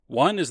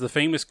One is the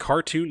famous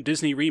cartoon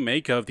Disney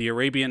remake of The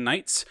Arabian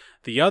Nights.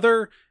 The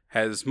other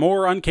has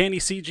more uncanny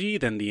CG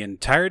than the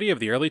entirety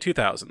of the early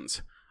 2000s.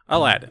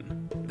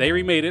 Aladdin. They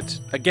remade it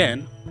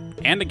again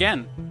and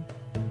again.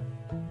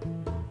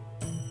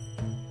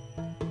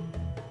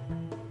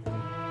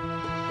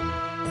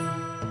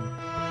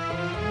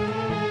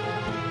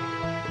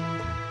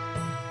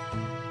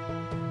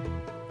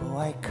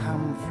 I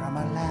come from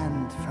a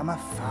land, from a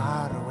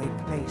faraway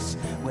place,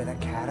 where the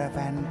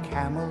caravan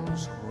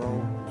camels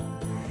roam.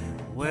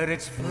 Where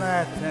it's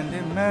flat and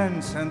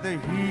immense and the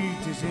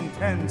heat is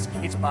intense.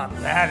 It's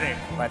barbaric,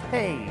 but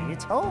hey,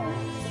 it's home.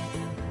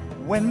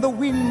 When the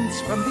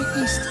wind's from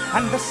the east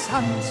and the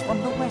sun's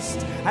from the west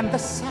and the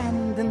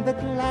sand in the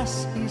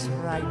glass is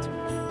right,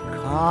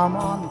 come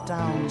on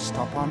down,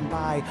 stop on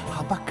by,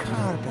 hop a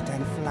carpet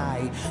and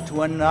fly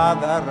to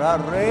another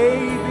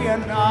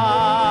Arabian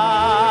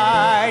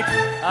night.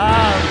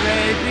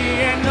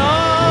 Arabian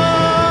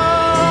nights,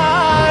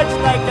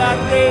 like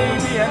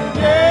Arabian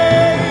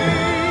days,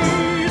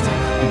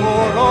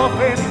 more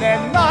often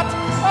than not,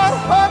 are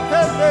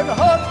hotter than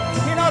hot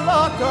in a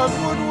lot of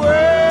good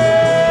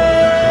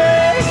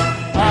ways.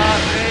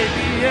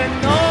 Arabian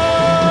nights,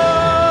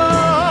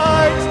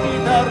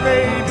 need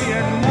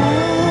Arabian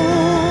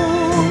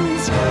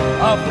moons.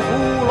 A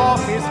fool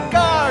off his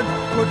guard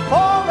could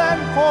fall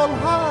and fall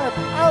hard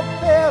out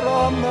there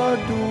on the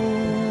dunes.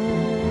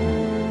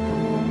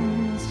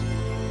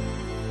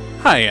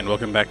 Hi, and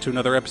welcome back to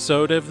another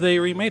episode of They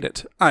Remade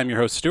It. I'm your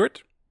host,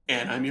 Stuart.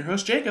 And I'm your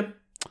host, Jacob.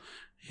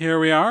 Here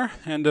we are,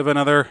 end of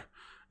another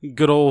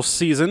good old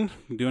season,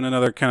 doing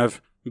another kind of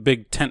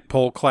big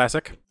tentpole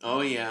classic.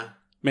 Oh, yeah.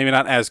 Maybe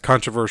not as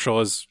controversial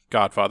as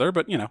Godfather,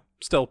 but,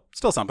 still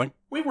something.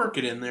 We work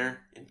it in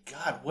there. And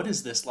God, what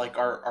is this? Like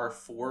our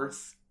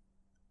fourth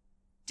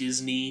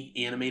Disney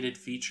animated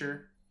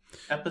feature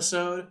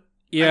episode?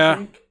 Yeah. I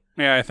think?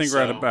 Yeah, I think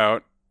we're at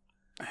about...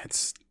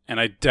 And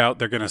I doubt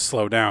they're going to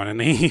slow down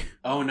any.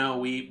 Oh, no.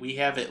 We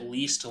have at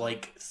least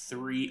like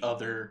 3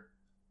 other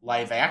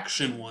live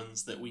action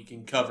ones that we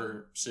can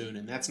cover soon.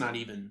 And that's not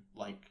even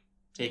like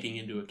taking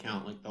into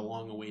account like the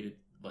long awaited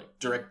like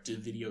direct to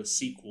video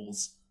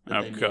sequels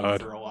that they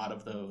made for a lot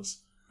of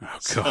those. Oh,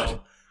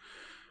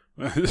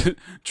 God.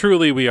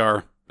 Truly, we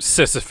are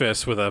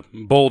Sisyphus with a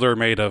boulder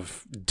made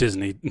of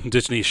Disney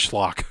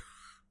schlock.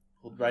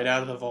 Pulled right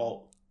out of the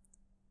vault.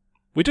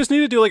 We just need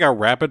to do like a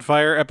rapid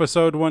fire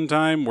episode one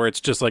time where it's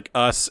just like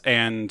us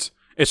and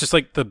it's just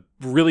like the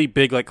really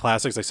big like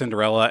classics like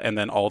Cinderella and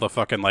then all the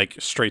fucking like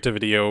straight to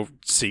video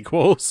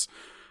sequels.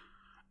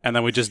 And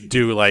then we just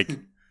do like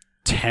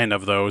 10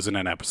 of those in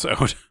an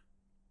episode.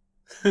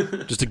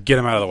 Just to get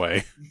them out of the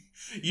way.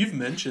 You've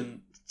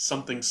mentioned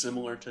something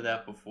similar to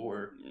that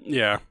before.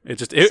 Yeah, it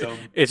just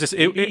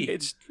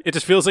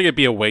feels like it'd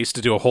be a waste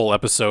to do a whole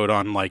episode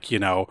on like,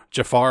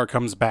 Jafar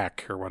comes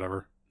back or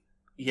whatever.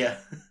 Yeah.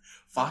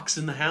 Fox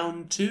and the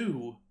Hound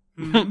 2.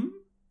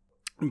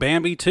 Mm-hmm.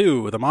 Bambi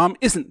 2. The mom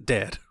isn't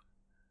dead.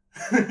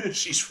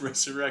 She's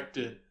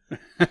resurrected.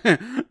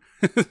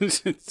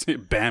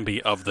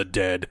 Bambi of the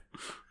dead.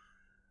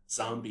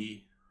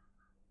 Zombie.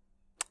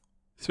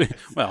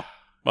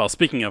 Well,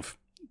 speaking of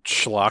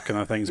schlock and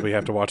the things we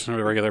have to watch on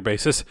a regular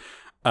basis,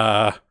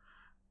 I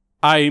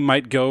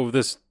might go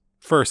this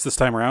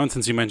time around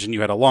since you mentioned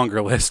you had a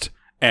longer list,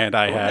 and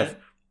I have.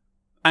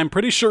 I'm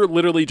pretty sure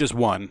literally just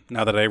one,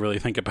 now that I really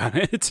think about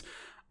it.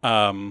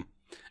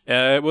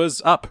 It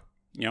was Up,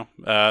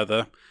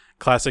 the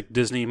classic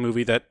Disney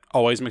movie that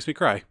always makes me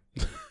cry.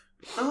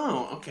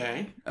 Oh,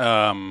 okay.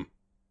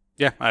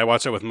 Yeah, I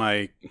watched it with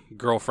my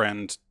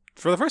girlfriend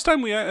for the first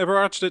time we ever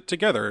watched it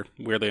together,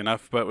 weirdly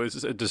enough, but it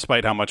was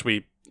despite how much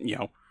we,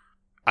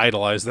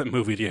 idolized that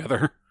movie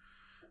together.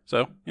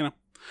 So,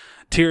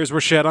 tears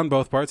were shed on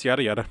both parts,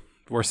 yada yada.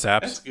 We're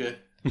saps. That's good.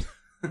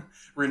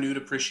 Renewed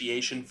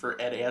appreciation for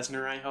Ed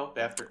Asner, I hope,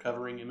 after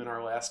covering him in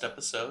our last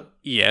episode.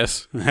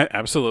 Yes,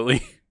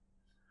 absolutely.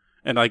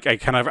 And like I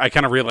kind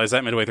of realized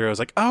that midway through. I was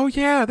like, "Oh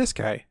yeah, this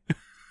guy."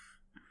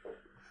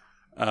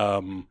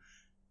 But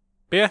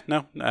yeah,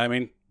 no. I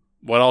mean,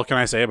 what all can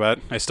I say about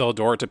it? I still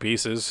adore it to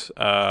pieces.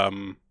 I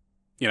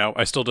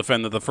still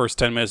defend that the first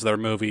 10 minutes of their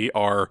movie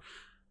are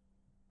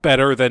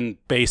better than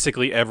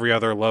basically every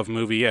other love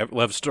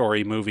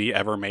story movie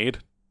ever made.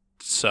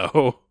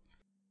 So.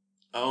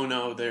 Oh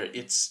no,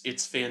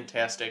 it's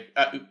fantastic.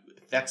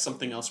 That's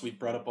something else we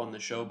brought up on the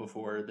show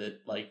before.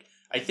 That like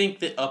I think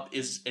that Up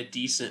is a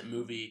decent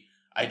movie.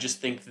 I just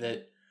think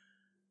that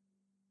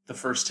the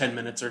first 10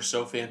 minutes are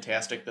so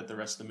fantastic that the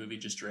rest of the movie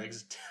just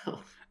drags it down.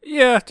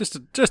 Yeah, just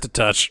a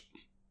touch.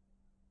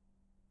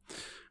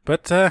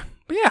 But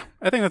yeah,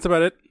 I think that's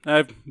about it.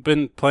 I've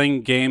been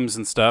playing games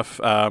and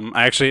stuff.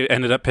 I actually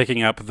ended up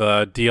picking up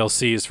the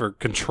DLCs for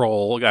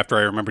Control after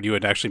I remembered you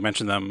had actually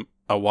mentioned them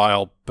a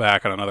while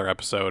back on another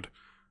episode.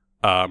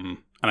 And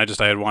I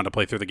had wanted to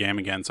play through the game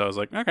again, so I was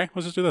like, okay,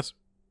 let's just do this.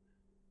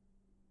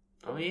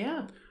 Oh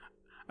yeah.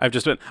 I've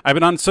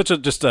been on such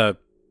a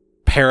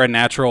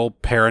paranatural,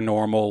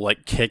 paranormal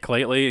like kick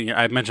lately.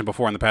 I've mentioned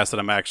before in the past that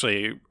I'm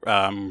actually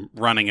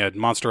running a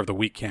Monster of the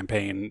Week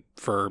campaign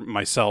for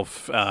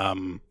myself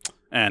and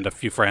a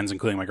few friends,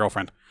 including my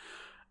girlfriend.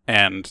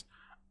 And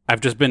I've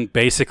just been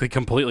basically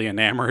completely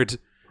enamored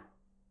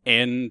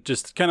in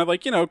just kind of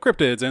like,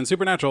 cryptids and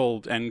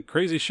supernatural and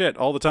crazy shit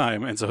all the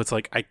time. And so it's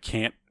like, I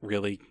can't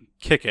really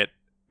kick it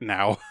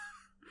now.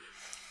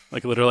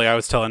 Like, literally, I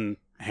was telling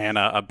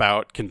Hannah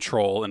about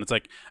Control, and it's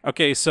like,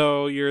 okay,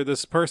 so you're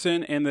this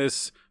person in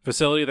this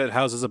facility that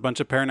houses a bunch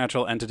of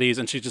paranatural entities,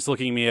 and she's just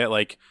looking at me at,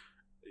 like,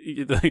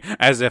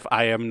 as if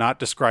I am not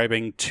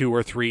describing 2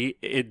 or 3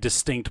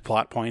 distinct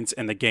plot points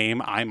in the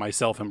game I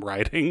myself am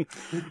writing.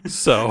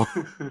 So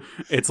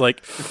it's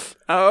like,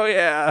 oh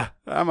yeah,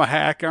 I'm a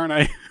hack, aren't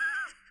I?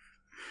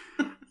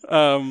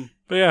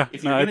 But yeah,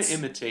 if you're gonna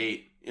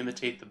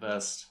imitate the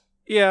best.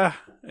 Yeah,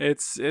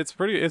 it's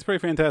pretty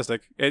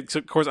fantastic.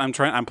 Of course,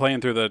 I'm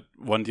playing through the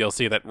one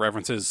DLC that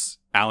references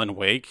Alan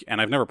Wake, and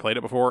I've never played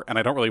it before, and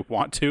I don't really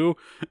want to,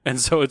 and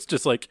so it's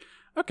just like,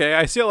 okay,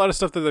 I see a lot of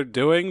stuff that they're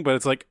doing, but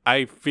it's like,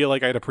 I feel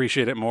like I'd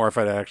appreciate it more if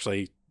I'd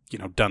actually,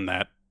 done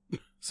that.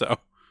 So.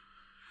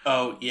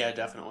 Oh yeah,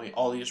 definitely.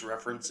 All these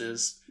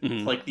references,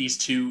 like these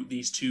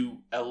two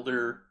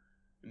elder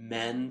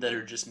men that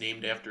are just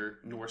named after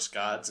Norse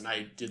gods, and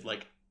I did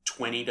like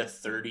 20 to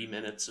 30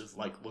 minutes of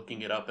like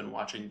looking it up and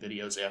watching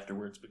videos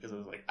afterwards because I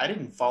was like, I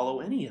didn't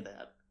follow any of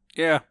that.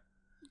 Yeah,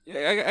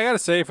 I gotta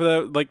say, for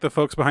the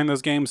folks behind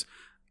those games,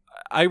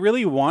 I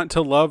really want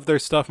to love their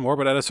stuff more,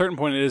 but at a certain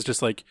point, it is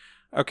just like,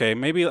 okay,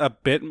 maybe a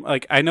bit,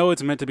 like, I know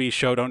it's meant to be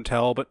show don't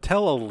tell, but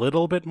tell a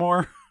little bit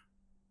more.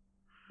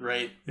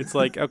 Right. It's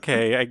like,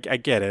 okay, I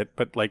get it,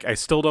 but like, I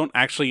still don't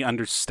actually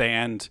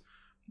understand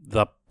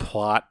the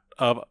plot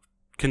of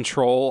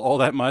Control all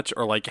that much,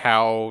 or like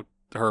how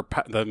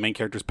the main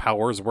character's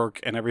powers work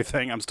and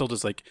everything. I'm still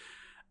just like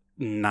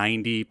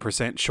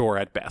 90% sure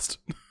at best.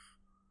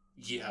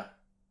 Yeah.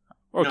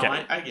 Okay.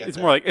 No, I get it's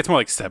that. more like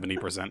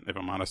 70% if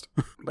I'm honest.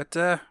 But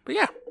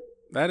yeah,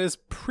 that is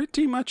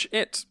pretty much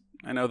it.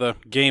 I know the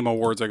game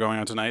awards are going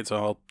on tonight,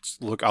 so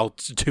I'll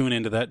tune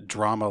into that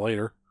drama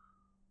later.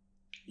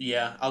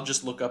 Yeah, I'll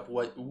just look up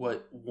what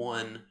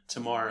won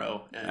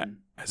tomorrow and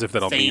as if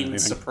that'll mean feign anything.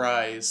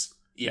 surprise.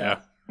 Yeah.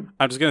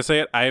 I'm just gonna say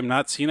it. I have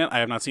not seen it. I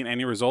have not seen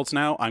any results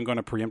now. I'm going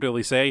to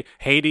preemptively say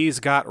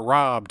Hades got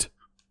robbed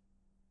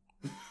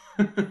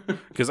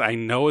because I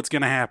know it's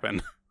gonna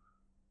happen.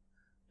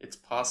 It's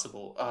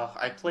possible.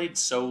 I played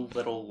so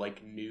little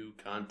like new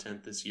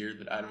content this year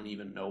that I don't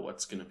even know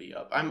what's going to be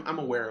up. I'm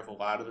aware of a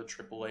lot of the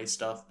AAA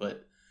stuff,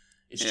 but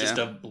it's just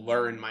a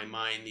blur in my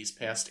mind. These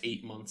past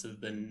 8 months have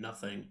been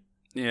nothing.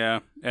 Yeah,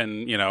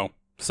 and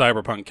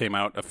Cyberpunk came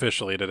out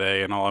officially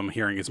today, and all I'm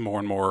hearing is more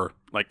and more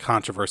like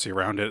controversy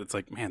around it. It's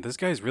like, man, these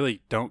guys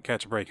really don't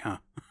catch a break, huh?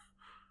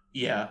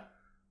 Yeah.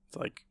 It's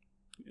like,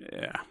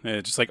 yeah,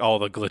 it's just like all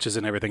the glitches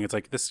and everything. It's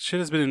like, this shit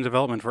has been in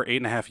development for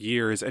 8.5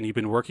 years, and you've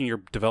been working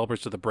your developers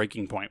to the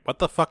breaking point. What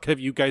the fuck have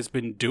you guys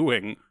been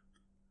doing?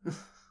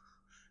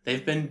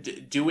 They've been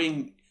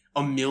doing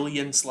a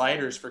million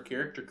sliders for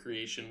character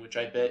creation, which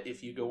I bet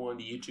if you go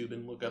onto YouTube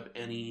and look up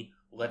any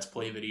Let's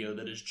Play video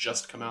that has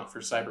just come out for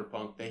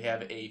Cyberpunk, they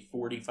have a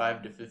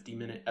 45 to 50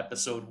 minute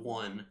episode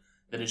 1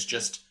 that is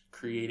just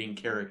creating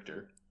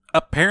character.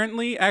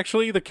 Apparently,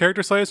 actually, the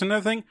character sliders and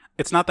everything,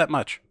 it's not that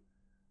much.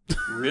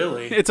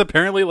 Really? It's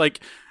apparently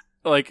like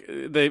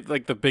they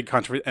like the big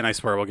controversy, and I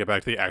swear we'll get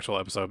back to the actual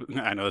episode.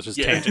 I know it's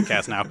just tangent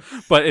cast now,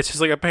 but it's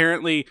just like,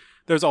 apparently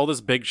there's all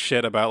this big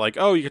shit about like,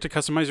 oh, you get to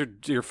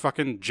customize your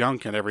fucking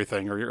junk and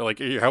everything, or you're like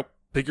how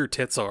big your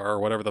tits are, or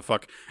whatever the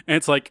fuck. And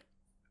it's like,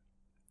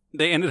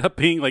 they ended up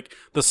being like,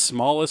 the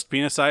smallest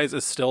penis size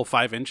is still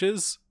 5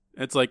 inches.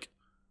 It's like,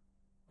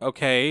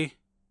 okay,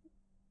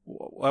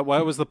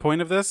 what was the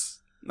point of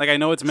this? Like, I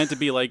know it's meant to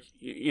be like,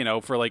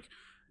 for like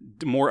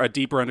a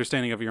deeper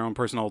understanding of your own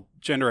personal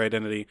gender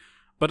identity,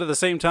 but at the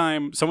same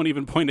time, someone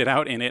even pointed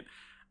out in it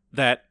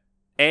that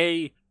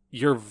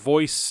your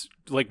voice,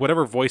 like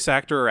whatever voice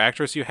actor or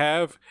actress you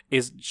have,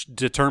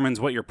 determines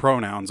what your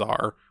pronouns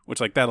are,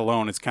 which like that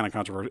alone is kind of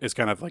controversial. It's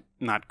kind of like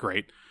not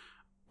great,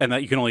 and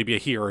that you can only be a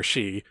he or a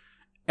she.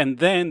 And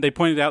then they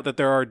pointed out that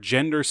there are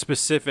gender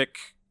specific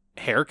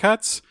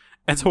haircuts,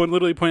 and someone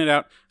literally pointed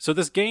out, so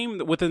this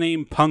game with the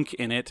name Punk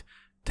in it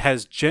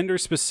has gender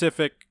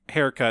specific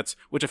haircuts,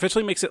 which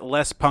officially makes it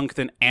less punk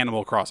than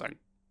Animal Crossing.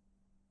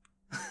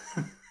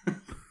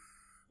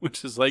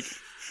 Which is like,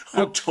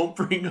 don't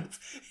bring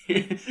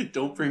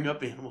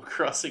up Animal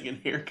Crossing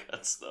and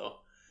haircuts though.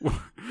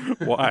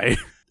 Why?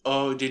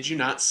 Oh, did you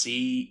not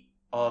see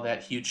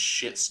that huge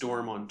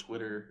shitstorm on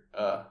Twitter?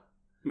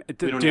 We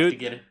don't have to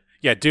get it.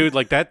 Yeah, dude,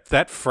 like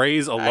that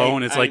phrase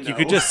alone is like, you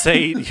could just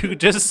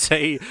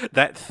say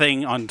that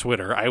thing on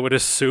Twitter. I would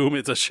assume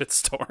it's a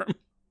shitstorm.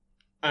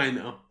 I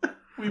know.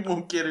 We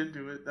won't get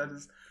into it. That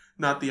is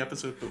not the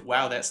episode, but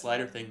wow, that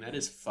slider thing, that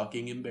is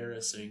fucking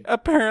embarrassing.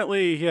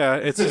 Apparently, yeah.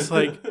 It's just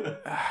like,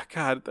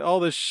 God, all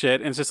this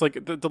shit. And it's just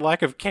like the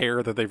lack of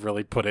care that they've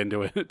really put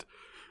into it.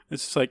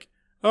 It's just like,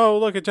 oh,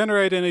 look at gender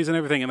identities and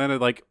everything, and then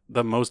like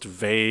the most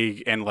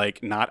vague and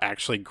like not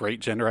actually great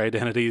gender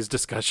identities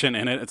discussion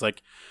in it. It's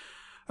like,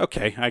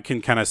 okay, I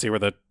can kind of see where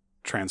the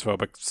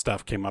transphobic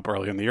stuff came up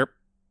early in the year.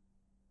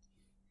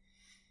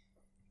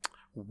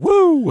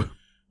 Woo!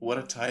 What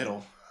a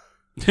title.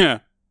 Yeah.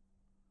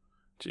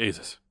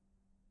 Jesus.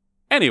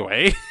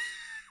 Anyway,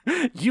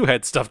 you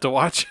had stuff to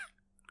watch.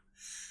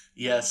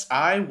 Yes,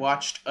 I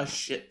watched a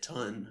shit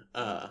ton.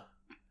 When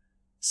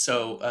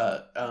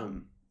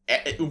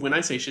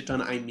I say shit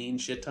ton, I mean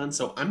shit ton.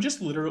 So I'm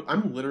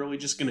literally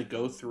just gonna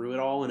go through it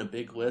all in a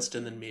big list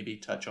and then maybe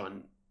touch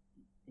on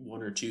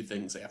one or two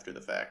things after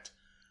the fact.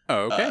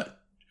 Oh, okay.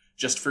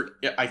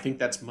 I think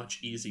that's much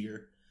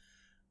easier.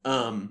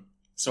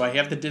 So I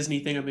have the Disney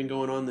thing I've been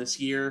going on this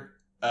year.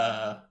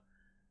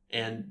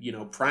 And, you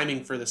know,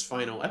 priming for this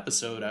final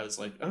episode, I was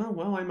like, oh,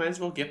 well, I might as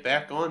well get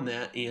back on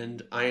that.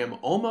 And I am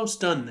almost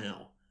done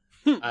now.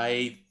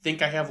 I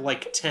think I have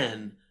like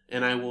 10,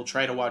 and I will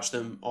try to watch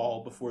them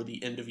all before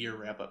the end of year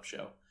wrap-up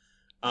show.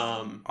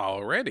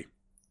 Already.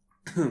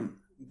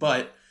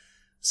 But,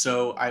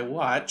 so I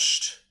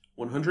watched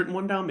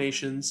 101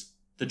 Dalmatians,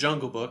 The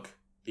Jungle Book,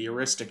 The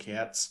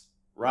Aristocats,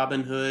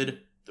 Robin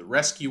Hood, The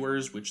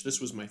Rescuers, which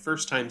this was my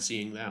first time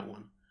seeing that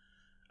one.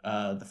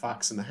 The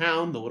Fox and the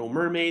Hound, The Little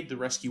Mermaid, The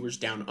Rescuers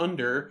Down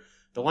Under,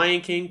 The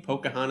Lion King,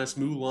 Pocahontas,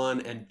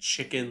 Mulan, and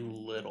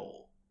Chicken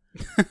Little.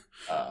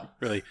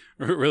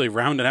 Really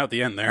rounding out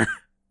the end there.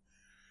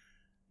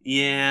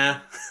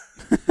 Yeah.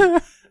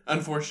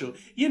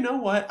 Unfortunately. You know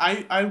what?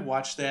 I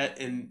watched that,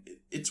 and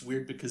it's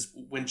weird because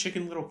when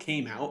Chicken Little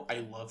came out, I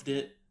loved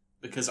it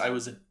because I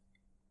was in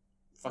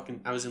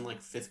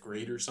like 5th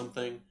grade or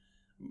something.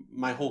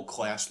 My whole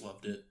class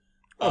loved it.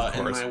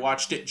 And then I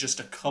watched it just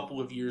a couple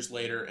of years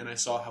later, and I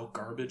saw how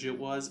garbage it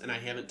was, and I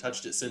haven't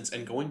touched it since.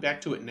 And going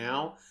back to it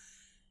now,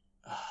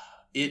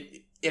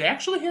 it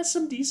actually has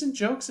some decent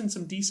jokes and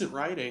some decent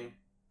writing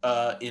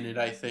in it,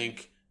 I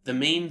think. The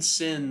main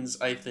sins,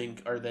 I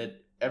think, are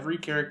that every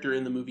character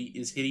in the movie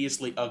is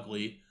hideously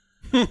ugly.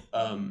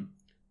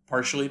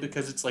 Partially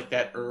because it's like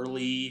that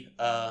early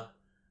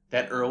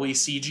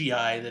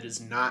CGI that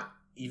is not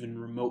even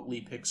remotely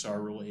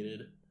Pixar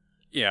related.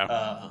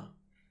 Yeah.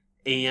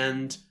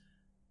 And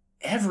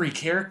every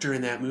character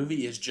in that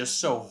movie is just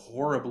so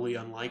horribly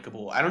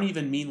unlikable. I don't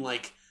even mean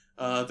like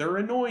they're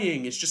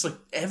annoying. It's just like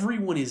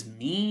everyone is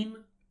mean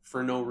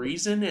for no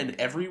reason, and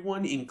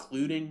everyone,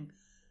 including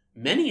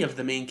many of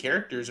the main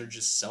characters, are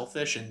just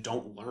selfish and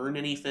don't learn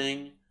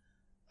anything.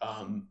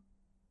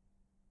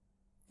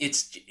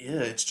 It's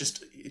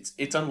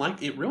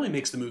unlike. It really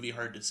makes the movie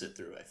hard to sit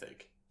through, I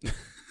think.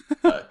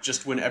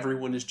 Just when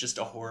everyone is just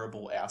a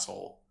horrible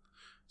asshole.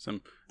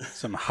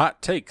 Some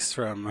hot takes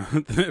from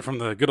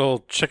the good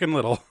old Chicken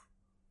Little.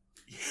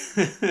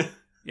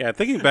 Yeah,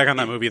 thinking back on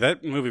that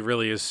movie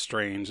really is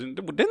strange. And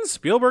didn't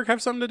Spielberg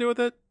have something to do with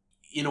it?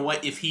 You know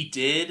what? If he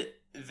did,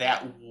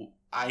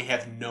 I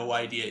have no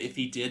idea. If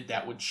he did,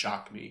 that would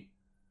shock me.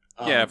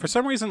 Yeah, for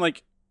some reason,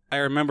 like I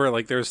remember,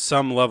 like there's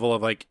some level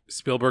of like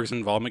Spielberg's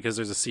involvement because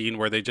there's a scene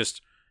where they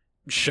just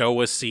show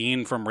a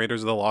scene from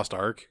Raiders of the Lost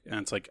Ark, and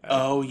it's like,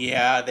 oh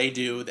yeah, they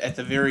do. At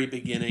the very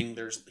beginning,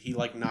 he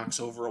like knocks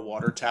over a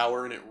water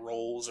tower and it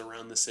rolls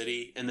around the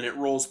city, and then it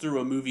rolls through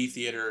a movie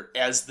theater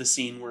as the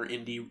scene where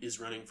Indy is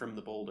running from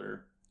the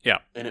boulder. Yeah,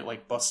 and it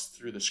like busts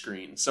through the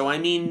screen. So I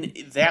mean,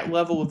 that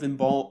level of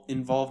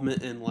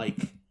involvement in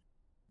like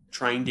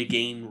trying to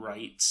gain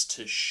rights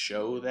to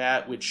show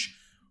that, which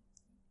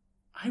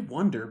I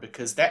wonder,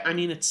 because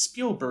it's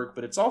Spielberg,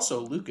 but it's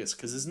also Lucas,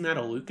 because isn't that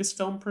a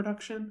Lucasfilm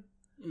production?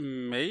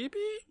 Maybe?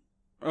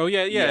 Oh,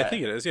 yeah, I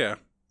think it is, yeah.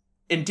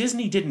 And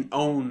Disney didn't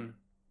own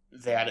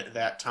that at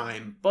that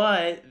time,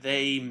 but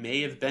they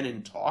may have been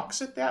in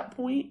talks at that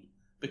point,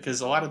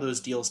 because a lot of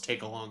those deals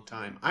take a long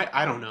time.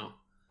 I don't know.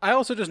 I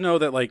also just know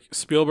that, like,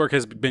 Spielberg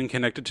has been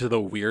connected to the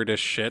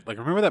weirdest shit. Like,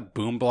 remember that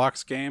Boom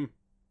Blocks game?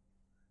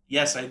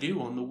 Yes, I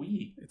do, on the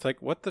Wii. It's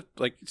like, what the...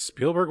 Like,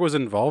 Spielberg was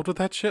involved with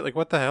that shit? Like,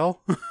 what the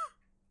hell?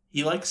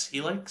 He likes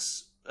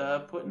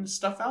putting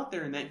stuff out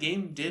there, and that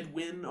game did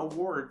win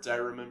awards, I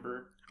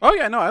remember. Oh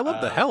yeah, no, I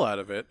love the hell out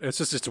of it. It's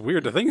just it's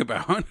weird to think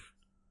about.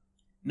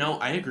 No,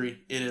 I agree.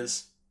 It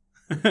is.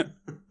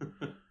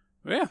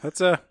 Yeah,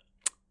 it's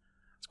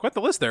quite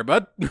the list there,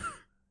 bud.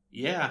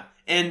 Yeah,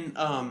 and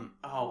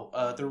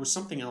there was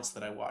something else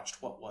that I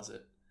watched. What was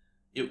it?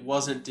 It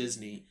wasn't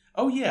Disney.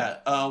 Oh yeah,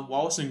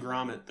 Wallace and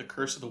Gromit: The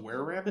Curse of the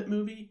Were-Rabbit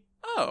movie.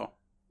 Oh,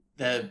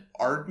 the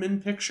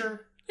Aardman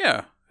picture.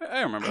 Yeah, I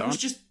remember that one.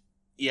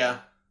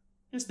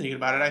 Just thinking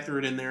about it, I threw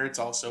it in there. It's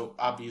also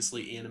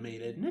obviously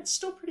animated, and it's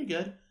still pretty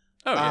good.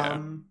 Oh, yeah.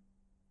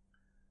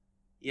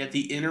 Yeah,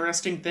 the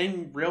interesting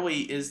thing really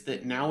is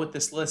that now with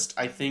this list,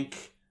 I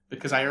think,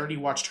 because I already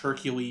watched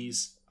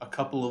Hercules a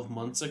couple of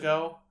months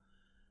ago,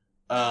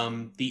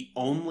 the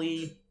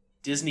only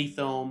Disney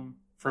film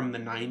from the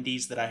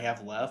 90s that I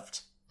have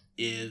left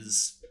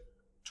is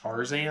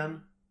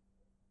Tarzan,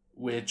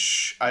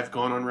 which I've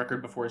gone on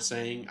record before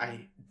saying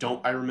I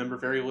remember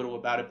very little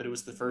about it, but it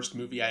was the first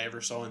movie I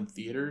ever saw in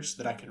theaters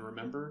that I can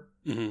remember.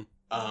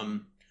 Mm-hmm.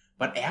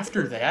 But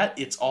after that,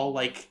 it's all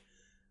like,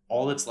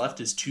 all that's left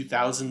is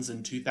 2000s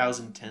and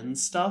 2010s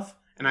stuff.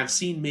 And I've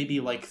seen maybe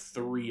like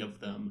 3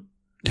 of them.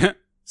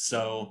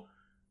 So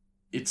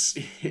it's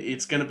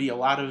going to be a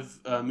lot of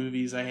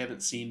movies I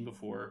haven't seen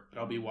before that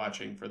I'll be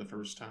watching for the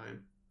first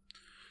time.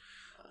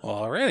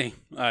 Alrighty.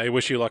 I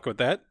wish you luck with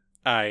that.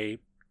 I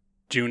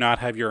do not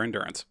have your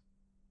endurance.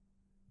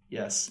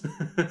 Yes.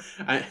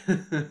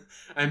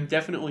 I'm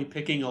definitely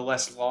picking a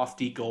less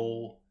lofty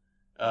goal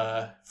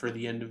for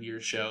the end of your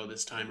show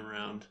this time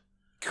around.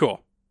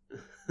 Cool.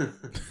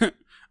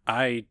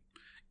 I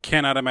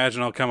cannot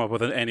imagine I'll come up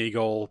with any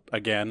goal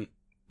again.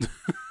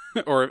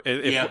 Or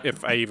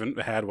if I even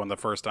had one the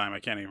first time,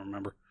 I can't even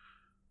remember.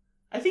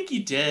 I think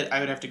you did. I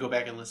would have to go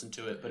back and listen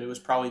to it, but it was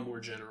probably more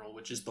general,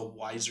 which is the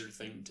wiser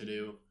thing to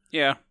do.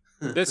 Yeah.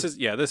 This has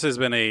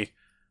been a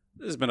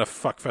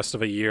fuckfest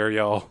of a year,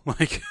 y'all.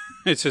 Like,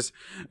 it's just,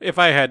 if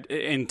I had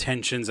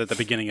intentions at the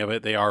beginning of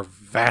it, they are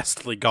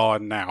vastly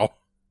gone now.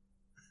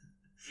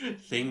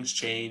 Things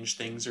change,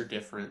 things are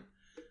different.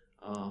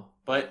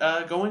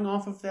 But going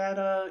off of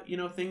that,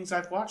 things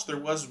I've watched, there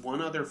was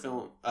one other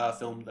film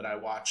that I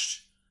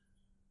watched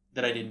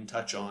that I didn't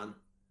touch on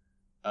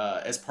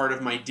as part of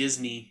my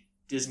Disney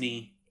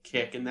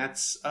kick, and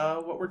that's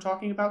what we're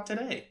talking about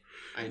today.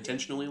 I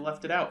intentionally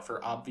left it out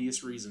for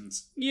obvious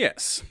reasons.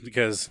 Yes,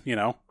 because,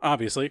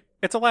 obviously,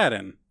 it's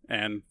Aladdin,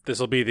 and this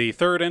will be the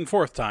 3rd and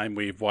 4th time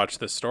we've watched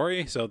this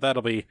story, so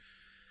that'll be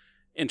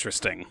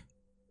interesting.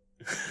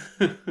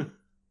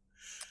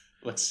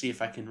 Let's see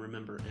if I can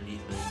remember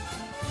anything.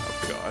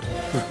 Oh, God.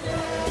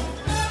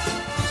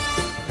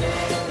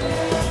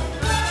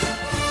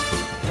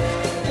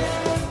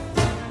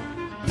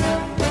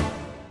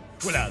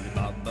 Well,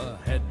 Alibaba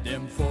had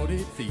them 40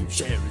 thieves.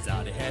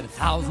 Scheherazade had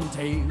 1,000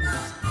 tales.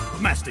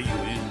 Master, you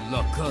in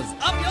luck, 'cause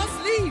up your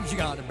sleeves you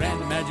got a brand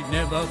of magic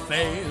never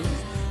fails.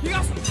 You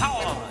got some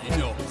power in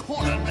your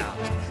corner now,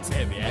 some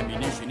heavy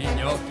ammunition in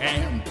your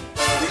can.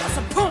 You got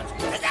some punch,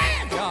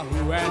 pizzazz,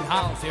 Yahoo and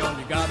house. All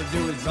you gotta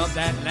do is rub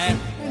that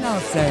lamp. And I'll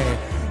say,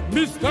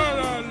 Mr.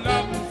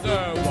 Aladdin,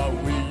 sir, what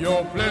will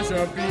your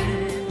pleasure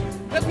be?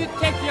 Let me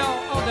take your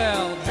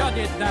order, jot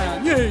it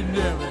down. You ain't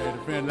never had a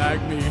friend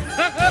like me.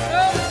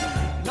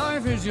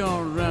 Life is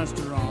your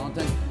restaurant,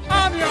 and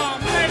I'm your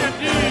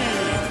melody.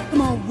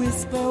 Come on,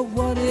 whisper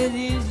what it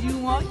is you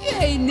want. You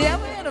ain't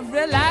never had a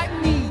friend like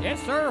me.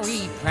 Yes, sir.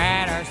 We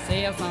pride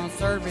ourselves on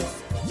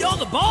service. You're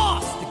the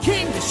boss, the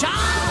king, the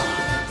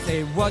shah.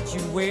 Say what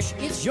you wish,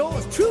 it's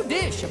yours, true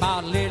dish.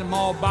 About a little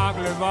more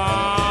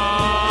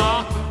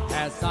baklava.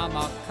 Have some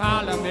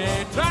column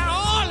A, try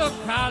all of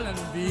column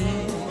B.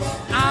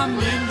 I'm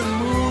in the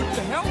mood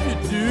to help you,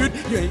 dude.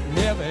 You ain't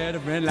never had a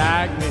friend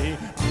like me.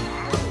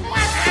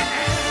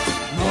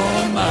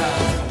 No, my.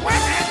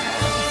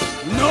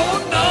 No.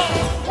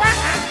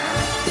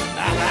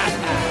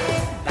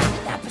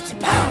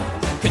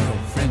 Can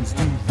your friends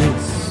do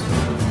this?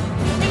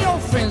 Can your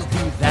friends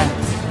do that?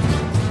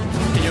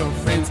 Can your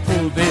friends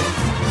pull this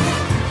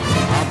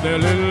off their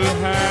little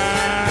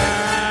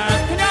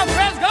hat? Can your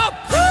friends go,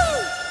 woo?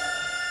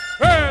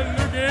 Well,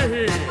 look at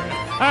here.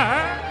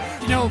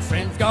 Can your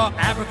friends go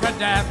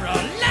abracadabra,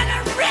 let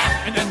it rip,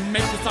 and then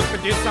make the sucker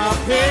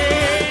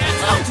disappear?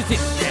 Don't you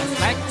sit there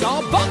like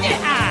your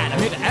buggy-eyed? I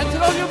made an answer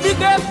on your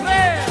big ass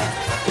prayer.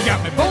 You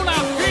got me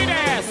bone-out feet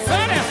ass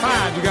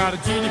certified. You got a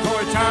genie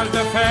for a child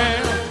to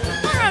fail.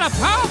 I got a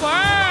power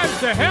urge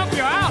to help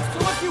you out. So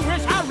what you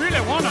wish, I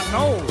really want to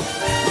know.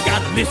 You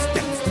got a list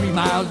that's 3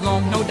 miles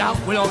long, no doubt.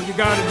 Well, all you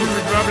got to do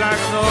is rub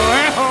like so.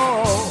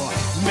 Hey-ho,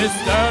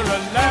 Mr.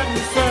 Aladdin,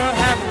 sir,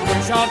 have a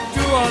wish or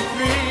 2 or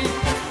 3.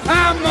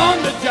 I'm on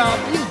the job,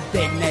 you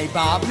big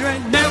nabob. You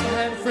ain't never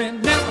had a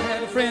friend, never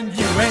had a friend.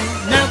 You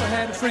ain't never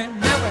had a friend,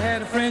 never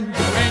had a friend.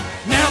 You ain't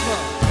never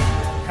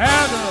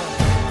had a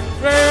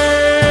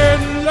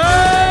friend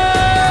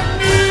like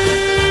me.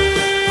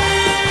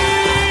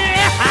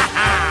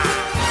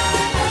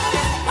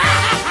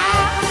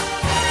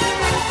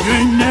 You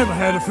ain't never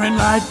had a friend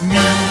like me.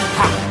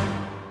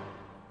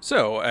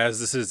 So, as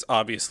this is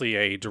obviously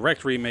a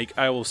direct remake,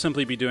 I will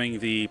simply be doing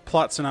the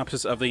plot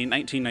synopsis of the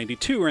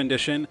 1992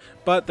 rendition,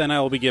 but then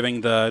I will be giving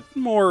the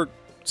more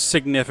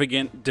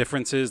significant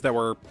differences that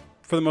were,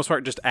 for the most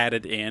part, just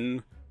added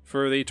in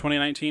for the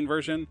 2019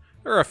 version.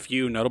 There are a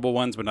few notable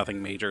ones, but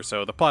nothing major,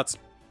 so the plot's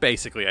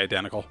basically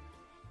identical.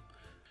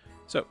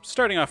 So,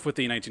 starting off with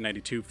the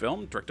 1992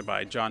 film, directed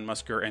by John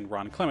Musker and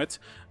Ron Clements,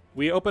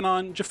 we open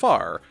on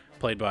Jafar,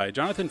 played by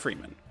Jonathan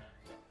Freeman.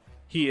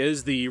 He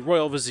is the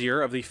royal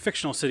vizier of the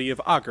fictional city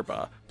of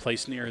Agrabah,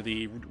 placed near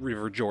the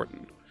River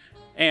Jordan.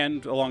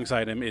 And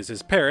alongside him is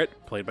his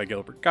parrot, played by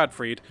Gilbert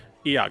Gottfried,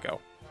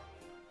 Iago.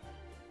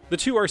 The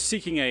two are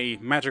seeking a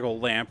magical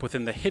lamp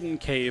within the hidden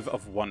Cave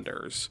of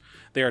Wonders.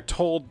 They are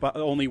told by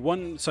only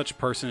one such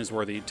person is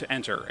worthy to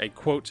enter, a,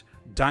 quote,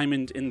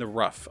 diamond in the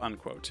rough,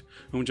 unquote,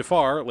 whom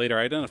Jafar later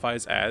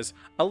identifies as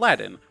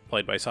Aladdin,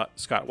 played by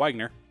Scott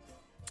Wagner.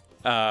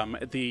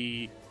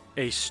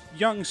 A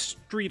young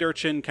street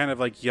urchin, kind of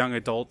like young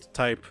adult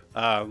type,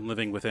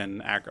 living within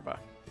Agrabah.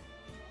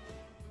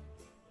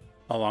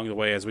 Along the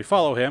way, as we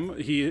follow him,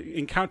 he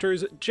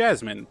encounters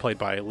Jasmine, played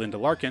by Linda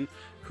Larkin,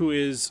 who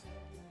is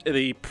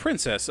the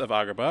princess of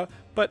Agrabah,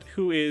 but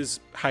who is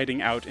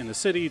hiding out in the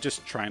city,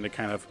 just trying to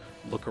kind of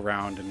look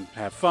around and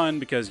have fun,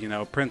 because,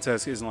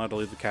 princess isn't allowed to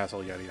leave the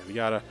castle, yada, yada,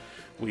 yada.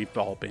 We've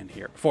all been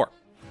here before.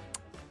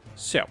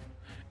 So,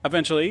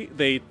 eventually,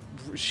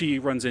 she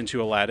runs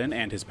into Aladdin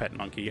and his pet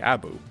monkey,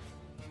 Abu.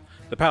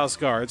 The palace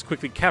guards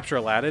quickly capture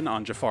Aladdin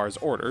on Jafar's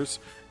orders,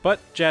 but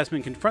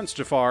Jasmine confronts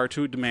Jafar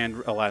to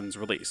demand Aladdin's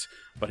release,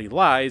 but he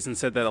lies and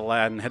said that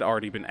Aladdin had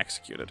already been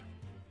executed.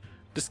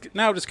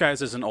 Now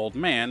disguised as an old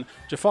man,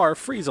 Jafar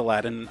frees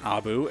Aladdin and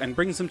Abu and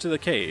brings them to the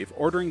cave,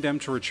 ordering them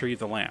to retrieve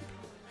the lamp.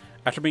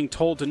 After being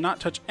told to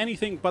not touch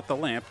anything but the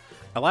lamp,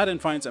 Aladdin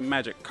finds a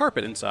magic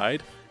carpet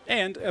inside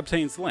and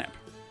obtains the lamp.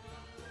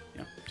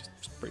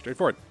 Just pretty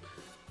straightforward.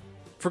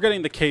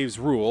 Forgetting the cave's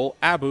rule,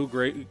 Abu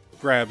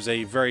grabs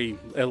a very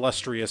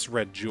illustrious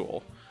red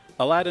jewel.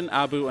 Aladdin,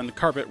 Abu, and the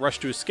carpet rush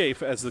to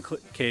escape as the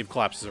cave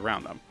collapses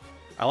around them.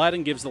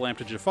 Aladdin gives the lamp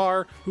to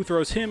Jafar, who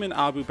throws him and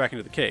Abu back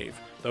into the cave,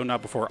 though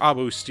not before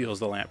Abu steals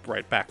the lamp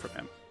right back from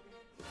him.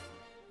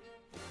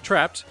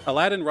 Trapped,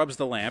 Aladdin rubs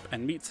the lamp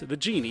and meets the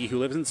genie who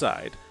lives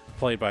inside,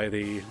 played by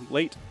the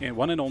late and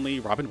one and only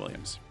Robin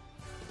Williams.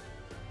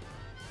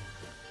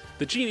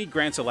 The genie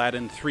grants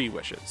Aladdin 3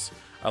 wishes.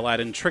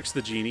 Aladdin tricks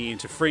the genie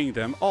into freeing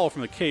them all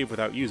from the cave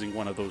without using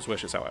one of those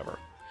wishes, however.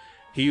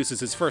 He uses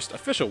his first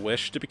official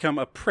wish to become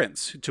a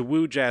prince to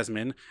woo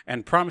Jasmine,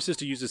 and promises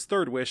to use his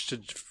 3rd wish to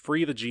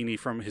free the genie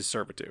from his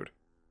servitude.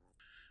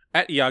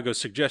 At Iago's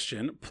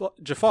suggestion,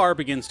 Jafar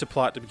begins to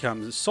plot to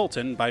become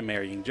Sultan by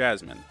marrying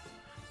Jasmine.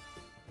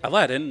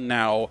 Aladdin,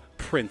 now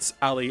Prince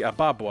Ali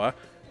Ababwa,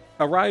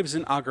 arrives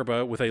in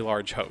Agrabah with a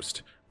large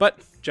host, but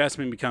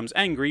Jasmine becomes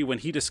angry when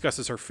he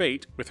discusses her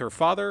fate with her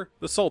father,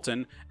 the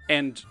Sultan,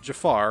 and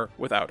Jafar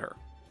without her.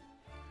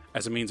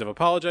 As a means of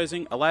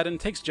apologizing, Aladdin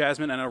takes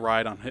Jasmine on a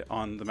ride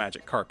on the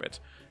magic carpet.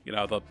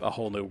 A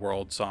whole new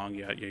world song.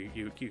 Yeah,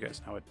 you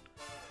guys know it.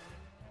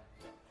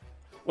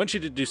 When she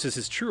deduces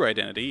his true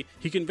identity,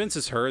 he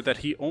convinces her that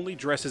he only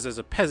dresses as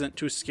a peasant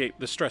to escape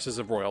the stresses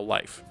of royal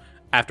life.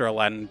 After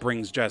Aladdin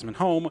brings Jasmine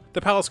home,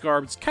 the palace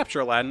guards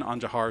capture Aladdin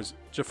on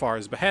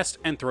Jafar's behest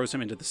and throws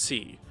him into the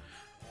sea.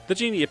 The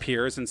genie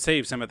appears and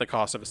saves him at the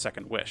cost of a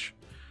 2nd wish.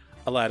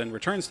 Aladdin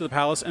returns to the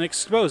palace and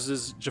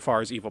exposes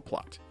Jafar's evil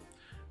plot.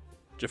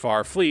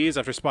 Jafar flees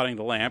after spotting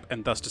the lamp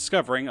and thus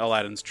discovering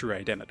Aladdin's true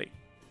identity.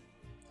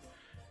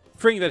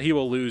 Fearing that he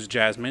will lose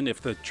Jasmine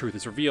if the truth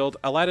is revealed,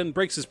 Aladdin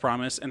breaks his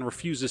promise and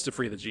refuses to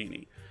free the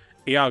genie.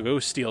 Iago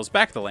steals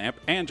back the lamp,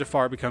 and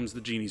Jafar becomes the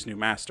genie's new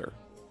master.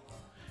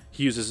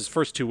 He uses his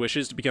first 2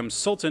 wishes to become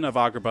Sultan of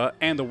Agrabah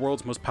and the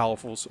world's most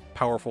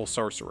powerful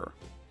sorcerer.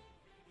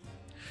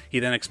 He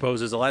then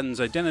exposes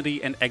Aladdin's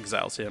identity and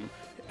exiles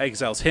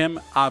him,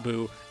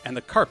 Abu, and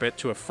the carpet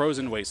to a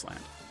frozen wasteland.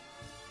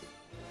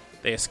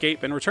 They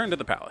escape and return to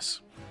the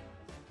palace.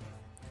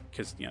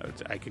 Because,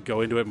 I could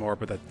go into it more,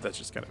 but that's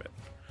just kind of it.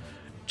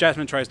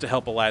 Jasmine tries to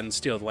help Aladdin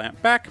steal the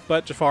lamp back,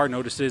 but Jafar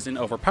notices and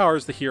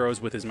overpowers the heroes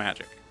with his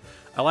magic.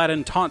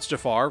 Aladdin taunts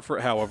Jafar,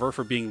 however,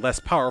 for being less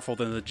powerful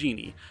than the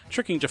genie,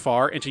 tricking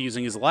Jafar into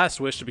using his last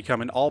wish to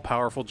become an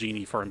all-powerful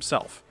genie for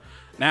himself.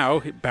 Now,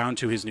 bound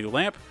to his new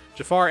lamp,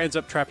 Jafar ends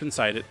up trapped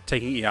inside it,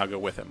 taking Iago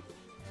with him.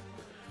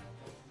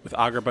 With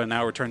Agrabah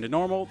now returned to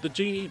normal, the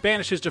genie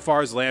banishes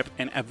Jafar's lamp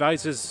and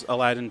advises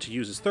Aladdin to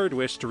use his 3rd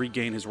wish to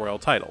regain his royal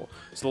title,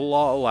 so the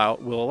law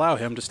will allow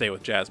him to stay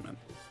with Jasmine.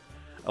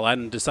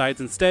 Aladdin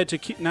decides instead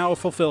to now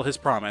fulfill his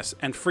promise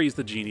and frees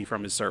the genie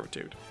from his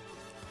servitude.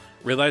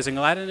 Realizing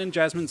Aladdin and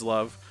Jasmine's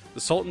love,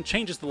 the Sultan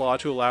changes the law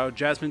to allow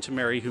Jasmine to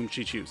marry whom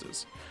she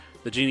chooses.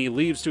 The genie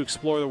leaves to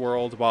explore the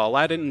world, while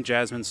Aladdin and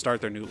Jasmine start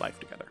their new life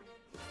together.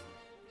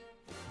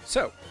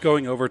 So,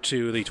 going over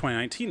to the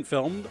 2019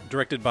 film,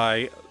 directed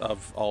by,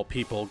 of all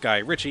people, Guy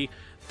Ritchie,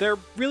 there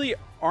really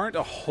aren't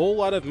a whole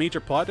lot of major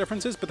plot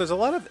differences, but there's a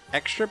lot of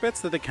extra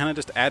bits that they kind of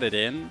just added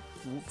in.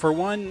 For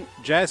one,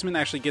 Jasmine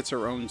actually gets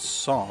her own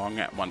song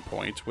at one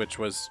point, which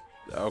was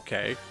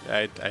okay.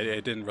 I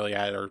didn't really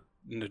add or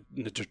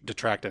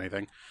detract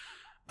anything.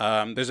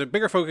 There's a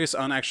bigger focus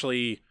on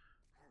actually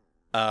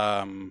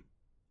Jasmine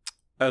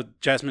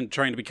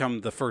trying to become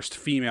the first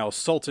female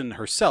sultan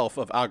herself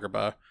of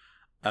Agrabah.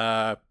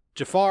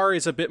 Jafar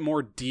is a bit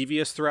more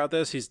devious throughout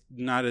this. He's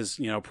not as,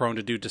 prone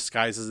to do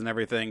disguises and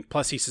everything.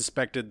 Plus, he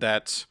suspected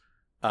that,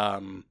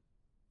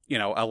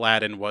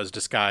 Aladdin was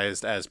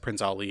disguised as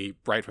Prince Ali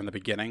right from the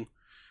beginning.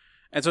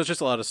 And so it's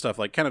just a lot of stuff,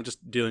 like, kind of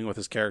just dealing with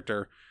his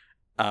character.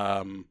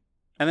 And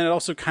then it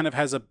also kind of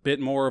has a bit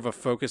more of a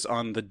focus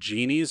on the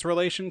genie's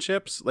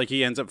relationships. Like,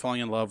 he ends up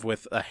falling in love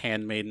with a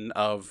handmaiden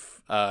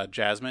of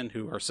Jasmine,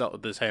 who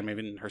this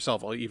handmaiden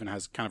herself even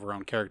has kind of her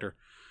own character.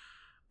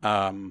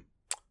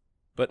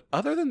 But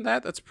other than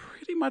that, that's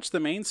pretty much the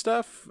main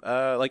stuff.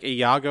 Like,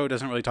 Iago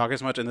doesn't really talk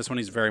as much, and this one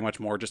he's very much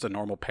more just a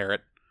normal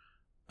parrot.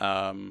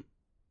 But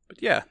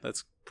yeah,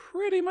 that's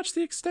pretty much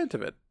the extent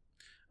of it.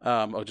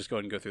 I'll just go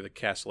ahead and go through the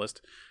cast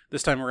list.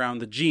 This time around,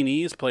 the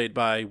genie is played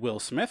by Will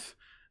Smith.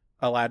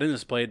 Aladdin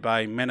is played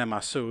by Mena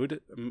Massoud.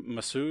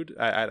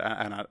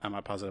 I'm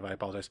not positive. I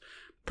apologize.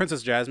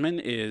 Princess Jasmine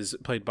is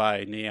played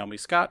by Naomi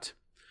Scott.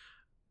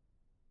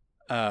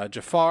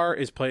 Jafar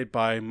is played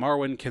by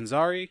Marwan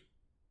Kenzari.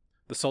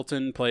 The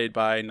Sultan played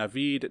by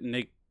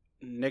Naveed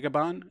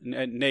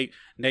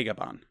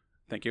Negaban.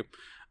 Thank you.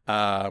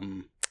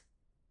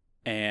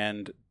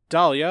 And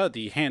Dahlia,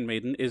 the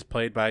handmaiden, is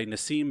played by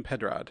Nassim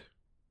Pedrad.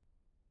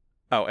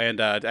 Oh,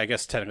 and I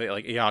guess technically,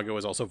 like, Iago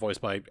is also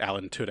voiced by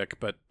Alan Tudyk,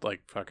 but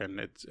like, fucking,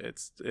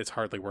 it's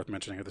hardly worth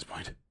mentioning at this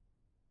point.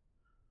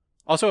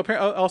 Also,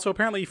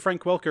 apparently,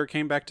 Frank Welker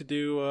came back to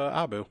do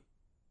Abu.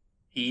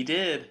 He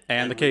did,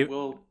 and the Cave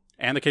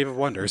of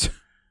Wonders.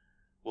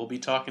 We'll be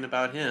talking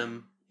about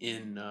him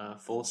in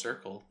Full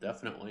Circle,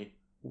 definitely.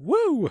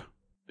 Woo!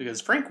 Because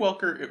Frank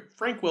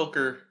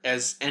Welker,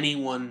 as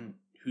anyone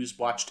who's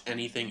watched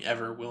anything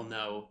ever will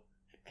know,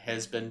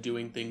 has been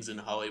doing things in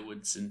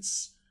Hollywood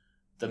since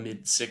the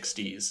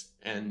mid-'60s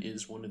and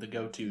is one of the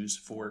go-tos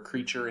for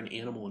creature and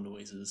animal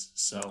noises.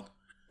 So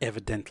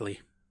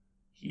evidently,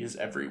 he is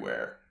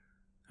everywhere.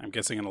 I'm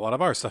guessing in a lot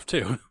of our stuff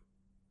too.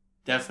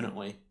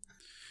 Definitely.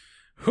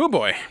 Oh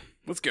boy,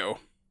 let's go.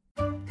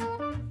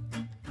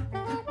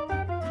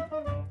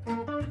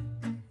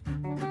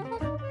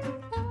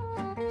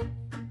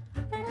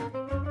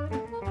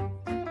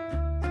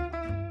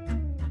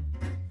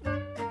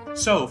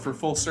 So for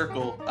Full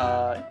Circle,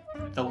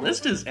 the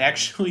list is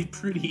actually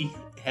pretty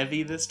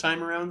heavy this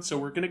time around, so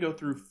we're going to go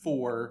through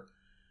 4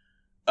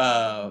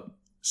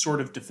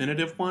 sort of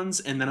definitive ones,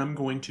 and then I'm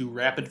going to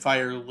rapid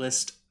fire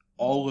list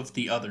all of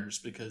the others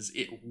because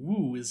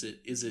is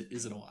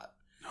it a lot?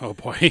 Oh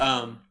boy.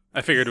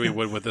 I figured we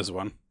would with this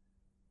one.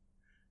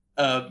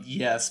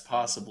 Yes,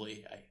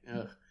 possibly.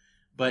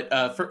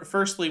 But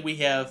firstly, we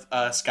have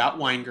Scott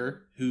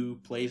Weinger, who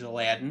plays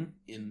Aladdin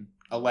in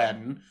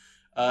Aladdin.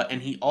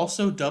 And he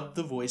also dubbed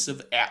the voice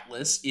of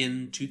Atlas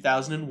in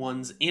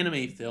 2001's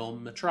anime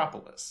film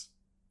Metropolis.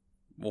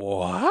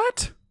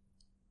 What?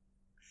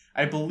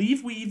 I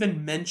believe we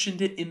even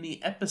mentioned it in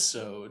the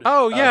episode.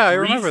 Oh, yeah, I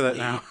remember that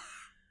now.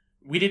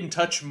 We didn't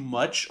touch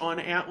much on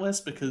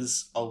Atlas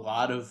because a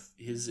lot of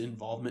his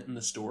involvement in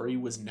the story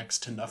was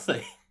next to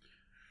nothing.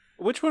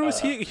 Which one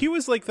was he? He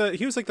was like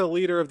the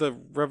leader of the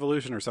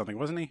revolution or something,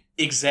 wasn't he?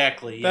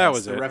 Exactly. Yes, that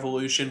was the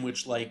revolution,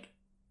 which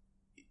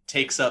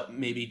takes up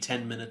maybe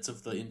 10 minutes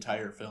of the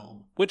entire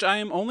film. Which I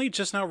am only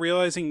just now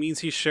realizing means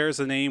he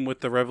shares a name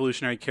with the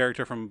revolutionary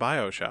character from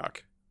BioShock.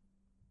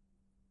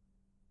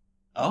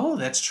 Oh,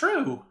 that's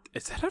true.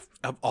 Is that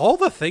of all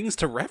the things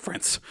to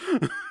reference?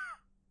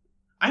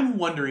 I'm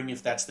wondering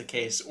if that's the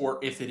case, or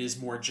if it is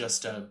more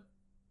just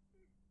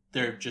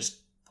they're just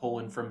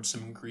pulling from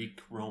some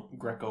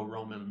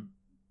Greco-Roman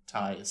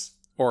ties.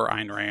 Or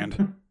Ayn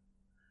Rand.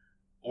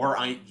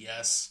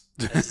 Yes,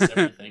 that's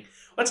everything.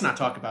 Let's not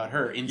talk about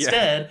her.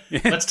 Instead,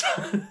 let's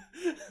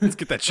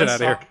get that shit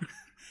out of here.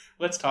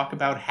 Let's talk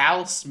about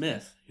Hal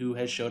Smith, who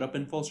has showed up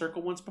in Full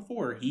Circle once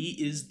before. He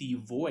is the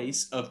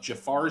voice of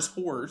Jafar's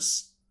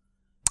horse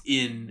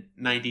in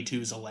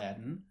 92's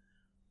Aladdin.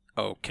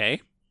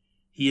 Okay.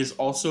 He is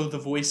also the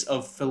voice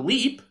of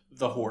Philippe,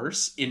 the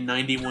horse, in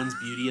 91's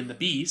Beauty and the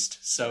Beast.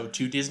 So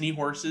 2 Disney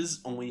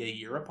horses, only a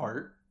year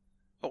apart.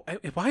 Oh,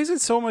 why is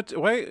it so much?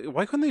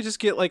 Why couldn't they just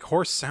get like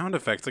horse sound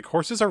effects? Like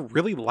horses are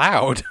really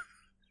loud.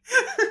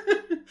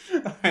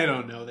 I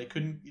don't know. They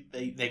couldn't.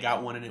 They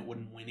got one and it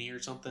wouldn't whinny or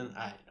something.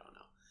 I don't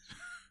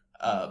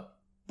know.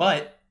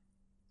 But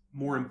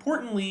more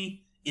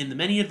importantly, in The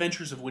Many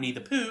Adventures of Winnie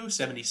the Pooh,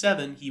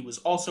 77, he was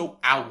also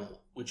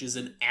Owl, which is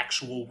an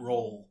actual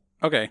role.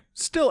 Okay,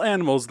 still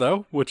animals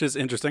though, which is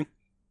interesting.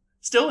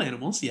 Still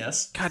animals,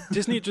 yes. God,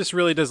 Disney just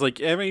really does, like,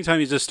 every time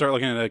you just start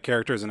looking at the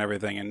characters and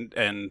everything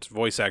and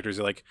voice actors,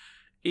 you're like,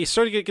 you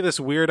start to get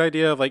this weird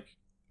idea of like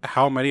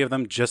how many of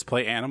them just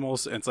play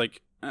animals, and it's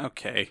like,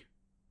 okay.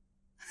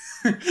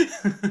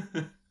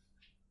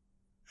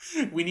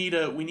 we need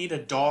a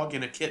dog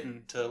and a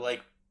kitten to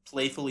like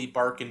playfully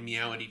bark and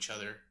meow at each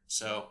other.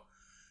 So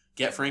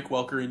get Frank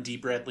Welker and D.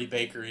 Bradley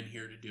Baker in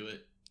here to do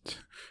it.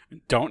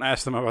 Don't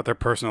ask them about their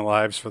personal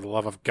lives, for the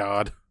love of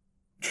God.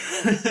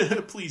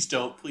 Please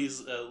don't.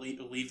 Please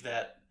leave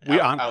that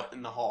out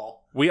in the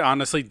hall. We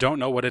honestly don't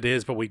know what it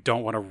is, but we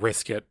don't want to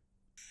risk it.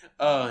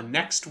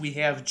 Next we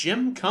have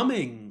Jim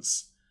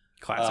Cummings.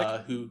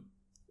 Classic. Who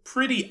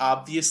pretty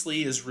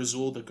obviously is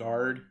Rasul the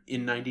Guard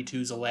in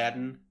 92's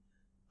Aladdin.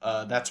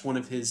 That's one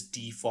of his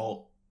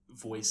default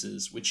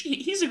voices, which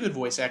he's a good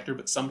voice actor,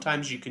 but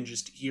sometimes you can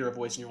just hear a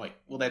voice and you're like,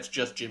 well, that's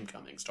just Jim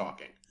Cummings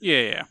talking.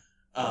 Yeah.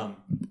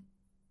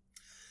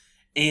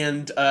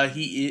 And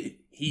he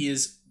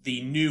is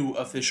the new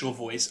official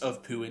voice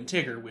of Pooh and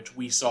Tigger, which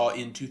we saw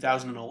in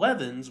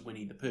 2011's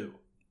Winnie the Pooh.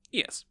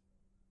 Yes.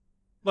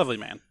 Lovely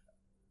man.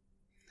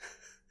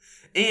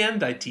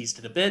 And I teased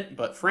it a bit,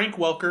 but Frank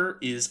Welker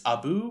is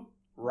Abu,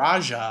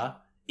 Raja,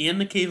 and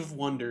the Cave of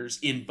Wonders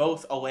in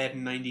both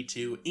Aladdin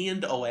 92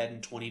 and Aladdin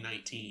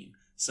 2019.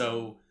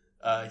 So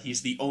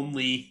he's the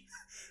only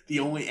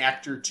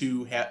actor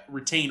to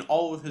retain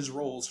all of his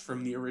roles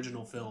from the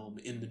original film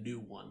in the new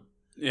one.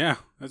 Yeah,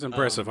 that's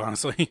impressive,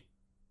 honestly.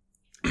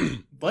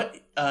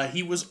 But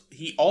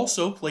he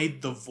also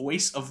played the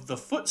voice of the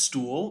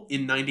Footstool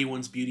in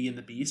 91's Beauty and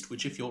the Beast,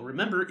 which, if you'll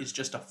remember, is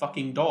just a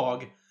fucking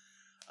dog.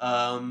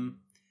 And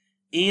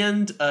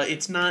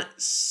it's not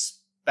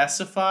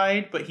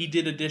specified, but he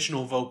did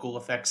additional vocal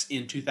effects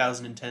in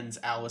 2010's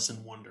Alice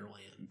in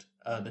Wonderland,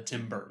 the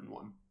Tim Burton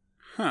one.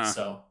 Huh.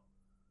 So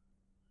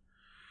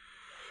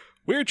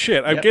weird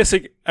shit. I'm Yep.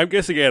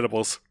 guessing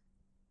animals.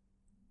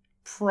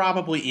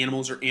 probably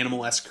animals or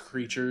animal-esque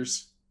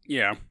creatures.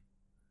 Yeah.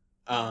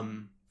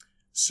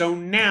 So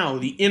now,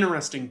 the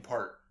interesting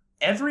part.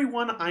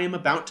 Everyone I am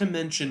about to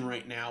mention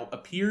right now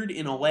appeared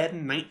in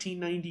Aladdin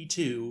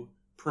 1992,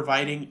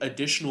 providing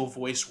additional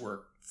voice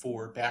work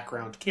for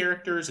background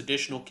characters,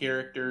 additional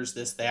characters,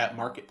 this, that,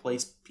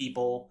 marketplace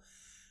people.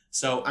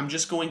 So I'm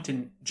just going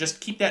to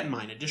just keep that in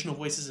mind. Additional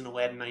voices in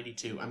Aladdin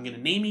 92. I'm going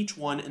to name each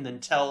one and then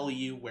tell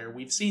you where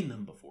we've seen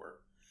them before.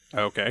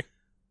 Okay.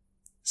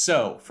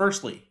 So,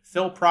 firstly,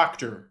 Phil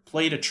Proctor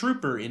played a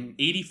trooper in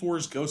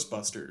 84's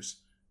Ghostbusters.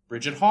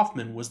 Bridget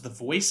Hoffman was the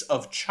voice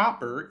of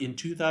Chopper in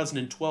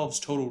 2012's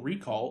Total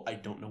Recall. I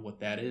don't know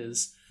what that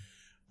is.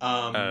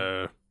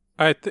 I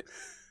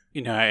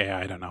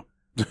don't know.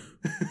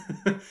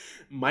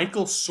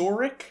 Michael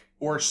Sorick,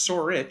 or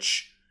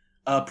Sorich,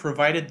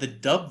 provided the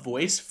dub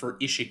voice for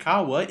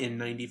Ishikawa in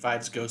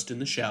 95's Ghost in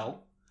the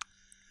Shell.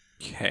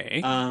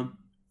 Okay.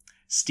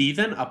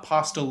 Stephen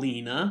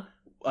Apostolina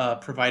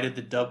provided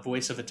the dub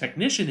voice of a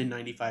technician in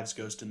 95's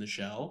Ghost in the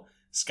Shell.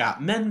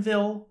 Scott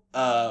Menville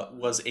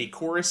was a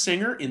chorus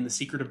singer in The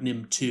Secret of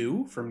NIMH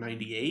 2 from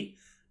 98.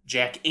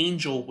 Jack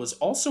Angel was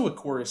also a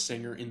chorus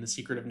singer in The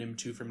Secret of NIMH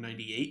 2 from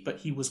 98, but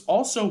he was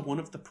also one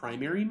of the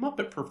primary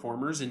Muppet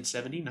performers in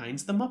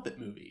 79's The Muppet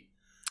Movie.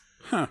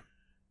 Huh.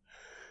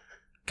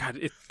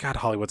 God,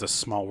 Hollywood's a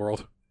small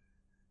world.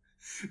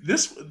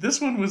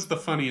 This one was the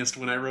funniest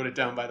when I wrote it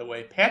down, by the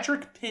way.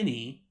 Patrick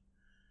Penny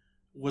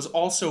was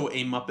also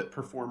a Muppet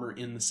performer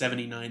in the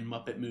 79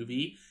 Muppet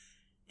Movie,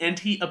 and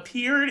he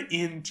appeared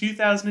in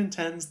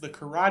 2010's The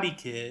Karate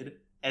Kid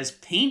as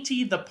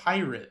Painty the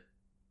Pirate.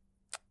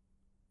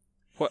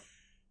 What?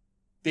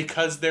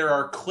 Because there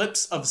are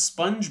clips of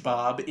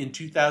SpongeBob in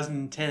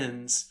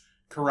 2010's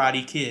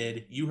Karate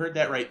Kid. You heard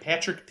that right.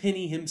 Patrick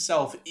Penny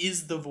himself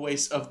is the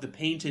voice of the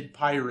painted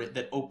pirate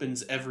that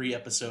opens every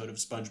episode of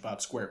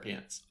SpongeBob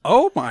SquarePants.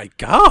 Oh my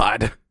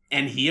god!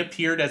 And he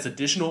appeared as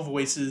additional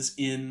voices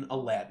in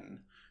Aladdin.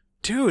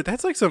 Dude,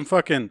 that's like some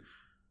fucking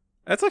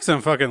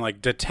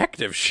like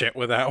detective shit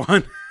with that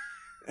one.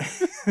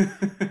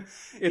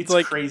 It's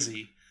like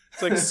crazy.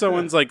 It's like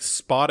someone's like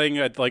spotting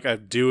a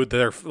dude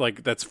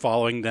that's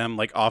following them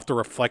like off the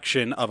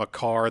reflection of a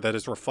car that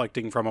is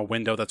reflecting from a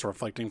window that's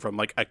reflecting from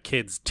like a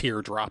kid's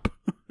teardrop.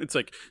 It's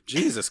like,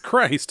 Jesus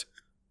Christ.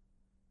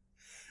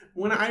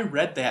 When I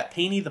read that,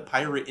 Painty the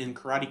Pirate in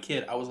Karate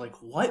Kid, I was like,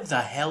 what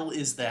the hell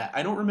is that?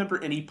 I don't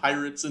remember any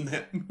pirates in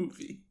that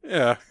movie.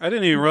 Yeah, I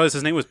didn't even realize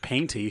his name was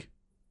Painty.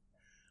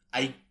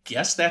 I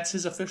guess that's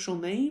his official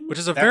name? Which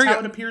is that's how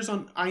it appears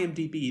on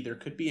IMDb. There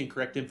could be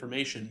incorrect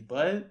information,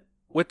 but...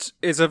 Which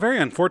is a very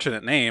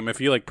unfortunate name if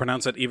you like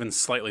pronounce it even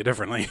slightly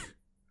differently.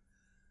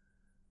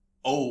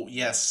 Oh,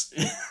 yes.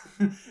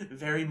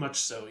 Very much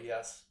so,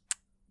 yes.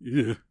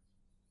 Yeah.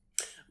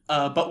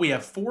 But we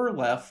have 4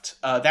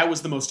 left. That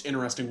was the most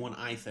interesting one,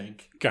 I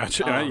think.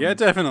 Gotcha. Yeah,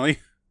 definitely.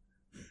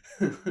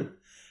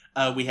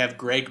 We have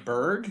Greg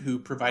Berg, who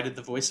provided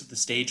the voice of the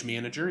stage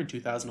manager in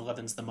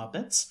 2011's The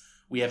Muppets.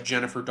 We have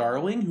Jennifer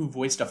Darling, who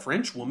voiced a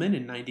French woman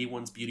in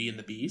 91's Beauty and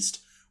the Beast.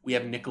 We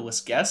have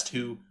Nicholas Guest,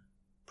 who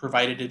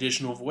provided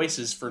additional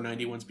voices for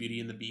 91's Beauty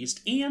and the Beast,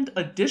 and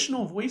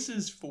additional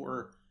voices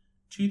for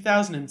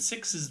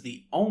 2006's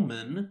The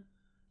Omen,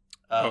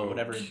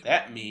 whatever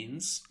that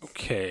means.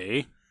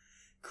 Okay.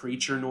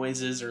 Creature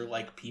noises or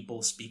like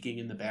people speaking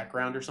in the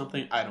background or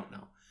something. I don't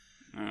know.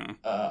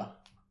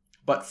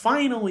 But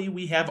finally,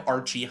 we have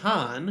Archie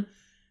Hahn.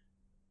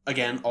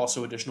 Again,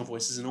 also additional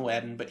voices in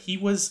Aladdin, but he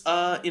was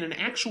in an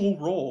actual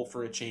role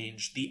for a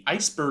change, the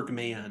Iceberg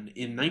Man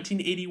in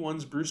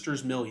 1981's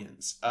Brewster's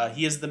Millions.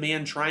 He is the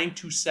man trying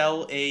to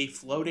sell a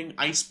floating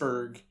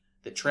iceberg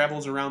that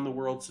travels around the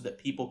world so that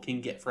people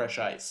can get fresh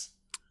ice.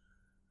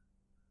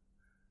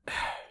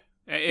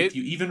 If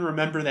you even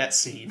remember that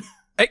scene.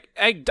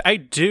 I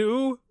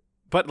do,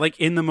 but like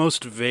in the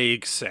most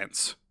vague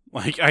sense.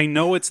 Like I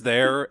know it's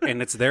there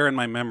and it's there in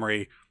my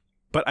memory,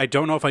 but I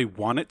don't know if I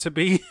want it to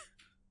be.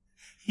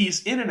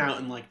 He's in and out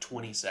in like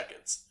 20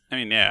 seconds. I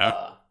mean,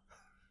 yeah.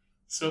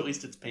 So at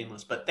least it's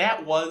painless. But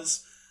that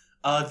was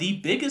the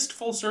biggest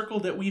full circle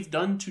that we've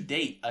done to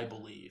date, I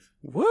believe.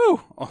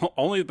 Woo!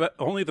 Only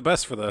the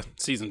best for the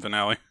season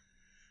finale.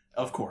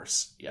 Of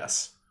course,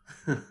 yes.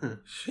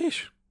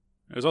 Sheesh.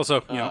 It was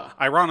also,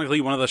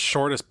 ironically, one of the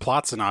shortest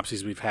plot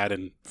synopses we've had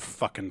in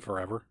fucking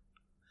forever.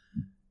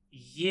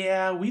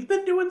 Yeah, we've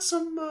been doing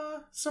some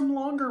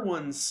longer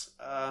ones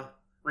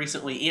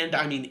recently, and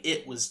I mean,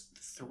 it was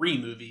 3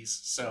 movies,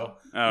 so...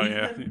 Oh,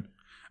 yeah.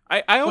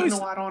 I putting always, a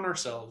lot on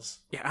ourselves.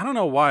 yeah, I don't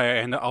know why,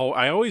 and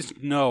I always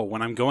know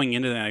when I'm going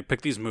into it and I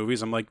pick these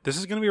movies, I'm like, this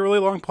is going to be a really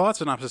long plot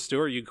synopsis,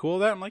 Stuart. Are you cool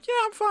with that? I'm like, yeah,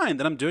 I'm fine.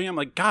 Then I'm doing it, I'm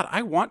like, God,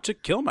 I want to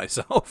kill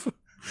myself.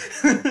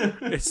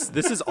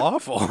 This is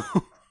awful.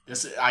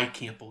 I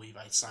can't believe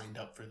I signed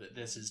up for that.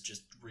 This is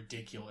just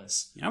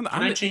ridiculous. Yeah,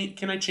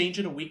 Can I change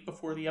it a week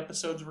before the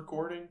episode's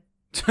recording?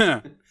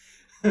 I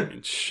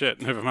mean,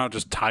 shit, if I'm not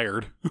just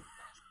tired.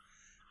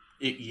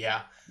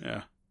 Yeah.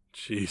 Yeah,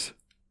 jeez.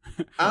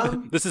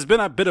 Um, This has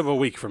been a bit of a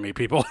week for me,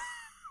 people.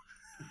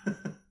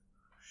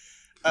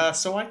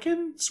 so I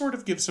can sort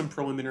of give some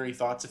preliminary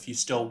thoughts if you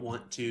still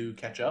want to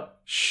catch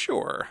up.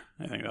 Sure,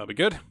 I think that'll be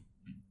good.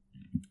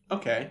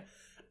 Okay.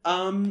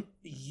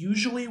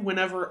 Usually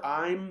whenever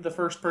I'm the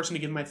first person to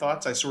give my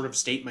thoughts, I sort of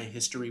state my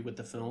history with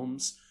the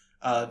films.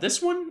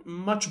 This one,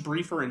 much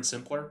briefer and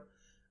simpler,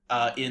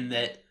 in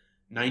that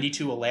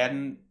 92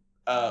 Aladdin,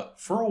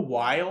 for a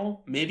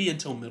while, maybe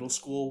until middle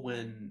school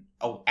when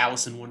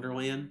Alice in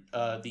Wonderland,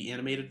 the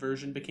animated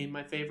version, became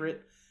my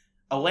favorite,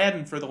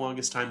 Aladdin for the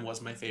longest time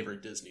was my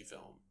favorite Disney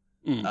film.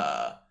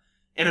 Mm.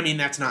 And I mean,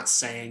 that's not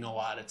saying a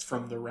lot. It's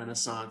from the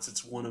Renaissance.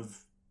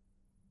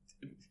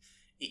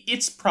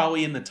 It's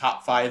probably in the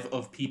top 5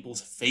 of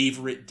people's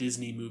favorite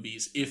Disney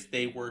movies if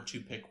they were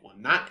to pick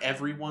one. Not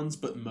everyone's,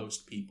 but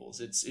most people's.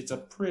 It's a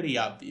pretty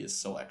obvious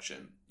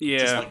selection. Yeah.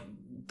 Just like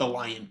The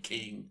Lion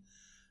King.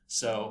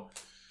 So,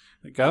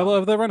 Gotta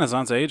love the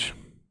Renaissance age.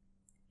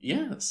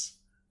 yes.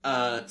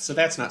 So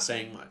that's not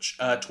saying much.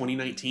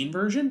 2019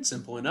 version,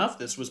 simple enough.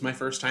 This was my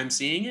first time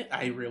seeing it.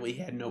 I really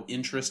had no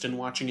interest in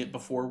watching it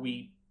before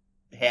we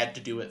had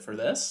to do it for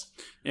this.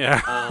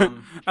 Yeah.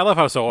 I love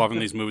how so often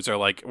these movies are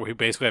like, we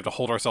basically have to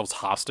hold ourselves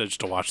hostage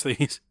to watch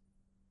these.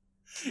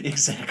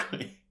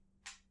 Exactly.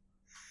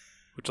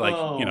 Which, like,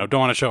 don't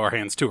want to show our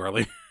hands too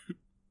early.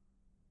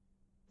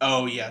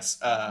 Oh, yes.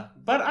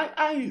 But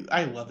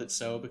I love it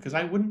so because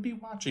I wouldn't be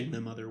watching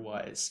them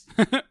otherwise.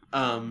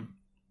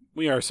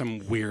 We are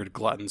some weird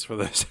gluttons for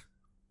this.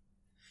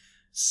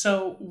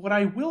 So what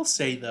I will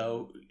say,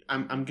 though,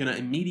 I'm going to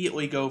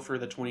immediately go for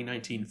the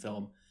 2019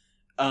 film.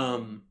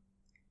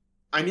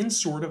 I'm in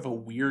sort of a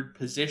weird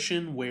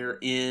position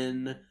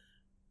wherein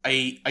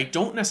I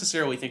don't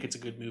necessarily think it's a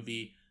good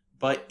movie,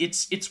 but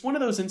it's one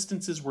of those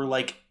instances where,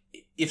 like,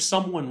 if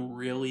someone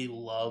really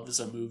loves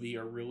a movie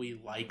or really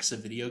likes a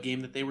video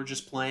game that they were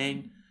just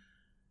playing,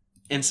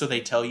 and so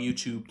they tell you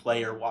to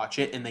play or watch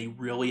it, and they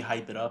really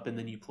hype it up, and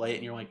then you play it,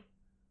 and you're like,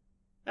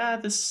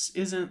 this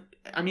isn't...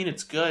 I mean,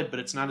 it's good, but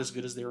it's not as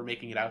good as they were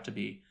making it out to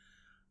be.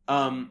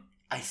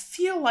 I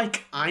feel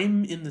like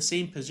I'm in the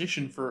same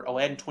position for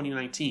Aladdin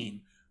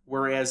 2019,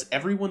 whereas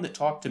everyone that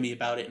talked to me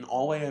about it and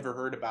all I ever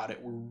heard about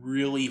it were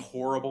really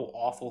horrible,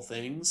 awful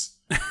things.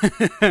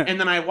 And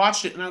then I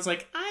watched it and I was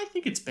like, I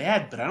think it's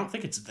bad, but I don't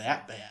think it's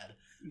that bad.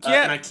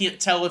 Yeah. And I can't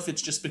tell if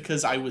it's just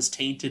because I was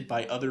tainted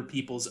by other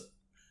people's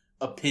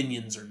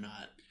opinions or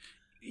not.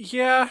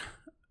 Yeah.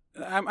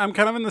 I'm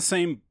kind of in the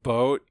same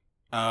boat.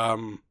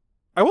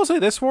 I will say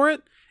this for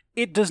it.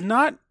 It does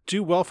not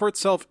do well for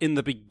itself in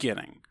the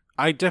beginning.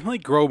 I definitely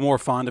grow more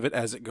fond of it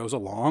as it goes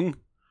along.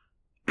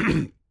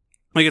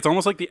 Like, it's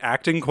almost like the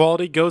acting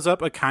quality goes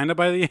up kind of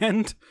by the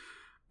end,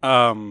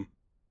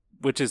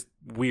 which is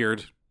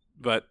weird,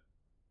 but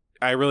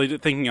I really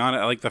did, thinking on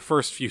it, like, the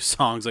first few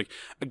songs, like,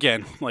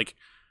 again, like,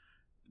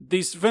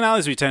 these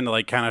finales we tend to,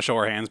 like, kind of show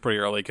our hands pretty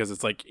early, because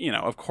it's like,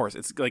 of course,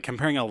 it's like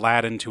comparing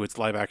Aladdin to its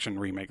live-action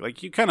remake.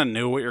 Like, you kind of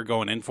knew what you're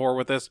going in for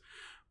with this,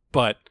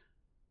 but,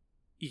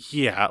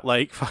 yeah,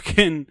 like,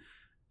 fucking...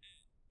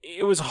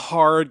 It was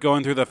hard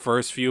going through the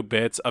first few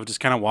bits of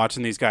just kind of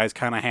watching these guys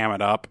kind of ham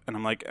it up, and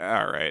I'm like,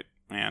 all right,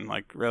 man,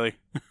 like, really?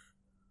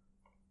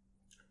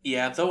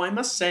 Yeah, though I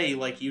must say,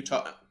 like,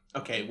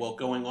 okay, well,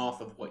 going off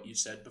of what you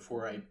said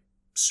before I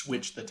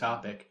switched the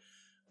topic,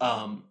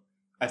 I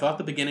thought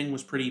the beginning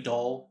was pretty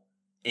dull,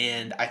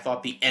 and I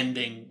thought the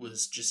ending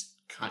was just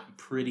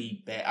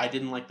pretty bad. I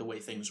didn't like the way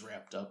things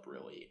wrapped up,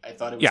 really. I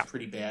thought it was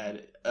pretty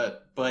bad.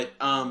 But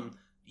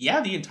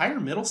yeah, the entire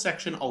middle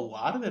section, a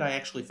lot of it I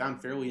actually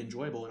found fairly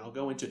enjoyable, and I'll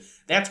go into...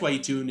 That's why you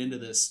tune into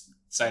this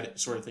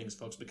sort of things,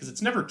 folks, because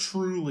it's never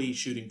truly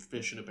shooting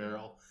fish in a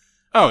barrel.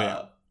 Oh,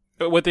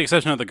 yeah. With the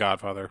exception of The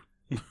Godfather.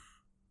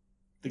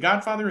 The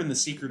Godfather and The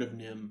Secret of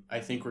Nim, I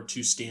think, were two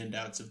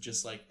standouts of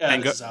just like,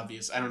 this is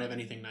obvious. I don't have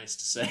anything nice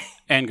to say.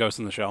 And Ghost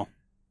in the Shell.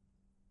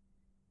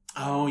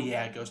 Oh,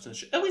 yeah, Ghost in the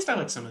Shell. At least I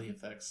like some of the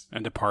effects.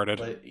 And Departed.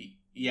 But...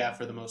 yeah,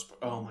 for the most part.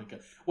 Oh my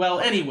god.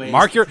 Well, anyway.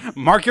 Mark your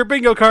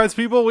bingo cards,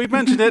 people. We've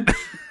mentioned it.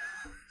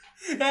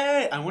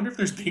 Hey, I wonder if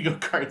there's bingo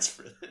cards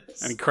for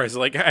this. I mean, Christ,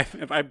 like,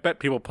 I bet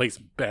people place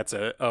bets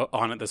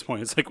on at this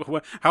point. It's like,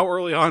 how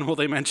early on will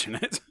they mention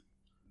it?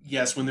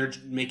 Yes, when they're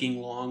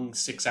making long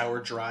 6-hour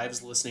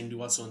drives listening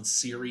to us on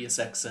Sirius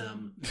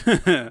XM.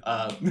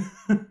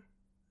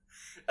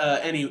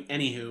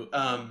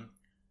 Anywho,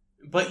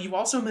 but you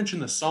also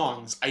mentioned the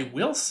songs. I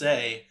will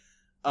say,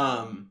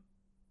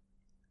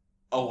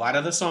 a lot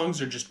of the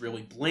songs are just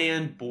really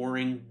bland,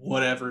 boring,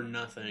 whatever,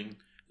 nothing.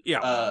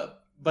 Yeah.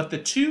 But the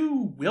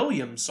two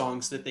Williams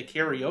songs that they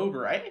carry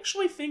over, I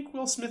actually think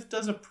Will Smith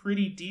does a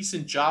pretty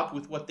decent job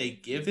with what they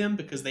give him,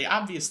 because they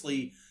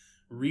obviously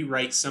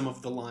rewrite some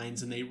of the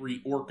lines and they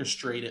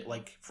reorchestrate it.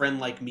 Like Friend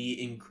Like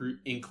Me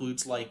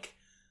includes like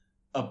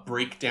a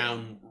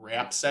breakdown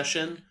rap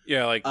session.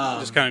 Yeah, like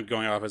just kind of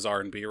going off his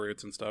R&B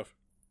roots and stuff.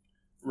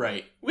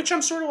 Right. Which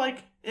I'm sort of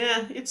like,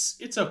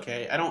 it's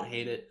okay. I don't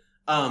hate it.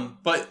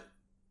 But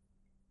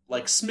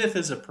like Smith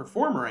as a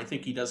performer, I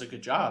think he does a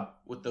good job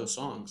with those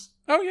songs.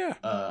 Oh yeah.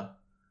 I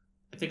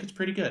think it's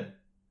pretty good.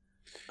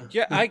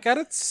 Yeah, I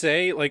gotta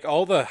say, like,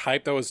 all the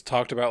hype that was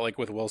talked about, like,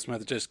 with Will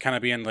Smith just kind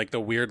of being, like, the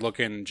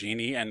weird-looking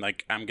genie, and,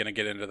 like, I'm gonna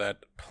get into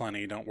that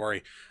plenty, don't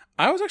worry.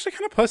 I was actually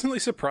kind of pleasantly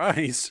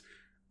surprised.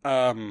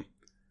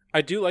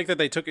 I do like that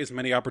they took as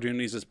many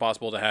opportunities as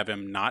possible to have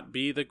him not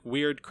be the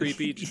weird,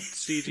 creepy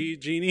CG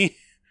genie.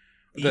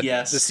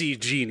 Yes. The C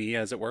genie,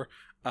 as it were.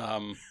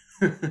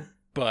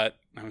 But,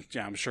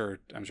 yeah, I'm sure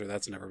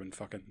that's never been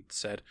fucking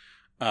said.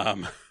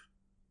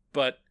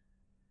 But...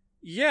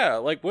 yeah,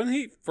 like when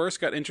he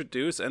first got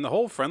introduced and the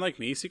whole Friend Like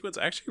Me sequence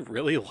I actually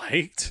really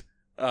liked.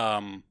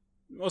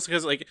 Mostly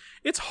because like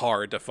it's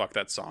hard to fuck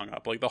that song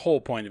up. Like the whole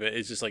point of it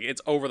is just like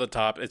it's over the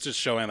top. It's just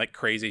showing like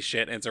crazy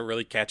shit and it's a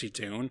really catchy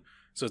tune.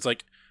 So it's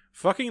like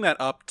fucking that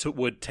up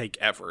would take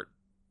effort,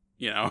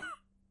 you know?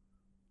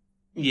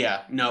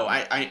 Yeah, no,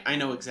 I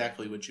know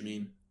exactly what you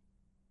mean.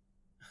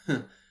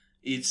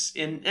 It's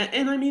and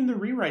I mean the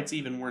rewrites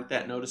even weren't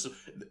that noticeable.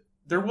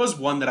 There was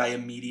one that I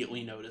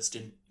immediately noticed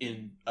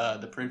in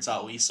the Prince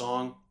Ali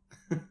song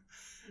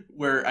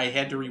where I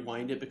had to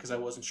rewind it because I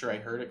wasn't sure I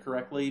heard it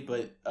correctly,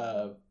 but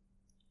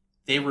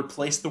they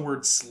replaced the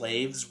word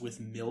slaves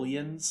with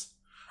millions.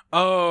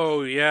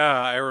 Oh,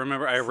 yeah, I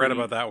remember. I read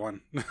about that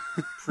one.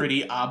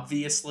 Pretty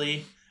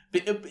obviously.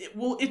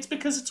 Well, it's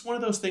because it's one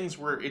of those things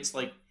where it's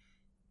like,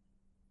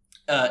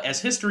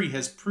 as history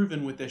has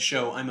proven with this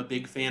show, I'm a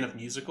big fan of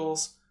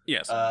musicals.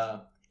 Yes.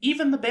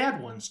 Even the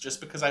bad ones,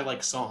 just because I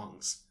like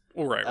songs.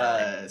 Well,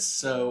 right.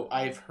 So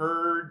I've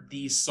heard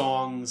these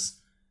songs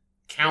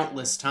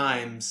countless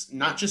times,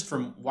 not just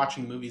from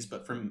watching movies,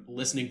 but from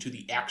listening to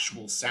the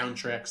actual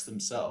soundtracks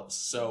themselves.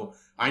 So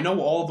I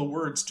know all the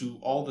words to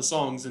all the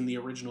songs in the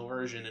original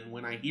version, and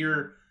when I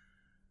hear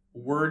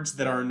words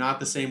that are not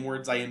the same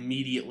words, I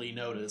immediately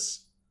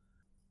notice.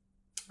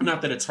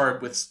 Not that it's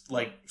hard with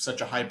like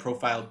such a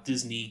high-profile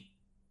Disney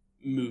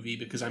movie,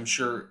 because I'm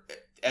sure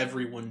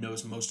everyone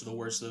knows most of the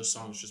words of those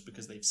songs just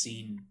because they've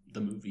seen the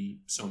movie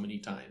so many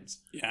times.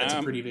 Yeah, that's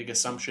a pretty big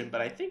assumption,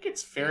 but I think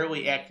it's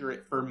fairly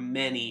accurate for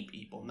many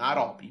people. Not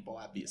all people,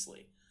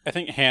 obviously. I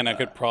think Hannah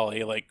could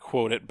probably like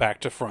quote it back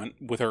to front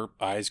with her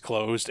eyes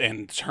closed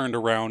and turned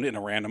around in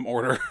a random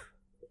order.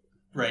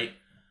 Right.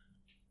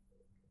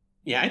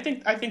 Yeah, I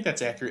think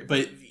that's accurate.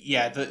 But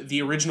yeah, the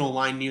original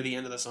line near the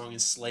end of the song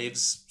is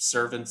slaves,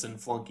 servants,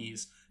 and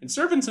flunkies. And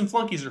servants and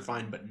flunkies are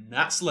fine, but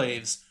not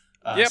slaves.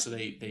 Yep. So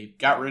they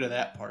got rid of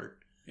that part.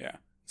 Yeah.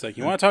 It's like,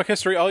 you want to talk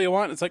history all you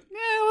want? It's like,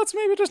 let's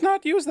maybe just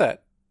not use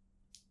that.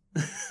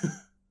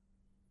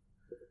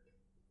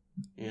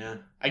 Yeah.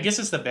 I guess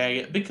it's the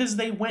baggage. Because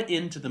they went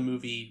into the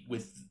movie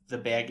with the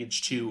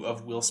baggage, too,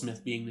 of Will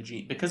Smith being the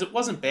genie. Because it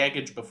wasn't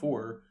baggage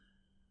before.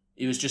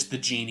 It was just the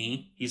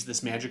genie. He's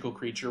this magical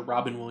creature.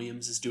 Robin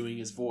Williams is doing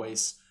his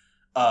voice.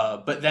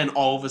 But then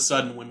all of a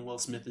sudden, when Will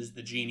Smith is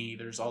the genie,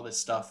 there's all this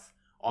stuff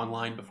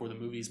online before the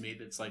movie's made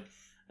that's like,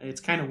 it's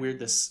kind of weird,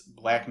 this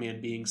black man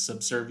being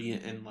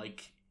subservient and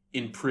like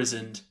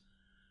imprisoned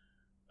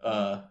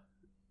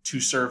to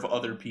serve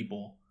other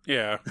people.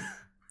 Yeah.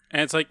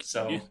 And it's like,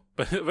 so,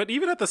 but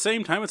even at the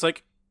same time, it's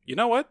like, you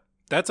know what?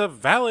 That's a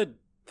valid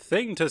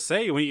thing to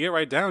say when you get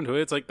right down to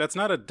it. It's like, that's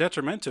not a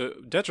detriment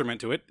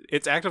to it.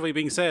 It's actively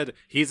being said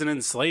he's an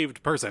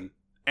enslaved person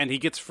and he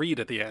gets freed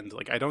at the end.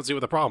 Like, I don't see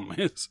what the problem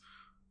is.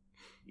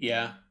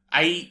 Yeah.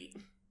 I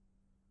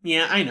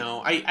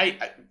know.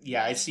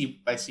 I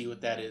see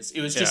what that is.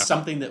 It was just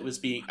something that was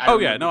being... I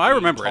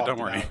remember it. Don't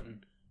worry.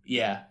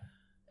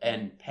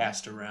 And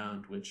passed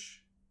around, which...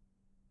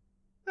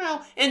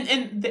 Well,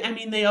 and I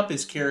mean, they up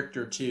his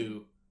character,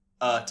 too,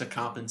 to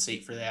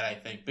compensate for that, I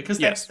think. Because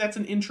that's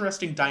an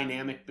interesting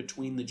dynamic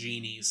between the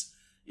genies,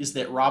 is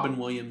that Robin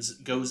Williams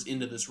goes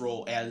into this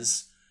role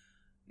as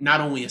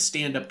not only a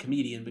stand-up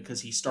comedian,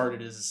 because he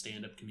started as a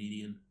stand-up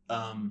comedian,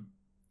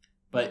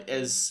 but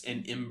as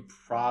an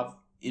improv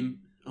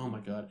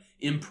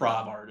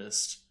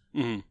artist,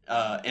 and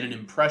an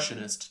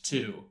impressionist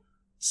too.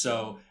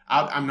 So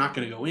I'm not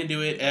going to go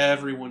into it.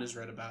 Everyone has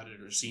read about it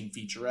or seen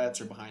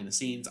featurettes or behind the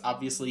scenes.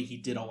 Obviously, he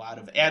did a lot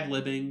of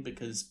ad-libbing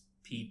because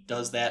he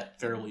does that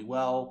fairly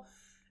well.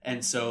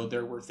 And so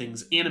there were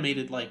things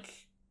animated, like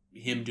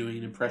him doing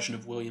an impression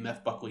of William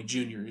F. Buckley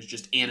Jr. is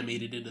just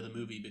animated into the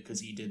movie because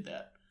he did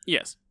that.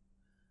 Yes.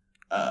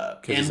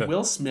 And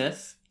Will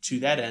Smith, to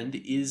that end,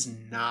 is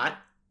not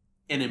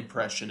an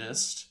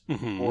impressionist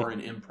or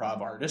an improv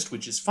artist,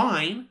 which is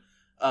fine,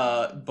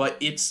 but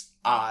it's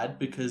odd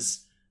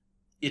because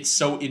it's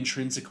so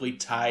intrinsically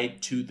tied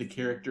to the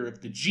character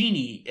of the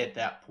genie at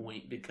that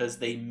point, because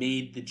they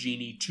made the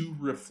genie to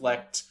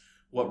reflect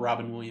what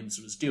Robin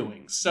Williams was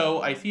doing.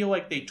 So I feel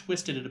like they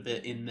twisted it a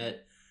bit in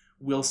that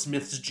Will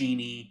Smith's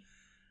genie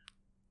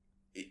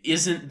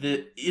isn't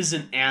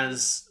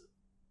as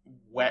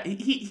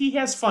he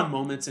has fun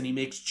moments and he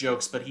makes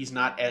jokes, but he's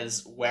not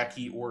as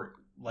wacky or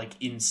like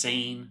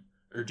insane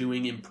or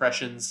doing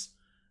impressions.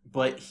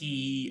 But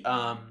he's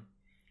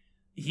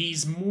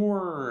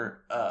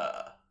more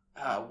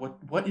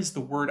what is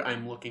the word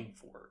I'm looking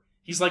for?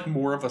 He's like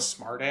more of a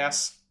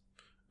smartass.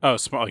 Oh,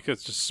 smart, like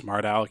it's just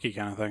smart alecky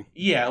kind of thing.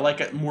 Yeah,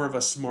 like more of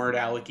a smart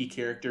alecky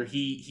character.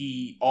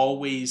 He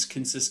always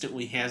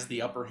consistently has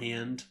the upper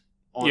hand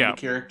on the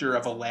character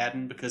of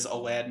Aladdin, because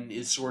Aladdin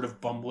is sort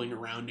of bumbling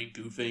around and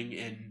goofing,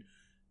 and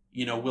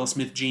Will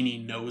Smith genie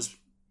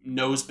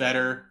knows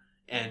better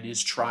and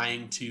is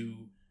trying to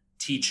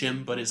teach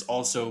him, but is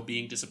also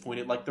being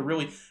disappointed. Like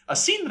a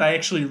scene that I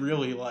actually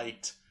really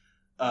liked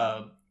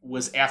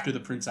was after the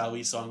Prince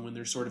Ali song, when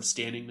they're sort of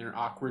standing there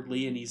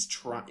awkwardly,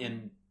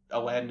 and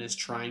Aladdin is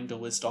trying to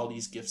list all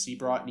these gifts he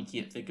brought, and he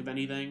can't think of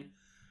anything.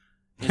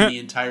 And the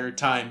entire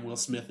time, Will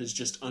Smith is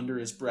just under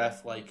his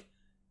breath, like,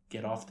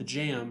 get off the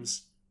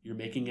jams. You're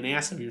making an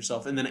ass of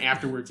yourself. And then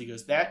afterwards, he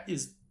goes, that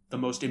is the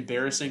most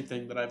embarrassing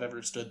thing that I've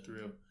ever stood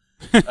through.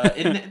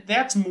 And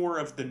that's more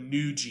of the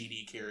new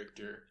genie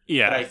character.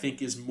 Yeah. That I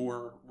think is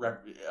more...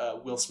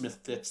 Will Smith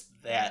fits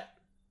that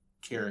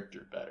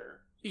character better.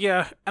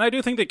 Yeah, and I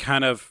do think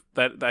I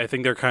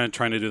think they're kind of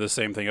trying to do the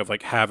same thing of,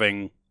 like,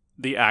 having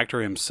the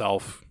actor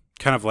himself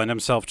kind of lend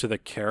himself to the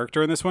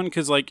character in this one,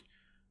 because, like,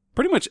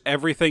 pretty much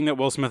everything that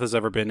Will Smith has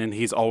ever been in,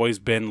 he's always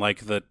been,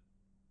 like, the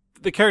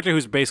character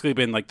who's basically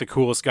been, like, the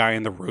coolest guy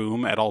in the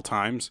room at all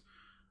times.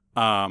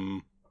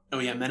 Oh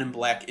yeah, Men in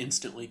Black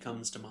instantly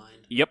comes to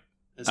mind. Yep.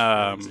 As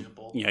an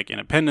example. Yeah, like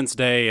Independence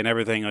Day and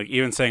everything, like,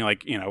 even saying,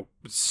 like,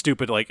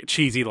 stupid, like,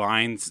 cheesy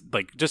lines,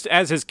 like, just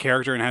as his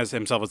character and as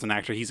himself as an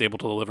actor, he's able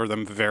to deliver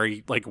them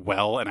very, like,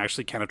 well and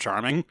actually kind of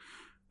charming.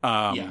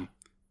 Yeah.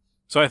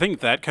 So I think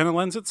that kind of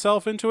lends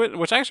itself into it,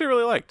 which I actually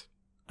really liked.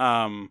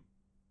 Yeah,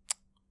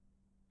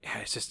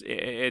 it's just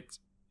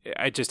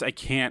I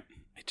can't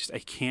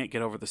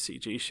get over the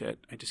CG shit.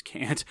 I just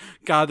can't.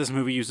 God, this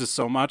movie uses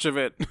so much of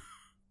it.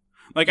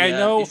 Like,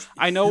 yeah,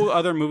 I know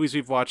other movies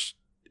we've watched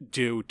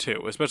do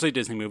too, especially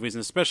Disney movies,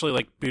 and especially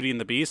like Beauty and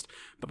the Beast.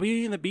 But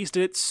Beauty and the Beast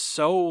did it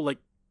so like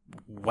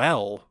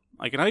well.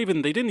 Like, they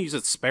didn't use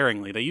it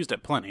sparingly. They used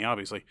it plenty,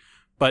 obviously,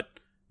 but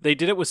they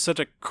did it with such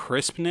a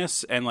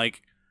crispness, and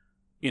like,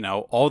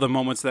 all the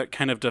moments that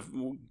kind of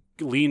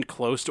leaned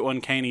close to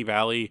Uncanny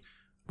Valley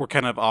were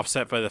kind of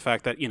offset by the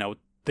fact that,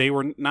 they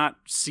were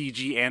not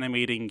CG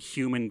animating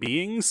human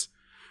beings.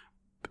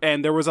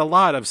 And there was a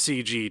lot of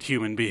CG'd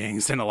human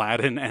beings in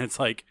Aladdin. And it's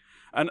like,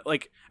 and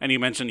you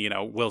mentioned,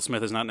 Will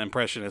Smith is not an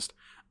impressionist.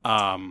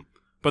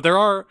 But there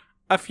are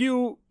a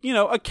few,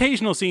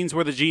 occasional scenes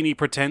where the genie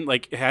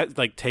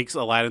takes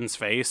Aladdin's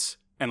face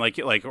and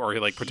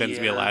pretends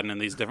to be Aladdin in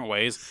these different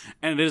ways.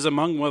 And it is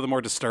among one of the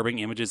more disturbing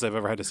images I've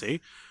ever had to see.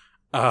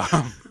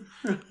 I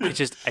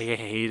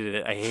hated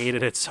it. I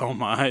hated it so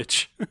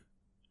much.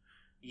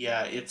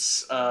 Yeah,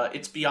 it's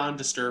beyond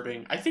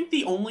disturbing. I think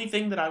the only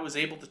thing that I was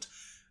able to...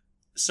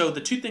 So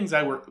the two things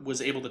I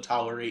was able to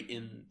tolerate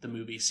in the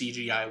movie,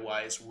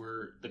 CGI-wise,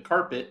 were the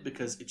carpet,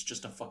 because it's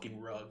just a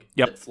fucking rug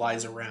that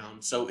flies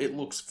around. So it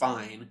looks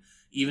fine.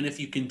 Even if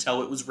you can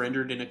tell it was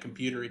rendered in a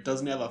computer, it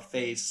doesn't have a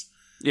face.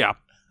 Yeah.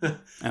 And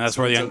that's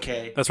where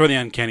that's where the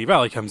Uncanny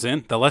Valley comes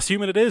in. The less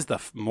human it is, the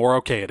more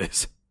okay it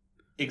is.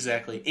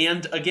 Exactly.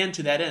 And again,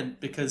 to that end,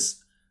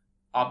 because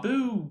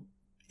Abu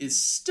is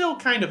still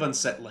kind of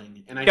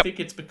unsettling. And I think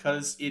it's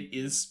because it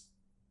is,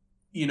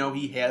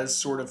 he has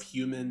sort of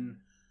human...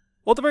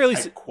 Well, at the very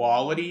least,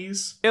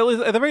 qualities. At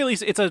the very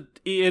least, it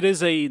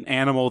is an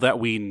animal that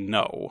we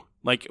know.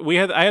 Like,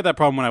 I had that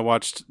problem when I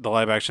watched the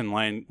live action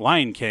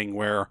Lion King,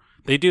 where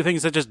they do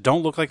things that just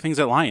don't look like things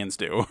that lions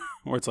do.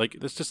 Where it's like,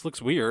 this just looks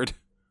weird.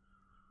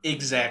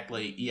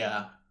 Exactly.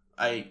 Yeah.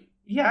 I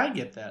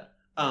get that.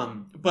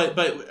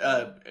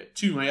 But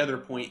to my other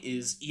point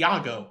is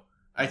Iago,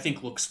 I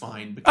think, looks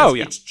fine, because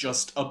it's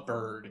just a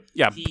bird.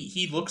 Yeah.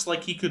 He looks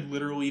like he could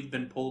literally have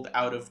been pulled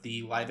out of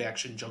the live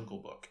action Jungle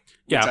Book.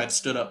 Which I've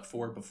stood up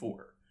for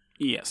before.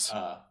 Yes.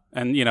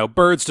 And,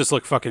 birds just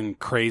look fucking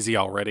crazy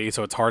already,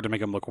 so it's hard to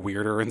make them look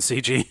weirder in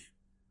CG.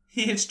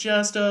 It's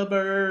just a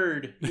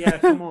bird. Yeah,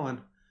 come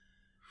on.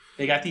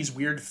 They got these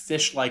weird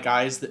fish-like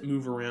eyes that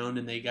move around,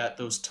 and they got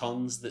those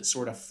tongues that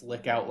sort of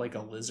flick out like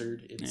a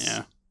lizard.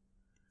 Yeah.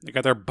 They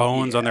got their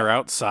bones on their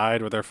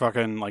outside with their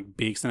fucking, like,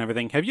 beaks and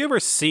everything. Have you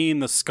ever seen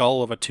the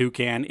skull of a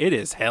toucan? It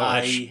is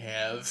hellish. I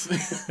have.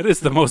 It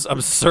is the most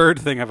absurd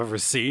thing I've ever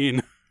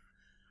seen.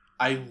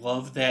 I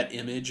love that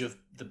image of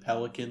the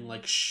pelican,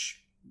 like,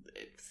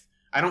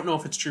 I don't know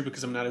if it's true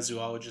because I'm not a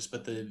zoologist,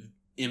 but the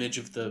image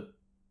of the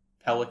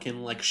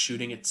pelican, like,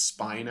 shooting its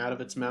spine out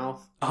of its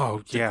mouth.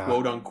 Oh, yeah. To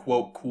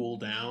quote-unquote cool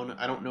down.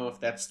 I don't know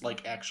if that's,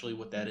 like, actually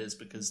what that is,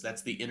 because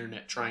that's the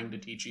internet trying to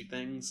teach you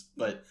things.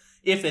 But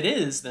if it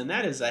is, then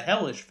that is a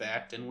hellish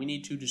fact, and we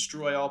need to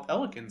destroy all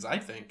pelicans, I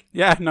think.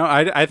 Yeah, no,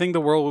 I think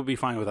the world would be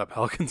fine without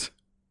pelicans.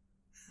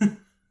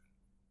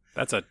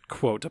 That's a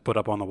quote to put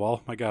up on the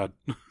wall. My God.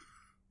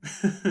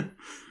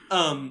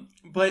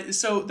 But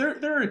so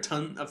there are a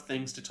ton of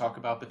things to talk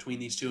about between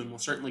these two, and we'll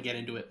certainly get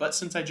into it. But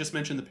since I just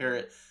mentioned the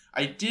parrot,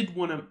 I did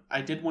want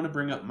to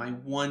bring up my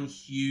one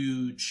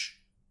huge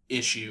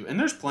issue, and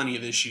there's plenty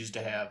of issues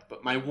to have,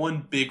 but my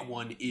one big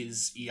one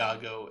is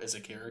Iago as a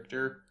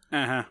character.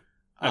 Uh-huh.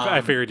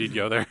 I figured you'd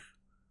go there.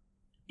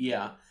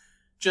 Yeah.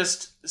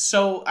 Just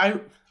so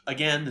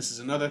again, this is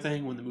another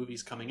thing when the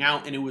movie's coming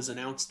out and it was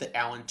announced that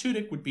Alan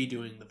Tudyk would be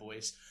doing the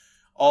voice.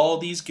 All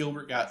these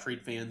Gilbert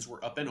Gottfried fans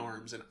were up in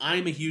arms, and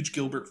I'm a huge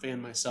Gilbert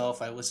fan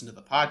myself. I listen to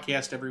the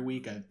podcast every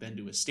week. I've been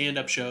to his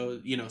stand-up show,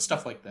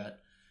 stuff like that.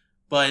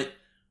 But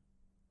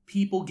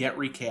people get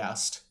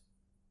recast.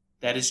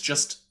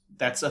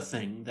 That's a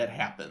thing that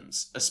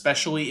happens,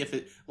 especially if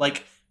it,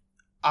 like,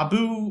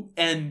 Abu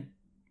and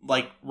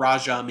like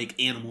Raja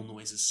make animal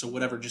noises, so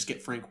whatever, just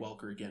get Frank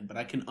Welker again. But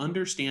I can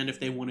understand if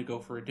they want to go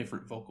for a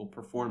different vocal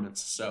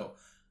performance. So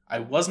I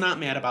was not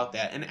mad about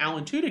that. And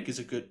Alan Tudyk is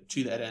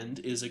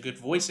a good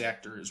voice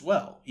actor as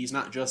well. He's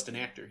not just an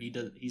actor.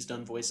 He's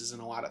done voices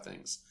in a lot of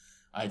things.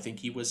 I think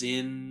he was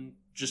in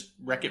just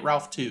Wreck-It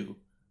Ralph 2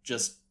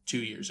 just 2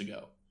 years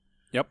ago.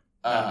 Yep.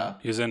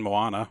 He was in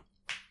Moana.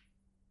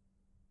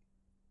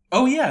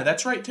 Oh yeah,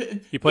 that's right.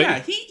 He played. Yeah,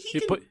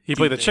 he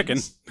played the chicken.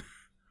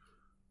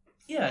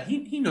 Yeah,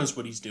 he knows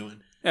what he's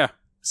doing. Yeah.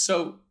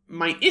 So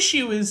my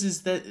issue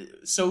is that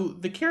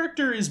the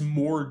character is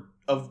more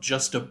of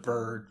just a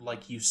bird,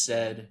 like you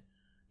said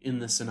in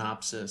the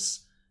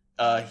synopsis.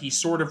 He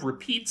sort of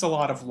repeats a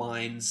lot of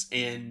lines,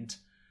 and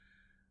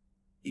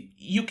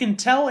you can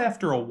tell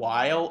after a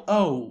while,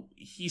 oh,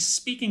 he's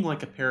speaking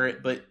like a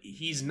parrot, but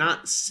he's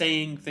not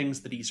saying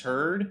things that he's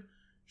heard.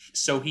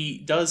 So he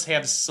does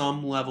have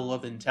some level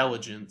of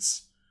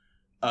intelligence.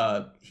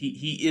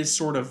 He is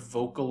sort of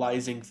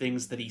vocalizing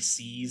things that he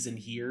sees and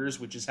hears,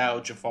 which is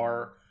how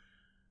Jafar,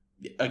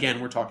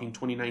 again, we're talking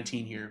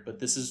 2019 here, but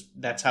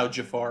that's how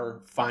Jafar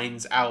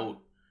finds out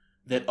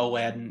that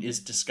Aladdin is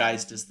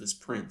disguised as this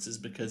prince, is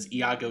because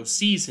Iago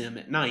sees him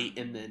at night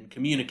and then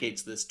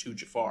communicates this to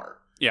Jafar.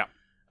 Yeah.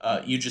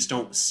 You just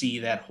don't see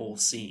that whole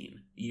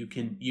scene. You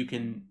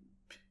can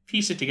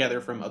piece it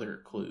together from other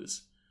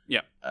clues.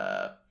 Yeah.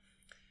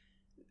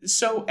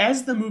 So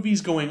as the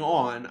movie's going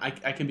on,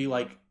 I can be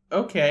like,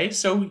 okay,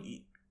 so,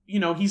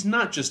 he's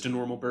not just a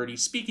normal bird.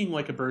 He's speaking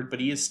like a bird, but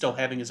he is still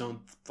having his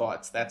own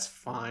thoughts. That's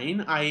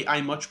fine.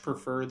 I much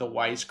prefer the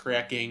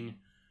wisecracking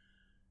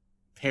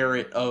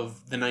parrot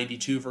of the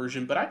 92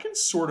 version, but I can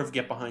sort of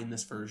get behind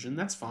this version.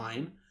 That's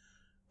fine.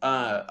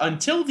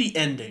 Until the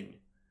ending.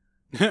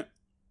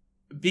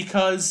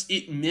 Because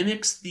it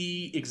mimics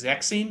the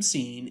exact same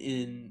scene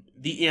in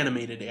the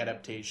animated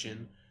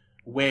adaptation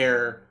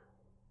where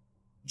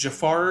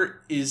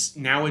Jafar is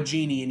now a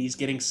genie and he's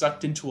getting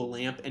sucked into a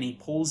lamp and he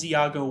pulls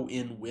Iago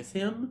in with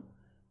him.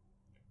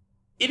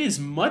 It is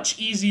much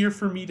easier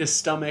for me to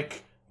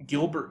stomach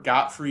Gilbert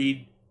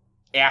Gottfried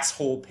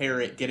asshole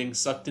parrot getting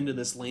sucked into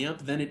this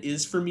lamp than it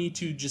is for me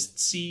to just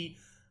see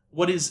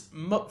what is,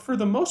 for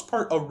the most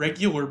part, a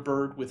regular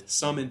bird with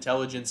some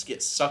intelligence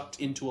get sucked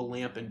into a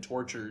lamp and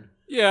tortured.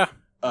 Yeah.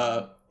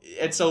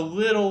 It's a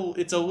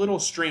little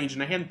strange,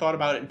 and I hadn't thought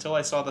about it until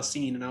I saw the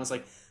scene, and I was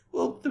like,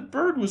 well, the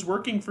bird was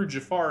working for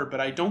Jafar, but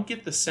I don't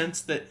get the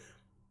sense that,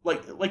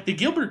 like the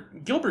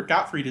Gilbert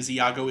Gottfried as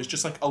Iago is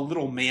just like a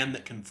little man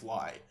that can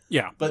fly.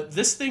 Yeah. But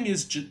this thing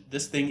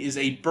is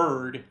a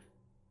bird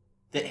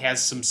that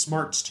has some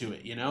smarts to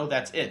it,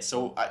 That's it.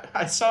 So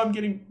I saw him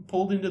getting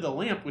pulled into the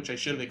lamp, which I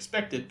should have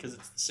expected because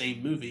it's the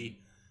same movie,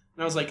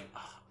 and I was like,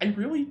 I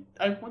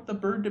want the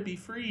bird to be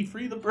free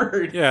the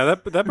bird. Yeah,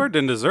 that bird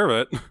didn't deserve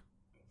it.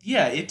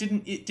 Yeah, it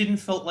didn't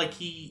felt like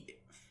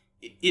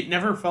it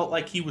never felt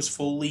like he was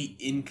fully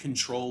in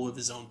control of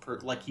his own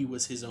like he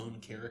was his own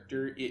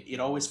character. It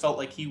always felt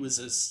like he was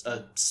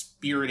a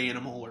spirit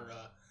animal or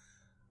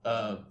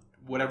a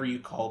whatever you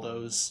call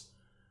those,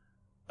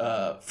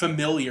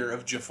 familiar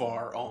of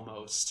Jafar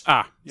almost.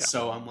 Yeah.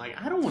 So I'm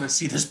like, I don't want to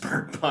see this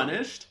bird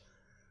punished.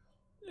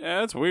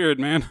 Yeah, that's weird,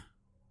 man.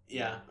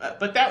 Yeah,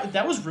 but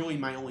that was really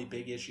my only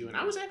big issue, and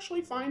I was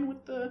actually fine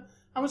with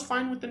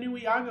the new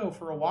Iago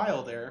for a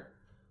while there.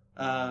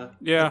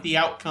 Yeah. The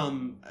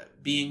outcome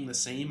being the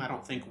same, I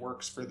don't think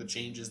works for the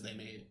changes they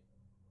made.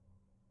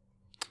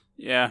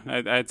 Yeah,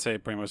 I'd say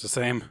pretty much the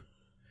same.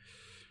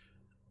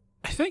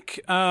 I think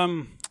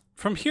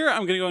from here,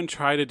 I'm going to go and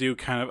try to do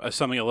kind of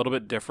something a little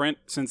bit different,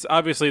 since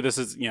obviously this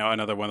is,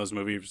 another one of those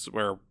movies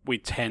where we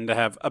tend to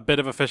have a bit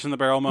of a fish in the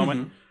barrel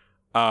moment.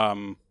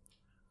 Mm-hmm.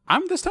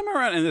 I'm this time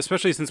around, and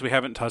especially since we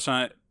haven't touched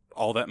on it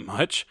all that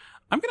much,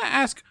 I'm going to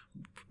ask,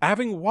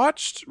 having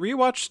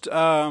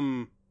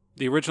rewatched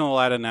the original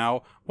Aladdin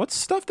now, what's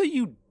stuff that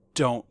you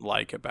don't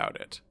like about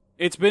it?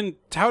 It's been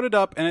touted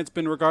up, and it's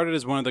been regarded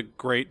as one of the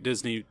great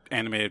Disney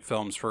animated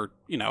films for,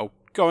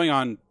 going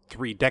on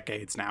 3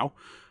 decades now,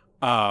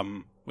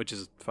 which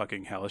is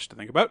fucking hellish to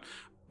think about.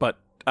 But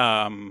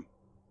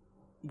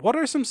what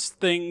are some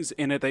things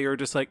in it that you're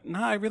just like,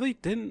 nah, I really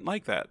didn't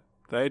like that?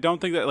 I don't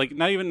think that, like,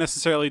 not even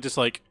necessarily just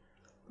like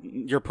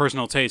your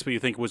personal taste, but you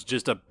think was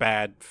just a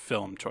bad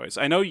film choice.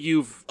 I know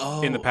you've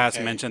in the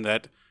past mentioned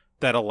that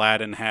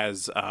Aladdin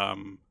has a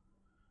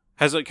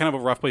kind of a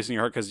rough place in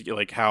your heart because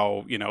like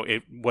how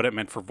what it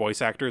meant for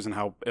voice actors and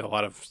how a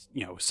lot of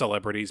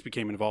celebrities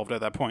became involved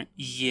at that point.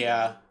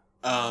 Yeah.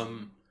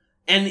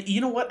 And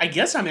you know what? I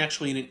guess I'm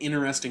actually in an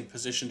interesting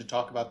position to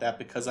talk about that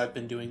because I've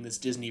been doing this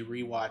Disney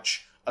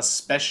rewatch,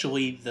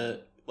 especially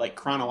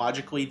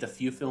chronologically, the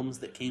few films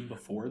that came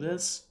before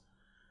this.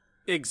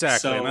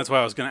 Exactly, and that's why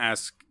I was going to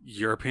ask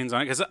your opinions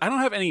on it, because I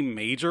don't have any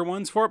major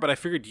ones for it, but I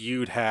figured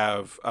you'd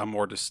have a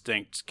more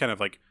distinct, kind of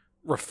like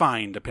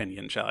refined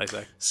opinion, shall I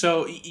say.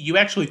 So you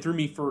actually threw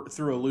me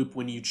through a loop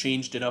when you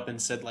changed it up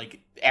and said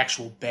like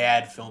actual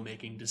bad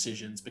filmmaking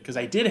decisions, because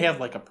I did have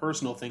like a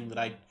personal thing that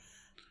I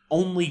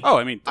only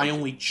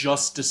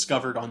just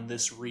discovered on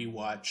this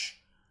rewatch.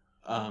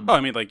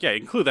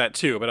 Include that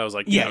too, but I was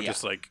like,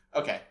 just like...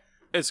 Okay.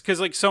 It's because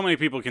like so many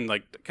people can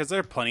because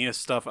there are plenty of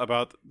stuff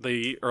about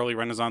the early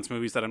Renaissance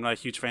movies that I'm not a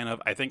huge fan of.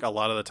 I think a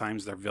lot of the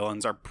times their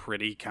villains are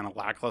pretty kind of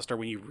lackluster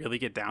when you really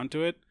get down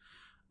to it.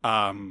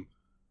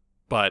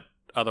 But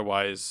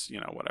otherwise,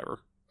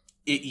 whatever.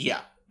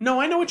 No,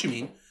 I know what you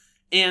mean,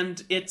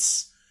 and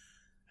it's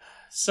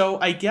so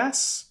I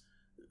guess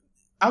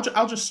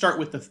I'll just start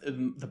with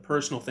the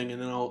personal thing,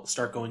 and then I'll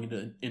start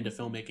going into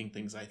filmmaking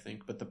things. I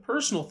think, but the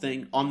personal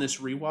thing on this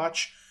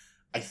rewatch.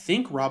 I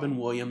think Robin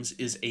Williams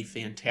is a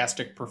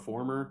fantastic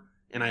performer,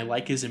 and I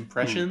like his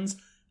impressions.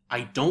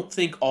 I don't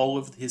think all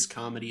of his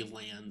comedy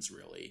lands,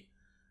 really.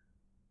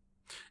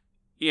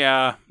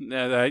 Yeah,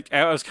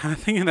 I was kind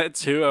of thinking that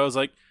too. I was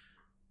like,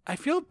 I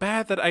feel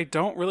bad that I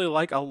don't really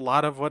like a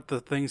lot of what the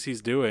things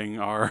he's doing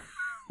are.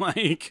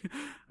 Like,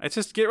 I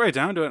just get right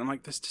down to it. I'm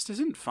like, this just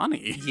isn't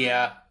funny.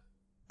 Yeah.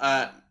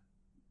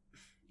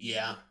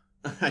 Yeah.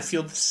 I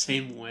feel the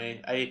same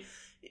way.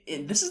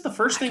 This is the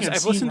first thing I've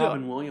seen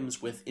Robin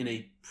Williams with in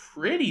a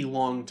pretty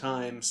long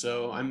time,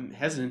 so I'm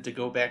hesitant to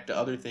go back to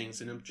other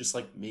things, and I'm just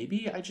like,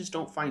 maybe I just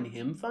don't find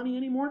him funny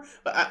anymore.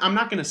 But I'm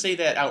not going to say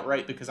that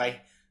outright because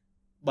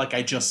like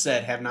I just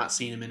said, have not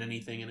seen him in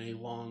anything in a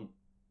long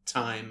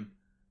time.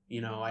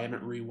 I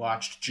haven't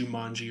rewatched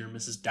Jumanji or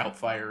Mrs.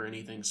 Doubtfire or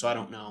anything, so I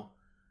don't know.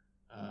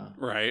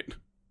 Right.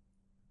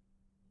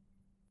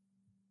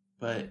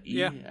 But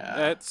yeah.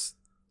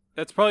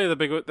 That's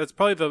probably that's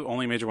probably the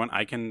only major one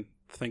I can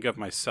think of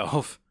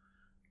myself.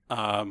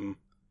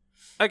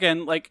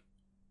 Again, like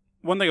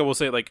one thing I will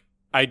say, like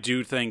I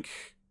do think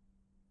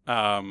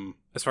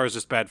as far as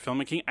just bad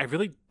filmmaking, I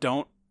really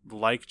don't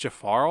like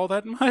Jafar all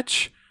that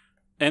much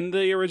in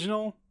the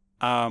original.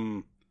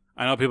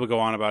 I know people go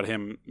on about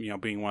him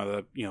being one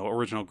of the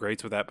original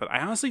greats with that, but I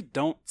honestly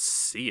don't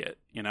see it.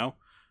 It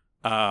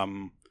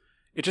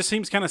just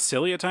seems kind of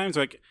silly at times.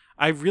 Like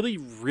I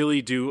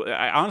really do.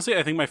 I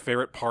think my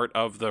favorite part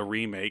of the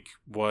remake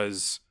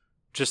was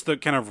just the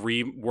kind of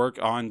rework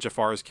on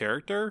Jafar's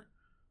character,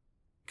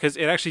 because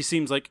it actually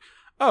seems like,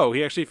 oh,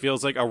 he actually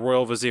feels like a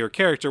royal vizier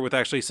character with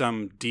actually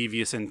some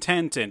devious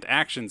intent and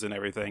actions and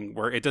everything,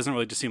 where it doesn't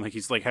really just seem like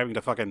he's like having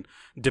to fucking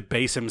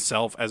debase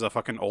himself as a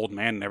fucking old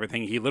man and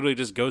everything. He literally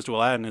just goes to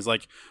Aladdin and is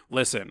like,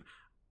 listen,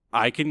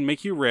 I can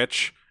make you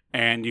rich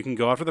and you can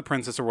go after the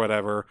princess or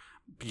whatever.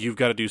 You've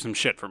got to do some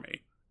shit for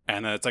me.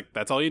 And then it's like,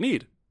 that's all you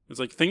need. It's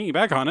like, thinking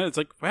back on it, it's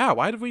like, wow,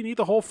 why did we need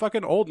the whole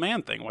fucking old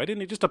man thing? Why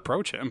didn't he just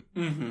approach him?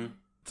 Mm-hmm.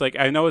 It's like,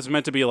 I know it's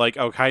meant to be like,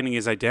 oh, hiding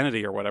his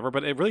identity or whatever,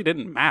 but it really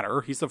didn't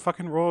matter. He's the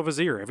fucking royal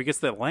vizier. If he gets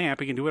the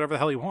lamp, he can do whatever the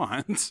hell he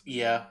wants.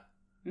 Yeah.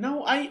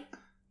 No, I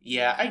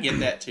get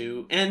that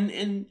too.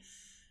 And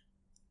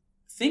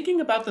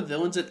thinking about the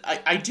villains,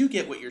 I do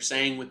get what you're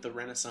saying with the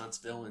Renaissance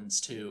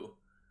villains too.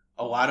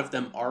 A lot of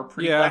them are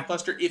pretty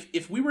lackluster.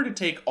 If we were to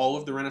take all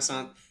of the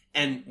Renaissance,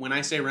 and when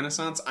I say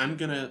Renaissance,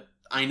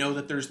 I know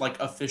that there's like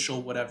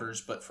official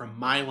whatevers, but from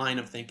my line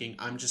of thinking,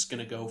 I'm just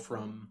gonna go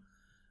from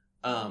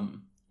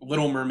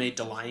Little Mermaid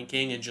to Lion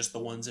King and just the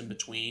ones in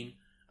between.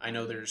 I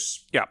know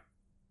there's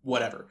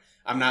whatever.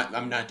 I'm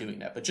not doing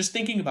that. But just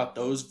thinking about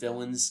those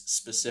villains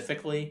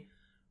specifically,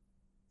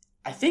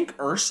 I think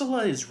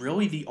Ursula is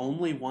really the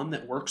only one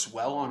that works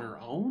well on her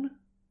own.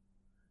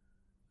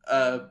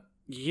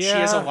 She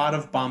has a lot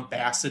of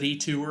bombacity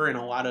to her and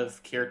a lot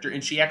of character,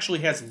 and she actually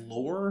has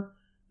lore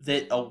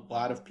that a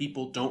lot of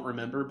people don't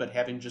remember, but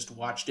having just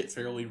watched it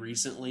fairly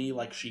recently,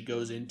 like she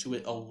goes into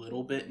it a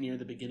little bit near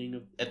the beginning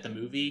at the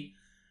movie.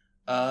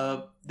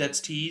 That's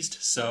teased,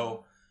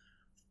 so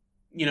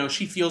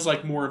she feels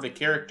like more of a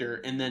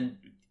character, and then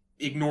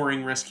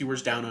ignoring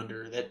Rescuers Down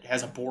Under, that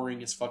has a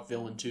boring as fuck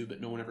villain too, but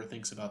no one ever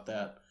thinks about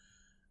that.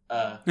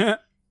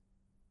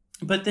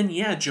 But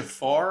then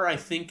Jafar I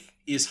think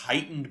is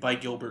heightened by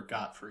Gilbert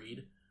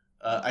Gottfried.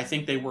 I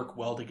think they work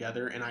well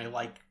together, and I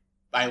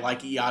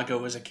like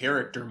Iago as a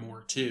character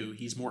more too.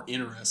 He's more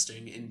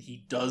interesting, and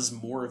he does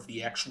more of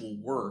the actual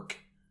work.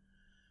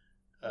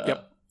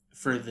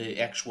 For the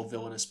actual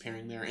villainous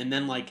pairing there. And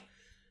then, like,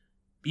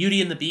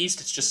 Beauty and the Beast,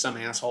 it's just some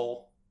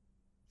asshole.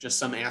 Just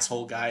some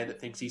asshole guy that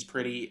thinks he's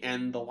pretty.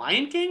 And The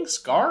Lion King,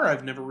 Scar,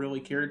 I've never really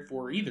cared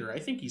for either. I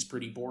think he's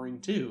pretty boring,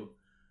 too.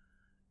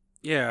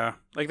 Yeah,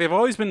 like they've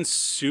always been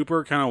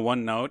super kind of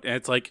one note, and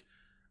it's like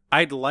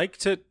I'd like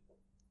to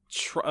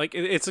try. Like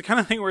it's the kind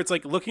of thing where it's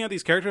like looking at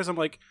these characters, I'm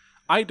like,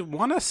 I'd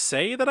want to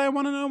say that I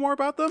want to know more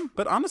about them,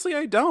 but honestly,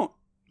 I don't.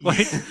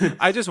 Like,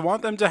 I just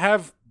want them to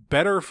have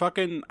better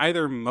fucking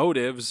either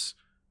motives,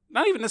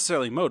 not even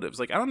necessarily motives.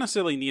 Like, I don't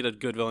necessarily need a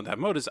good villain to have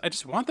motives. I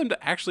just want them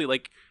to actually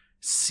like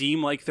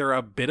seem like they're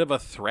a bit of a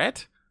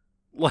threat.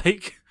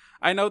 Like,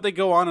 I know they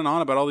go on and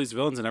on about all these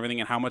villains and everything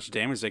and how much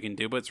damage they can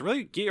do, but it's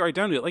really get right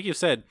down to it. Like you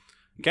said,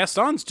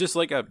 Gaston's just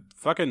like a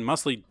fucking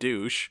muscly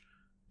douche,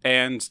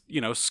 and,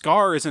 you know,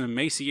 Scar is an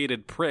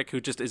emaciated prick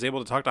who just is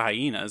able to talk to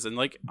hyenas, and,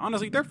 like,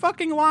 honestly, they're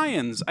fucking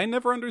lions. I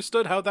never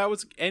understood how that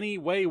was any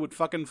way would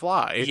fucking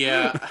fly.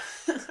 Yeah.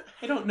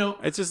 I don't know.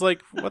 It's just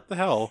like, what the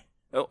hell?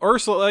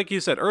 Ursula, like you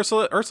said,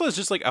 Ursula is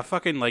just like a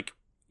fucking, like,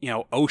 you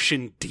know,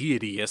 ocean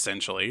deity,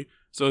 essentially.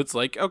 So it's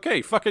like,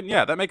 okay, fucking,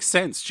 yeah, that makes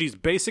sense. She's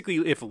basically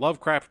if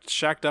Lovecraft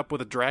shacked up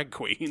with a drag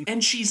queen.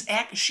 And she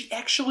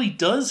actually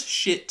does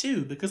shit,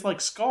 too, because,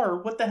 like, Scar,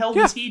 what the hell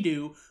does he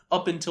do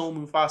up until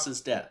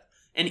Mufasa's death?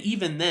 And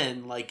even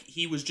then, like,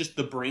 he was just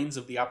the brains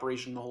of the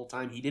operation the whole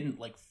time. He didn't,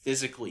 like,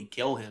 physically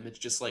kill him. It's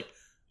just like,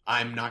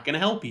 I'm not going to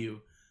help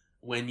you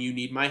when you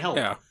need my help.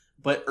 Yeah.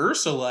 But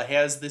Ursula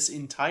has this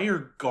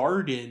entire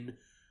garden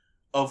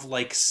of,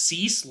 like,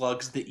 sea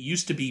slugs that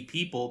used to be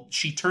people.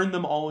 She turned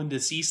them all into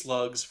sea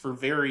slugs for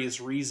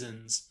various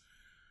reasons.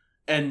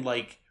 And,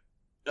 like,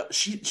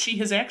 she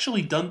has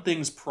actually done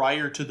things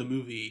prior to the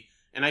movie.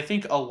 And I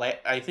think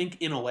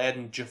in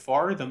Aladdin,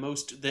 Jafar, the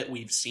most that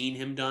we've seen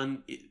him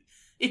done,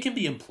 it can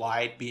be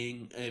implied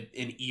being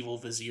an evil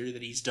vizier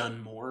that he's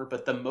done more,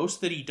 but the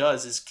most that he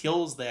does is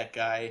kills that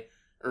guy,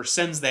 or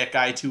sends that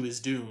guy to his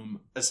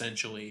doom,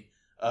 essentially.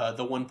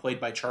 The one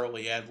played by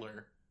Charlie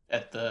Adler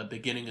at the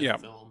beginning of the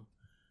film.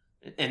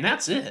 And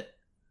that's it.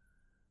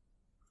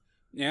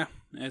 Yeah,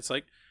 it's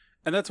like,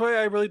 and that's why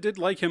I really did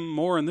like him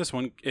more in this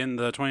one, in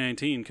the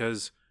 2019,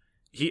 because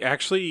he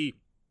actually,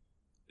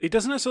 it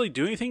doesn't necessarily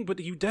do anything, but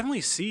you definitely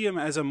see him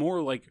as a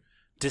more, like,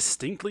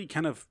 distinctly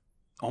kind of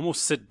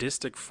almost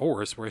sadistic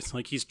force, where it's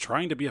like he's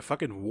trying to be a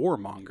fucking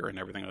warmonger and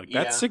everything. Like,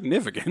 that's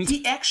significant.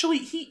 He actually,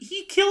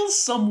 he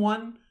kills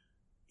someone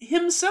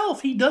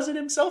himself. He does it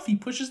himself. He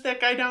pushes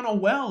that guy down a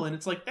well, and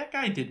it's like, that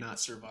guy did not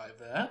survive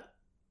that.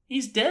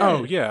 He's dead.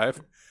 Oh, yeah,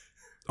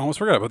 I almost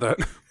forgot about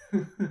that.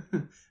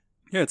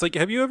 Yeah, it's like,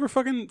 have you ever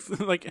fucking,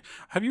 like,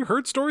 have you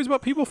heard stories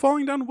about people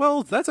falling down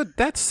wells? That's a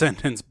death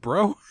sentence,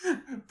 bro.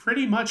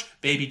 Pretty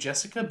much. Baby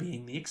Jessica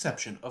being the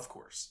exception, of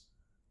course.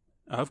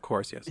 Of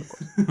course, yes, of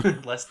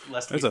course.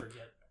 lest we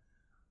forget.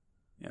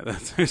 Yeah,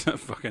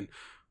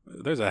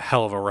 there's a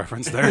hell of a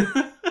reference there.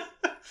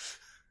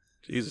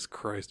 Jesus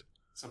Christ.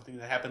 Something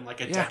that happened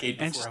like a decade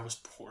before I was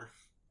born.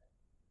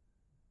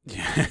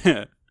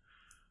 Yeah.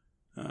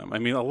 I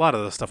mean, a lot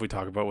of the stuff we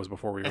talk about was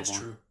before we were born. That's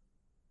true.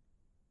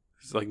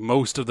 It's like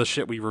most of the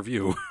shit we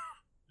review.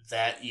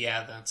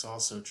 That's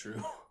also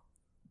true.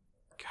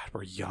 God,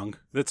 we're young.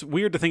 That's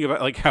weird to think about,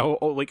 like, how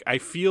old, like, I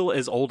feel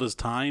as old as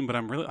time, but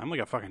I'm like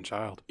a fucking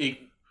child. Yeah.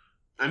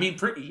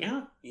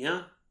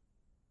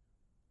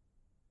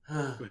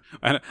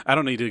 I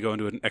don't need to go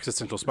into an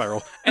existential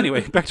spiral.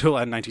 Anyway, back to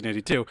Aladdin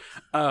 1982.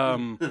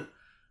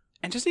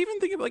 And just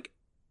even think of, like,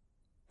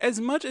 as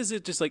much as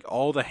it just, like,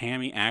 all the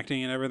hammy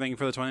acting and everything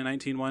for the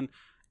 2019 one,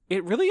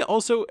 it really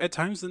also, at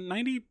times, the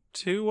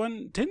 92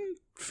 one didn't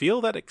feel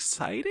that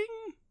exciting.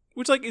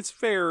 Which, like, it's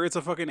fair. It's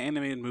a fucking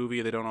animated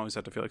movie. They don't always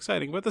have to feel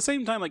exciting. But at the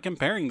same time, like,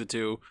 comparing the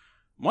two,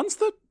 once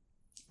the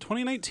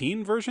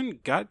 2019 version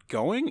got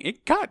going,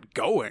 it got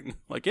going.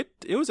 Like,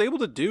 it was able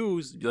to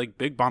do, like,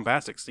 big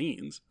bombastic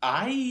scenes.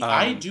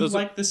 I do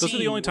like the scene those are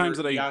the only times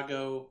that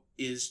Iago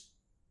is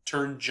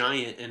turned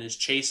giant and is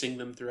chasing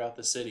them throughout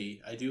the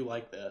city. I do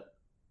like that.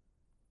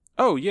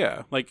 Oh,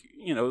 yeah. Like,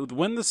 you know,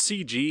 when the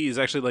CG is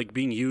actually, like,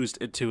 being used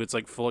to its,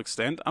 like, full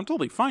extent, I'm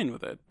totally fine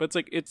with it. But it's,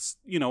 like, it's,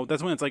 you know,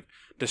 that's when it's, like,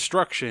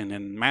 destruction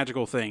and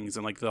magical things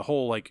and, like, the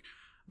whole, like,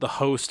 the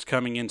host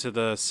coming into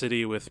the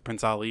city with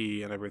Prince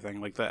Ali and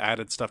everything, like, the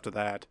added stuff to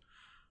that.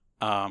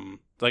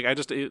 Like,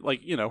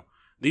 like, you know,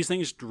 these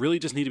things really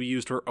just need to be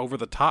used for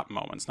over-the-top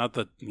moments, not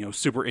the, you know,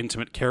 super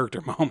intimate character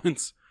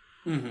moments.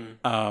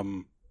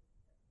 Mm-hmm.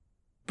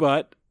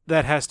 But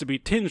that has to be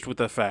tinged with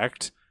the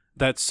fact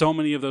that so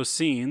many of those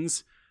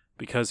scenes,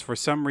 because for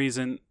some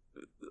reason,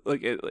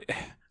 like,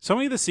 so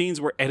many of the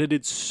scenes were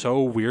edited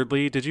so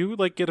weirdly. Did you,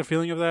 like, get a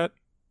feeling of that?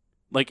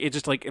 Like, it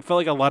just, like, it felt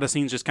like a lot of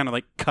scenes just kind of,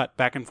 like, cut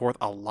back and forth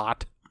a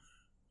lot.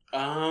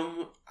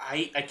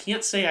 I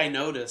can't say I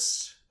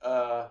noticed.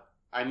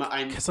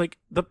 I'm because, like,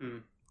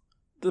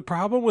 the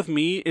problem with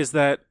me is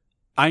that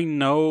I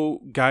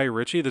know Guy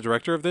Ritchie, the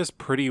director of this,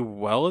 pretty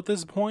well at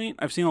this point.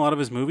 I've seen a lot of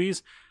his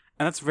movies,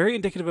 and that's very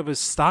indicative of his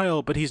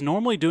style. But he's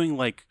normally doing,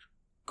 like,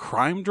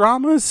 crime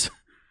dramas,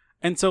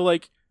 and so,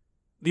 like,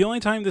 the only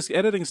time this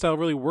editing style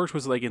really worked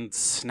was, like, in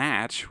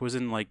Snatch, was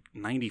in, like,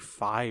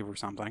 95 or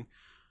something,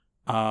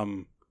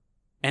 and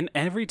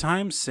every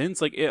time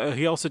since, like,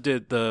 he also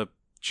did the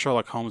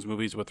Sherlock Holmes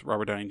movies with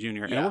Robert Downey Jr.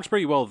 And it Yeah. works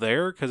pretty well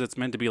there because it's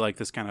meant to be like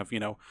this kind of,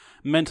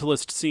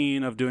 mentalist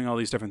scene of doing all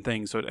these different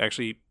things. So it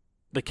actually,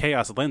 the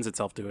chaos lends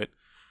itself to it.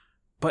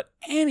 But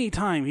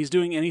anytime he's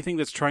doing anything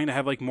that's trying to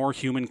have like more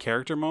human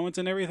character moments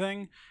and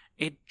everything,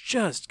 it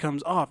just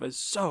comes off as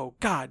so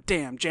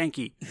goddamn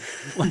janky.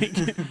 Like,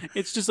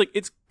 it's just like,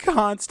 it's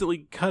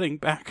constantly cutting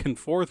back and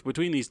forth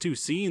between these two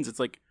scenes. It's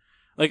like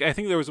I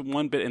think there was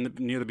one bit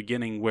near the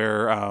beginning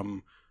where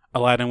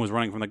Aladdin was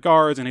running from the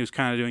guards and he was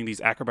kind of doing these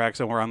acrobatics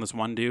over on this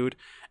one dude.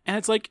 And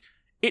it's like,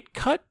 it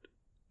cut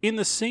in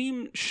the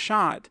same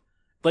shot,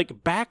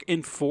 like back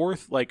and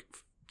forth, like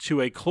to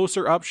a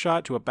closer up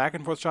shot, to a back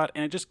and forth shot.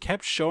 And it just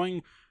kept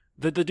showing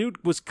that the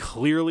dude was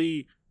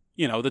clearly,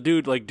 the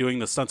dude like doing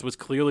the stunts was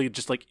clearly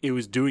just like, it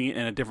was doing it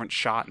in a different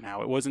shot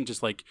now. It wasn't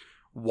just like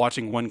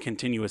watching one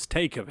continuous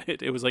take of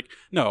it. It was like,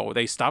 no,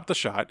 they stopped the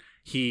shot.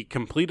 He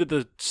completed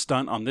the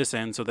stunt on this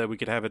end so that we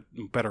could have it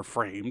better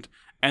framed.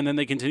 And then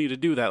they continue to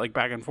do that like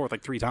back and forth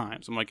like 3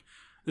 times. I'm like,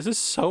 this is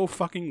so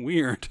fucking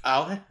weird.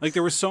 Like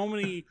there were so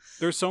many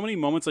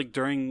moments like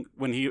during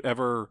when he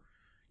ever,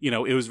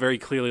 it was very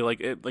clearly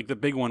like like the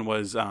big one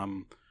was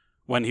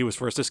when he was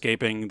first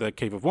escaping the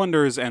Cave of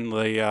Wonders and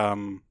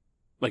the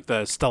like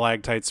the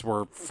stalactites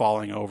were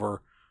falling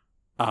over.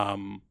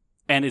 And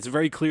it's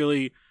very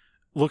clearly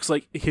looks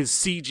like his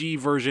CG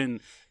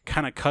version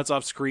kind of cuts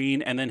off screen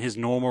and then his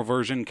normal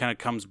version kind of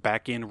comes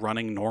back in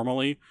running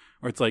normally,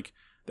 where it's like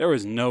there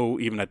was no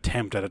even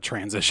attempt at a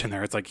transition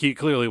there. It's like he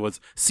clearly was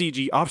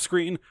CG off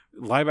screen,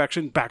 live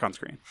action back on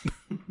screen.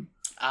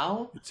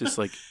 It's just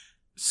like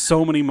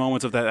so many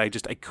moments of that I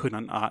could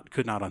not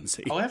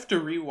unsee. I'll have to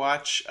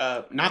rewatch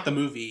not the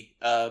movie,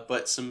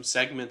 but some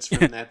segments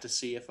from that to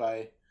see if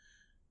I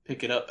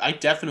pick it up. I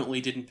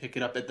definitely didn't pick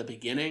it up at the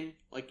beginning,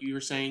 like you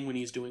were saying, when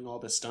he's doing all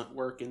the stunt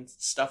work and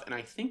stuff. And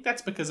I think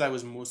that's because I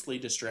was mostly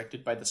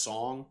distracted by the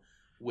song,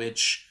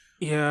 which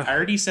I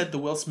already said the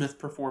Will Smith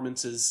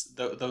performances,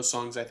 those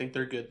songs, I think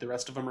they're good. The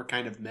rest of them are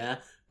kind of meh.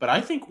 But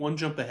I think One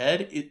Jump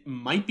Ahead, it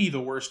might be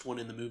the worst one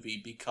in the movie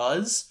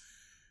because,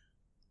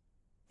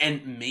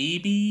 and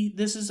maybe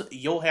this is,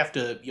 you'll have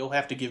to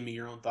give me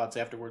your own thoughts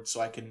afterwards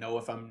so I can know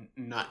if I'm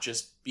not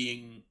just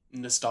being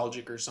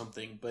nostalgic or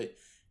something, but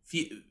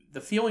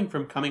the feeling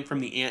from coming from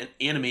the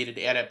animated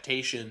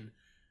adaptation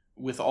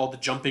with all the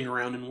jumping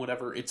around and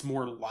whatever, it's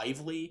more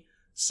lively.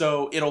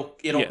 So it'll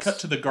cut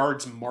to the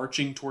guards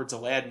marching towards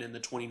Aladdin in the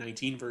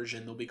 2019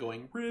 version. They'll be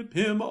going, "Rip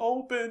him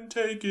open,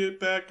 take it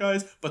back,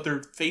 guys." But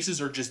their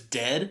faces are just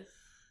dead.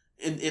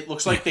 And it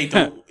looks like they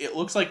don't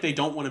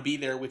want to be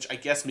there, which I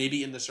guess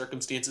maybe in the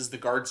circumstances the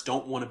guards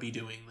don't want to be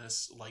doing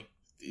this. Like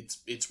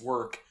it's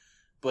work.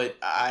 But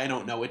I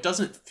don't know. It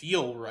doesn't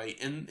feel right.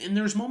 And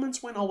there's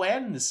moments when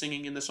Aladdin is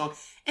singing in the song.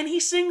 And he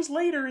sings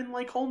later in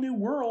like Whole New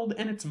World.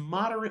 And it's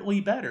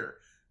moderately better.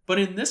 But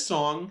in this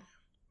song,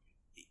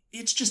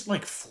 it's just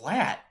like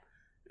flat.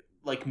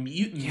 Like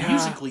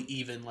musically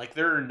even. Like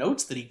there are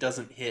notes that he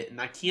doesn't hit.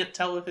 And I can't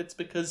tell if it's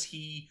because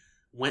he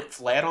went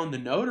flat on the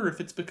note or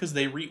if it's because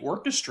they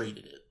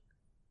reorchestrated it.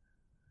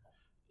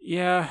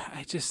 Yeah,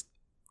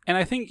 And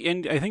I think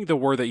the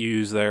word that you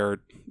use there,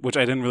 which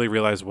I didn't really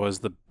realize was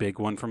the big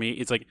one for me,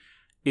 it's like,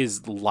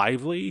 is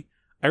lively.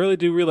 I really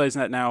do realize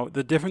that now.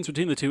 The difference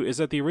between the two is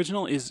that the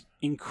original is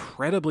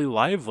incredibly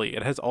lively.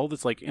 It has all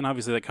this like, and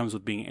obviously that comes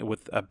with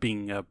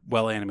being a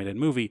well animated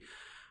movie.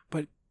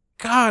 But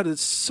God,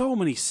 there's so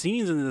many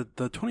scenes in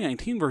the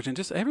 2019 version.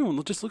 Just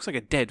everyone just looks like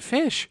a dead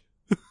fish.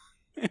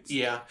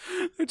 They're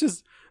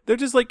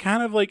just like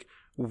kind of like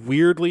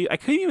weirdly, I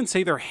couldn't even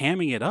say they're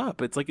hamming it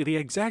up. It's like the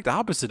exact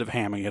opposite of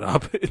hamming it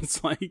up.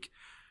 It's like,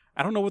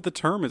 I don't know what the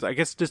term is. I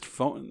guess just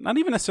not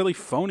even necessarily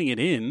phoning it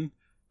in,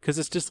 because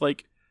it's just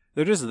like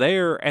they're just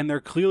there and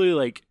they're clearly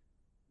like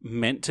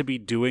meant to be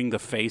doing the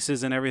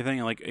faces and everything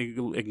and like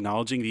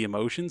acknowledging the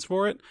emotions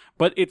for it.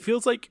 But it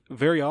feels like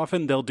very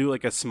often they'll do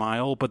like a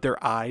smile, but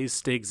their eyes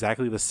stay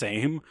exactly the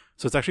same.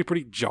 So it's actually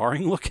pretty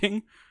jarring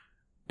looking.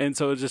 And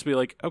so it'd just be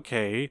like,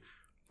 okay,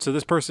 so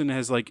this person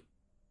has like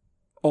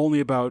only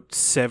about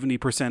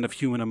 70% of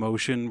human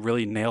emotion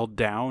really nailed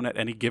down at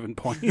any given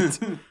point.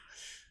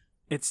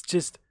 It's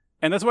just,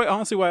 and that's why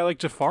I like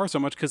Jafar so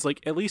much, because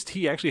like at least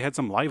he actually had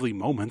some lively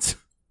moments.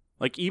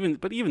 Like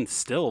even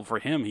still for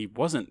him, he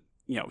wasn't,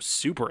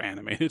 super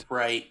animated.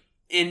 Right.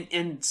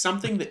 And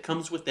something that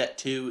comes with that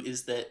too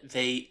is that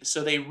they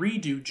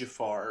redo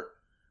Jafar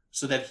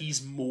so that he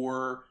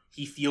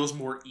feels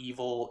more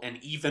evil and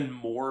even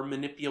more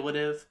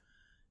manipulative,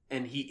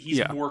 and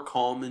he's more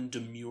calm and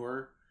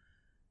demure.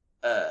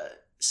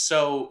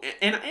 So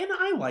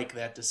I like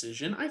that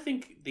decision. I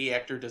think the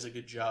actor does a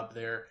good job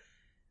there.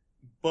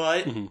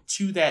 But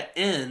to that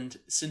end,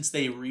 since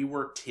they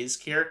reworked his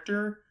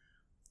character,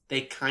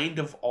 they kind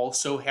of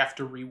also have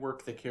to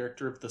rework the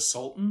character of the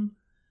Sultan.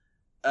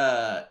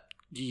 And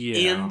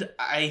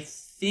I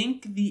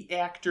think the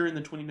actor in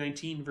the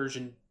 2019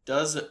 version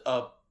does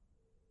a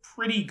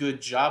pretty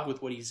good job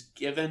with what he's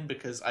given,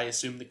 because I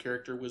assume the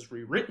character was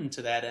rewritten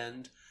to that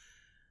end.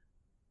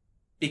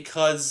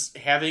 Because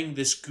having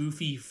this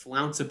goofy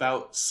flounce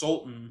about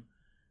Sultan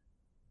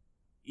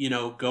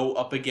go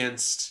up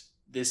against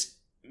this,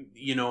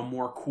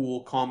 more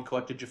cool, calm,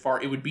 collected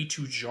Jafar. It would be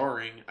too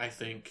jarring, I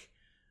think,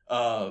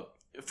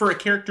 for a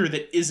character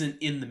that isn't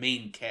in the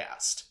main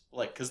cast.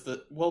 Like, because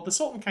the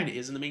Sultan kind of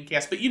is in the main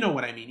cast, but you know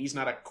what I mean. He's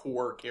not a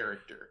core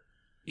character.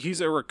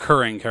 He's a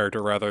recurring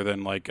character rather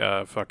than like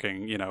a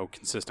fucking,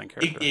 consistent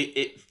character.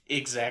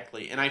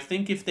 Exactly. And I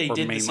think if they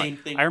did the same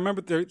thing... I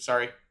remember there...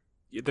 Sorry.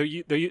 There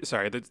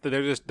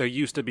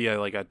used to be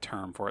a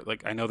term for it.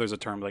 Like, I know there's a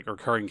term like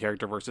recurring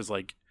character versus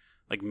like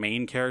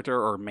main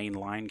character or main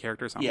line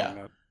character, something like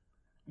that.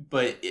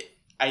 But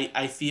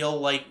I feel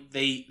like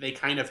they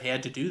kind of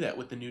had to do that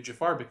with the new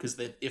Jafar, because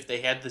if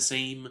they had the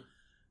same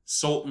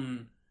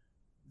Sultan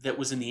that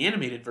was in the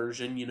animated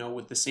version,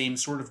 with the same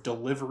sort of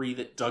delivery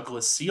that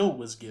Douglas Seal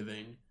was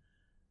giving,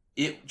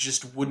 it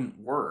just wouldn't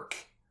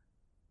work.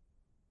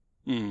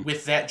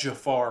 With that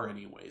Jafar,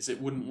 anyways.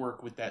 It wouldn't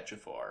work with that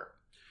Jafar.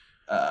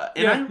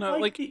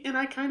 And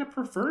I kind of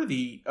prefer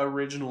the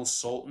original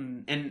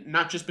Sultan, and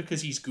not just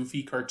because he's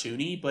goofy,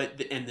 cartoony,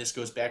 and this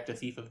goes back to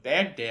Thief of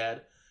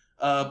Baghdad,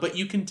 but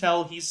you can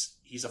tell he's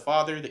a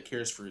father that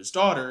cares for his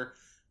daughter,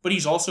 but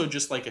he's also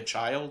just like a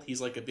child. He's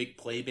like a big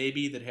play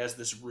baby that has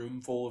this room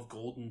full of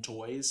golden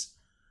toys.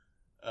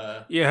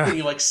 And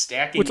you like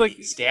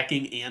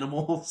stacking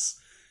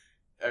animals.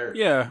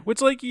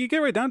 Which like you get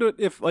right down to it.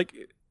 If like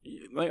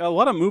a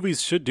lot of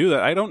movies should do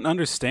that. I don't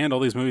understand all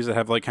these movies that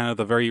have like kind of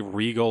the very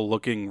regal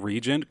looking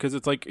regent, because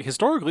it's like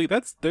historically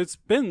there's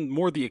been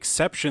more the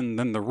exception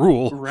than the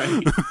rule.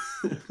 Right.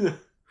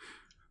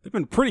 They've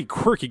been pretty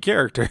quirky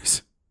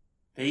characters.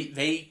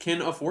 They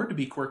can afford to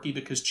be quirky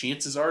because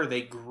chances are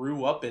they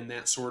grew up in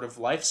that sort of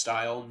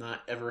lifestyle,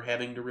 not ever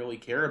having to really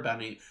care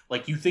about it.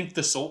 Like, you think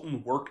the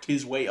Sultan worked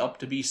his way up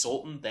to be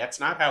Sultan? That's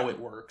not how it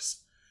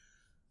works.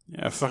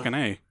 Yeah, fucking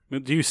A.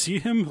 Do you see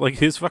him? Like,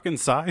 his fucking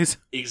size?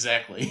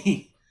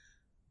 Exactly.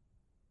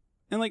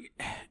 And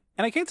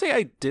I can't say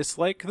I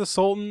dislike the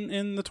Sultan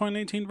in the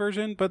 2019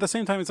 version, but at the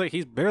same time, it's like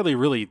he's barely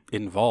really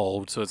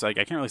involved, so it's like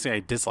I can't really say I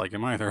dislike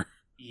him either.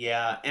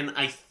 Yeah, and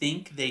I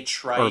think they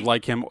try... Or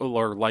like him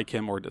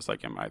or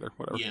dislike him either,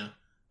 whatever. Yeah.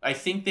 I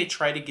think they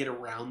try to get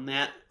around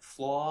that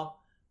flaw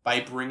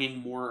by bringing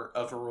more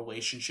of a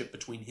relationship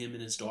between him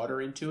and his daughter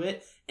into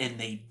it, and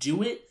they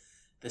do it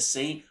the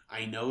same...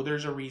 I know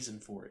there's a reason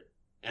for it,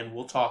 and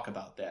we'll talk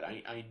about that.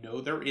 I know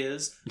there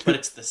is, but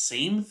it's the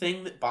same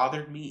thing that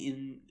bothered me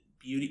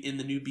in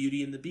the new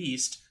Beauty and the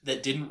Beast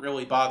that didn't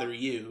really bother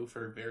you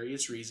for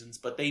various reasons,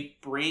 but they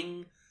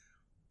bring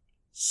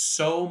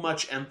so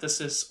much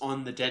emphasis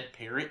on the dead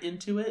parent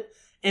into it,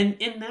 and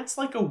that's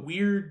like a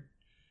weird...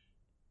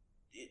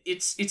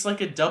 It's like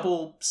a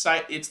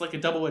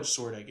double-edged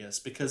sword, I guess,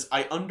 because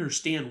I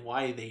understand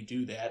why they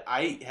do that.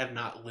 I have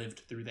not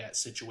lived through that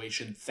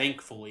situation,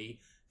 thankfully,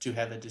 to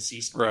have a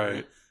deceased parent.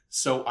 Right.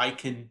 So I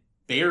can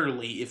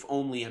barely, if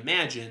only,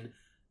 imagine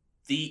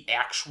the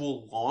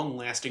actual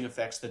long-lasting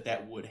effects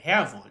that would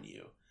have on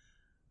you.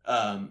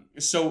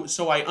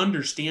 So I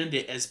understand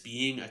it as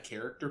being a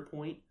character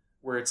point,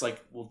 where it's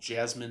like, well,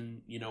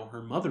 Jasmine,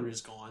 her mother is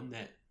gone,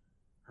 that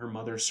her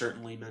mother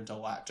certainly meant a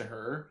lot to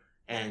her,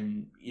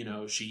 and,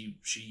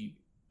 she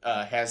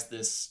has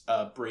this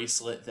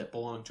bracelet that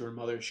belonged to her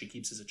mother she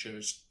keeps as a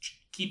cherished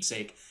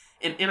keepsake.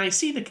 And I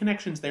see the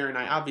connections there, and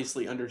I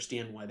obviously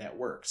understand why that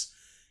works.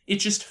 It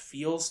just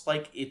feels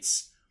like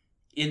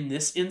in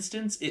this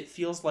instance, it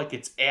feels like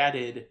it's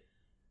added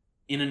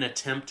in an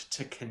attempt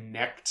to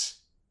connect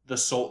the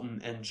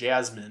Sultan and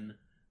Jasmine,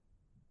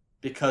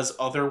 because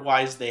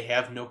otherwise they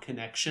have no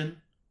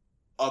connection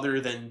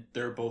other than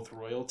they're both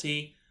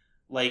royalty.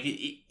 Like,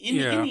 in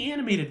the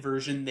animated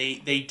version,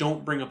 they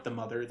don't bring up the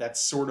mother.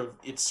 It's sort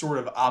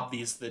of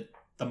obvious that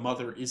the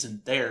mother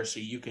isn't there, so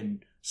you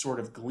can sort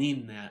of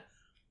glean that.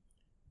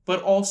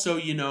 But also,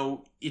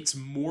 it's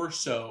more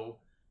so,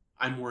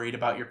 I'm worried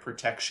about your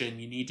protection.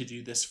 You need to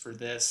do this for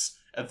this.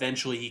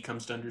 Eventually he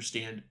comes to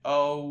understand,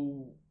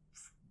 oh,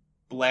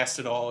 blast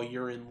it all,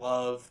 you're in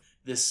love.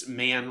 This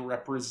man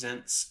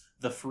represents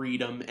the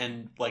freedom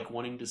and like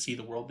wanting to see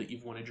the world that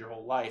you've wanted your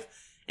whole life.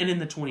 And in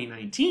the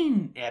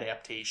 2019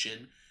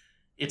 adaptation,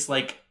 it's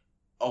like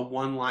a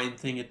one-line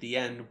thing at the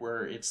end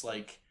where it's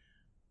like,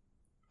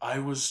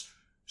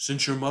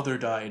 since your mother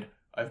died,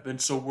 I've been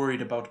so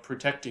worried about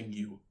protecting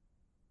you,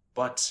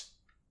 but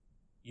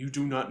you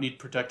do not need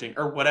protecting,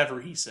 or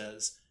whatever he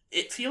says.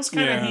 It feels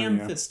kind of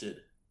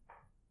ham-fisted.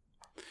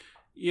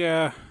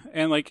 Yeah,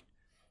 and like,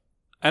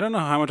 I don't know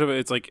how much of it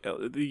it's like,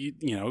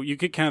 you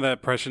get kind of that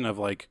impression of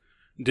like,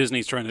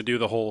 Disney's trying to do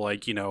the whole,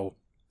 like,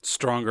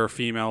 stronger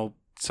female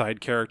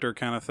side character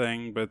kind of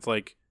thing, but it's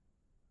like,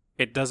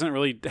 it doesn't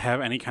really have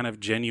any kind of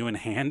genuine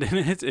hand in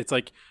it. It's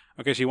like,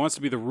 okay, she wants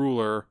to be the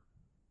ruler,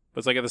 but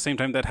it's like at the same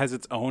time that has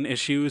its own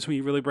issues when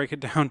you really break it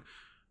down.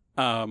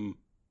 And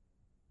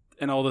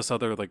all this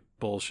other, like,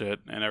 bullshit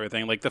and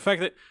everything. Like, the fact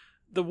that,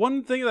 the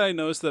one thing that I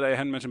noticed that I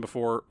hadn't mentioned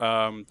before,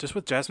 just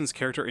with Jasmine's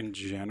character in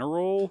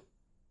general,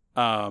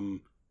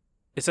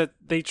 is that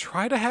they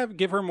try to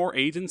give her more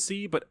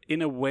agency, but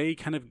in a way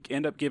kind of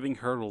end up giving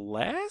her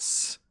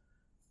less.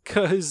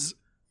 Because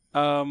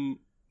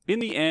in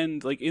the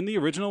end, like in the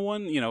original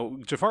one, you know,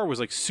 Jafar was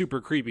like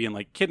super creepy and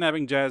like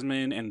kidnapping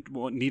Jasmine and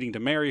needing to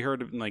marry her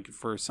to, like,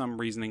 for some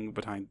reasoning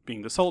behind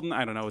being the Sultan.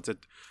 I don't know. It's a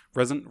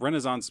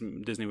Renaissance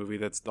Disney movie.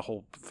 That's the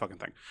whole fucking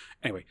thing.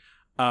 Anyway,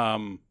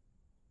 and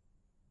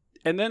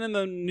then in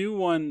the new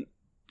one,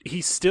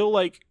 he still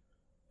like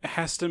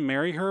has to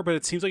marry her, but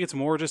it seems like it's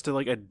more just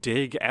a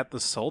dig at the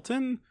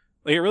Sultan.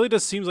 Like, it really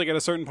just seems like at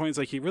a certain point, it's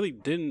like he really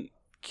didn't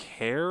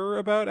care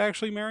about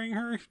actually marrying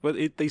her, but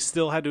they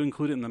still had to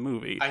include it in the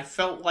movie. I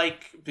felt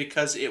like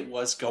because it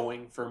was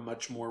going for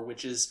much more,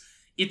 which is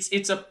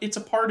it's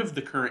a part of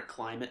the current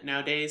climate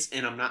nowadays,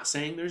 and I'm not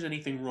saying there's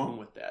anything wrong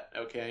with that.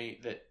 Okay,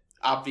 that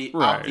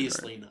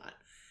obviously not.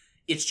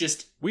 It's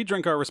just we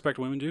drink our respect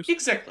women juice.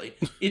 Exactly.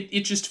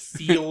 It just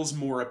feels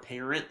more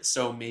apparent,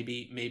 so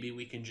maybe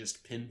we can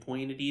just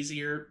pinpoint it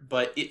easier.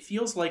 But it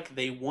feels like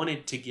they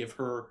wanted to give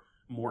her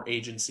more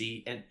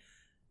agency,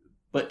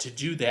 but to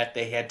do that,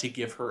 they had to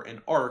give her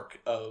an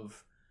arc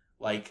of,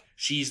 like,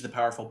 she's the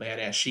powerful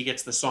badass. She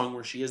gets the song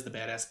where she is the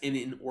badass. And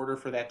in order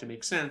for that to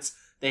make sense,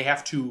 they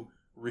have to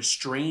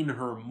restrain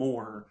her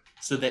more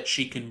so that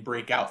she can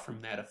break out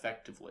from that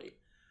effectively.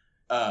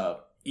 So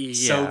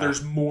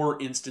there's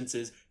more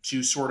instances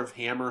to sort of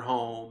hammer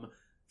home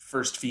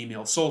first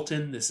female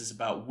Sultan. This is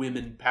about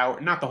women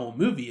power. Not the whole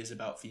movie is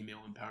about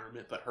female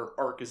empowerment, but her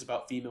arc is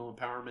about female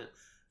empowerment.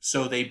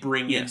 So they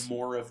bring in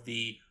more of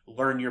the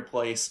learn your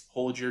place,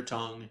 hold your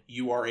tongue,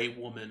 you are a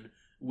woman,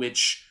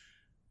 which,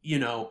 you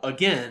know,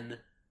 again,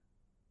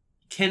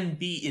 can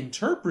be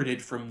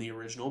interpreted from the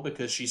original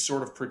because she's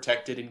sort of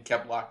protected and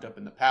kept locked up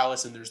in the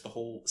palace. And there's the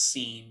whole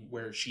scene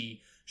where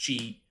she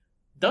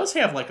does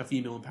have like a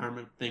female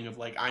empowerment thing of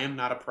like, I am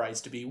not a prize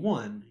to be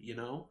won, you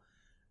know?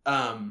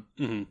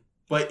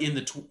 But in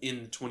the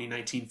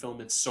 2019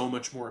 film, it's so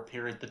much more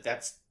apparent that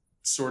that's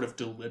sort of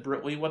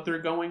deliberately what they're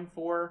going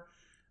for.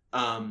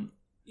 And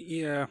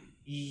the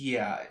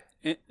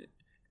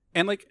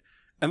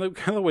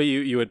kind of the way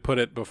you had put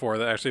it before,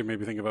 that actually made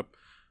me think of a,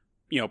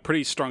 you know,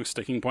 pretty strong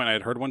sticking point I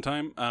had heard one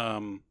time.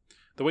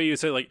 The way you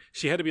say, like,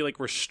 she had to be like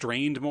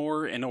restrained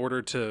more in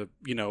order to,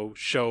 you know,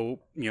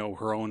 show, you know,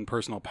 her own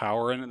personal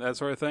power and that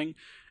sort of thing.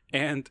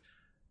 And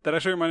that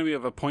actually reminded me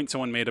of a point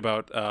someone made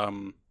about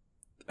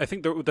I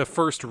think the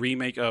first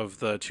remake of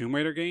the Tomb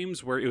Raider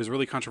games, where it was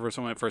really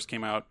controversial when it first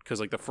came out because,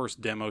 like, the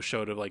first demo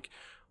showed of like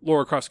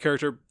Lara Croft's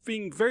character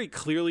being very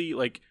clearly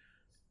like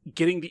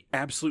getting the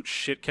absolute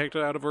shit kicked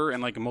out of her,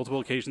 and like multiple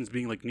occasions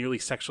being like nearly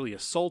sexually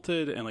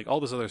assaulted and like all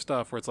this other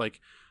stuff, where it's like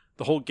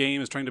the whole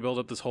game is trying to build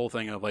up this whole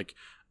thing of like,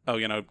 oh,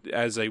 you know,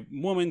 as a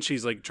woman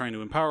she's like trying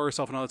to empower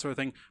herself and all that sort of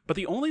thing. But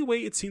the only way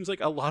it seems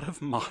like a lot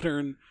of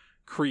modern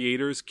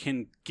creators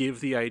can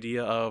give the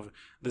idea of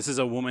this is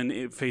a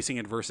woman facing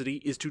adversity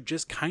is to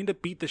just kind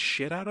of beat the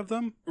shit out of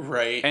them,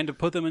 right? And to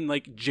put them in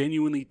like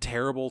genuinely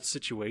terrible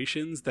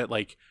situations that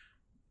like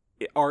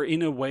are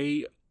in a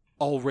way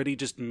already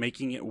just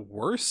making it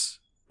worse.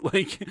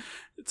 Like,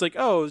 it's like,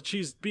 oh,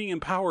 she's being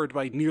empowered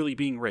by nearly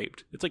being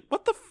raped. It's like,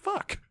 what the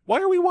fuck?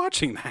 Why are we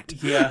watching that?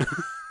 Yeah.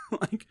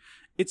 Like,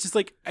 it's just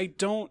like, I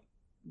don't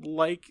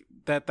like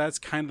that that's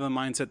kind of the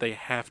mindset they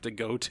have to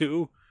go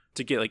to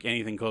get like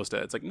anything close to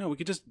it. It's like, no, we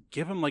could just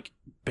give them like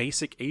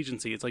basic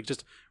agency. It's like,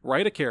 just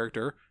write a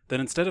character, then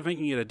instead of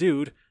making it a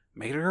dude,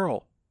 make it a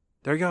girl.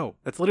 There you go.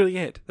 That's literally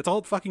it. That's all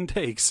it fucking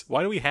takes.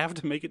 Why do we have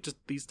to make it just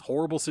these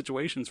horrible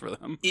situations for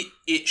them?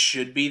 It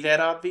should be that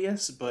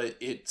obvious, but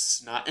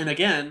it's not. And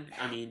again,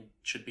 I mean, it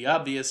should be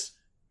obvious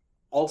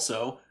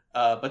also.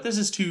 But this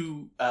is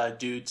two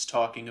dudes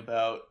talking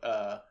about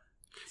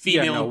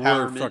female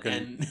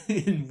empowerment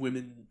and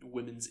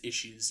women's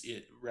issues,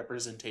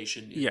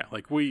 representation in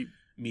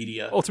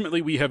media.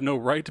 Ultimately, we have no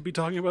right to be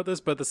talking about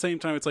this, but at the same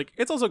time, it's like,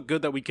 it's also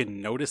good that we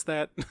can notice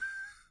that.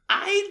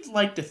 I'd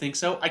like to think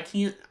so. I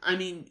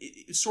mean,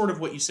 it's sort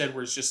of what you said,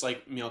 where it's just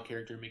like male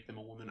character, make them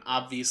a woman.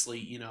 Obviously,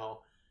 you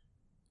know,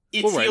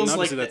 it feels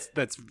like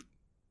that's.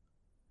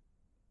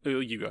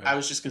 You go ahead. I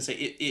was just gonna say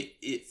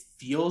it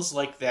feels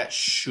like that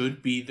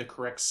should be the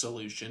correct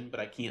solution, but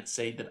I can't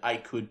say that I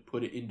could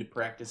put it into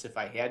practice if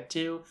I had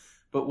to.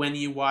 But when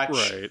you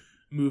watch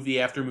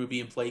movie after movie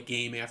and play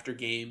game after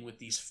game with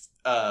these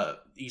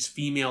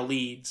female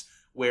leads,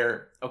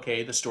 where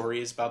the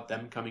story is about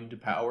them coming to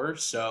power,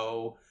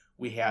 so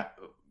we have,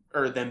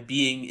 or them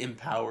being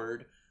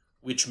empowered,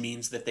 which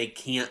means that they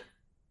can't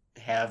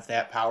have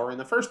that power in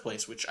the first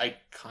place, which I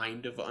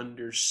kind of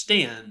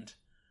understand.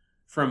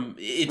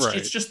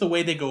 It's just the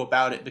way they go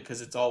about it,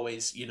 because it's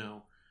always, you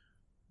know,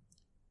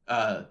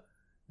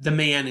 the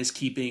man is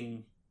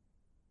keeping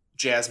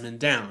Jasmine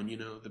down, you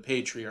know, the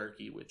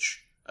patriarchy,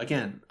 which,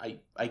 again,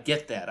 I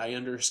get that. I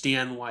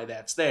understand why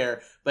that's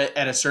there, but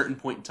at a certain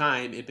point in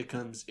time, it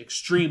becomes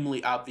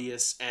extremely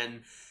obvious,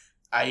 and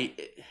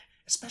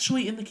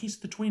especially in the case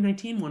of the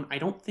 2019 one, I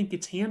don't think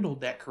it's handled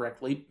that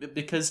correctly,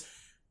 because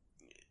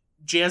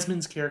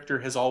Jasmine's character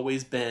has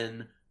always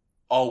been,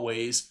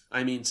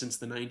 I mean, since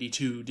the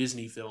 92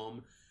 Disney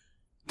film,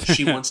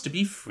 she wants to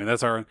be I mean,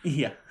 that's our...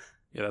 Yeah.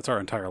 Yeah, that's our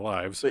entire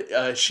lives.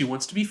 But she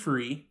wants to be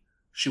free.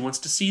 She wants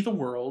to see the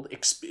world.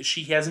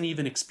 She hasn't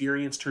even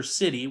experienced her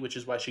city, which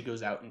is why she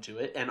goes out into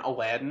it. And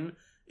Aladdin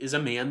is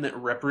a man that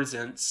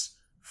represents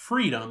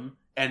freedom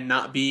and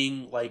not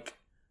being like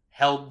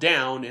held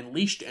down and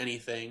leashed to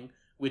anything,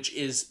 which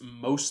is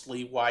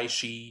mostly why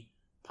she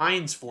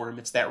pines for him.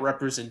 It's that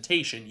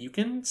representation. You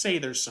can say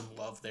there's some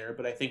love there,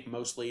 but I think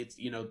mostly it's,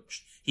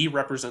 he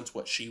represents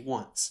what she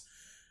wants.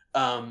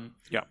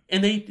 Yeah.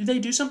 And they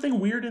do something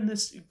weird in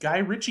this Guy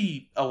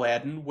Ritchie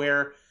Aladdin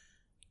where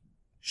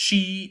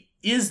she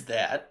is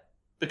that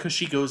because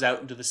she goes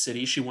out into the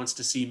city. She wants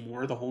to see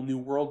more. The Whole New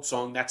World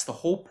song, that's the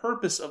whole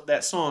purpose of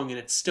that song, and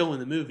it's still in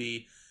the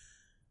movie.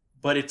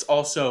 But it's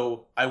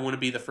also, I want to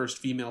be the first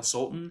female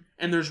sultan.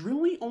 And there's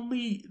really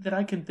only, that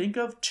I can think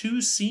of,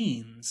 2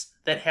 scenes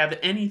that have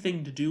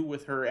anything to do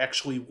with her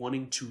actually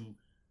wanting to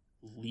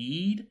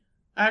lead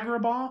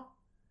Agrabah.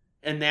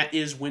 And that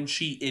is when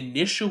she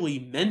initially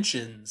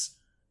mentions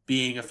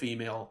being a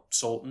female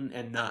sultan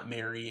and not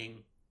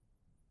marrying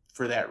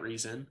for that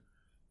reason.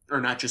 Or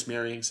not just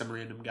marrying some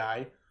random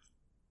guy.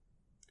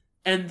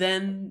 And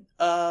then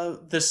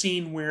the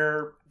scene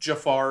where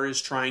Jafar is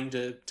trying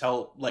to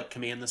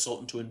command the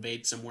Sultan to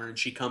invade somewhere, and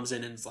she comes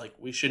in and is like,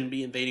 we shouldn't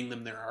be invading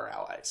them, they're our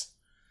allies.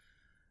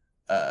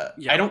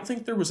 I don't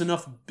think there was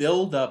enough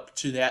build up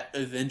to that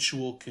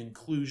eventual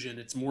conclusion.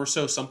 It's more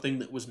so something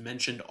that was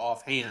mentioned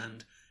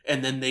offhand,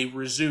 and then they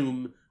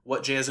resume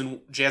what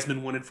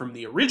Jasmine wanted from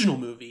the original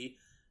movie,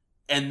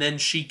 and then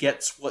she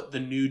gets what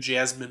the new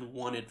Jasmine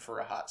wanted for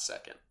a hot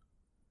second.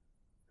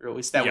 Or at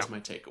least that was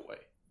my takeaway.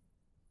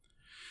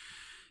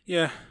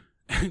 Yeah.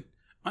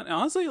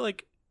 Honestly,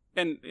 like,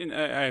 and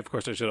I, of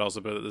course, I should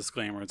also put a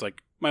disclaimer. It's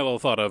like, my little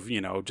thought of,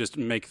 just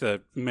make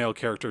the male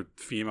character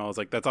female is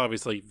like, that's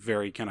obviously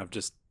very kind of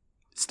just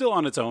still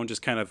on its own,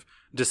 just kind of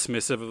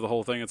dismissive of the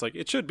whole thing. It's like,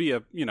 it should be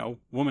a,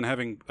 woman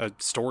having a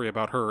story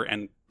about her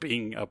and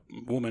being a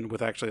woman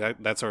with actually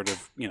that sort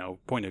of,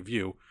 point of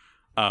view.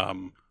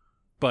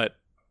 But,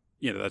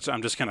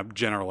 I'm just kind of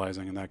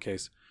generalizing in that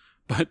case.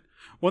 But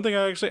one thing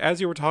I actually, as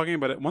you were talking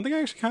about it, one thing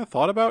I actually kind of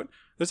thought about,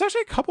 there's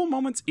actually a couple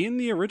moments in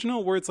the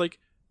original where it's like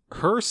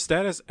her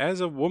status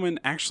as a woman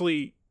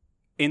actually,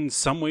 in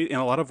some way, in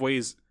a lot of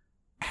ways,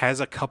 has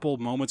a couple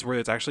moments where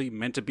it's actually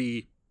meant to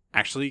be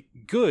actually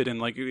good. And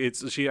like,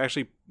 she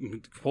actually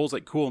pulls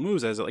like cool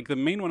moves as it. Like the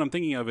main one I'm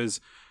thinking of is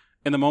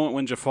in the moment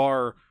when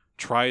Jafar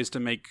tries to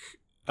make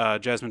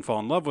Jasmine fall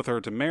in love with her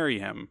to marry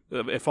him,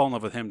 fall in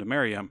love with him to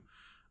marry him.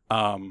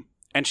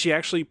 And she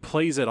actually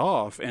plays it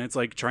off, and it's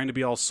like trying to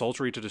be all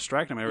sultry to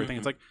distract him and everything.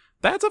 Mm-hmm. It's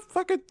like,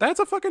 that's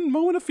a fucking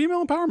moment of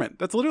female empowerment.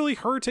 That's literally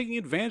her taking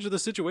advantage of the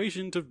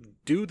situation to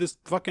do this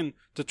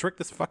to trick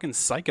this fucking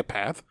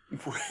psychopath.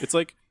 It's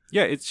like,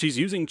 yeah, she's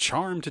using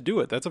charm to do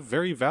it. That's a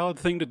very valid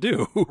thing to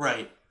do.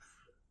 Right.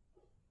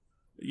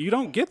 You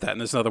don't get that in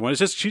this other one. It's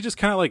just, she's just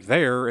kind of like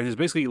there, and is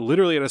basically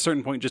literally at a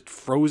certain point just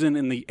frozen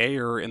in the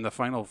air in the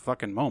final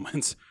fucking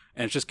moments.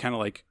 And it's just kind of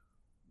like,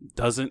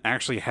 doesn't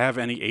actually have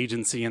any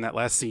agency in that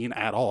last scene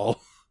at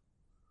all.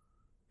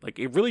 Like,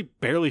 it really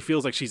barely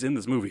feels like she's in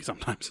this movie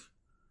sometimes.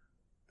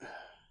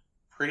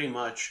 Pretty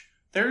much.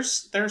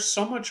 There's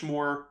so much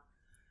more.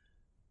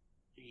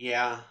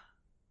 Yeah.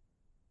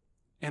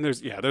 And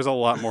there's a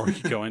lot more we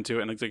could go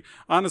into. And it's like,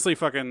 honestly,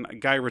 fucking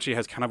Guy Ritchie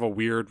has kind of a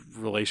weird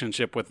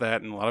relationship with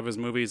that in a lot of his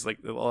movies. Like,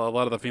 a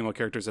lot of the female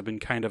characters have been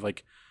kind of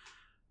like,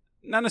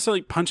 not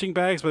necessarily punching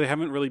bags, but they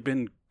haven't really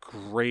been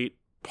great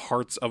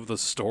parts of the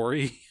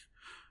story.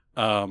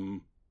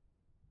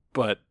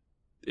 But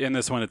in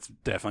this one, it's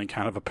definitely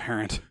kind of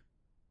apparent.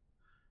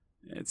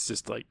 It's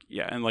just like,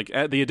 yeah, and like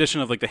the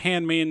addition of like the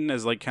handmaiden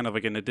as like kind of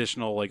like an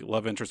additional like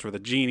love interest for the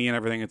genie and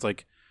everything. It's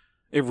like,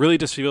 it really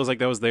just feels like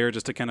that was there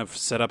just to kind of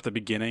set up the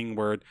beginning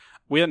where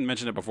we hadn't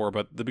mentioned it before,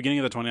 but the beginning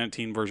of the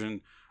 2019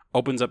 version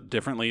opens up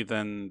differently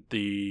than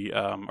the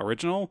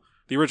original.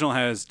 The original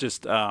has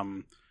just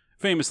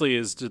famously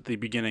is the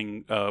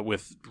beginning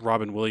with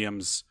Robin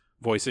Williams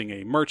voicing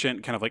a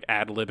merchant, kind of like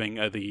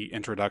ad-libbing the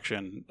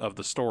introduction of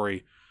the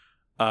story.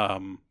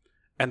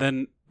 And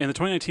then in the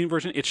 2019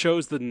 version, it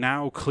shows the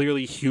now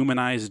clearly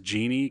humanized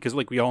genie, because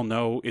like we all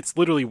know, it's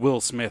literally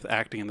Will Smith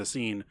acting in the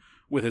scene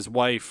with his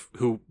wife,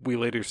 who we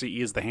later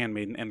see is the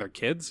handmaiden, and their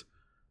kids.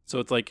 So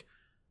it's like,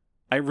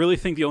 I really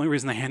think the only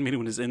reason the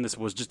handmaiden is in this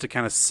was just to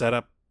kind of set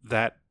up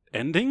that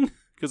ending,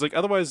 because like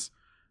otherwise,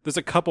 there's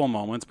a couple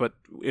moments, but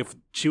if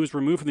she was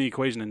removed from the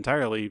equation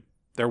entirely,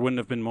 there wouldn't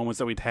have been moments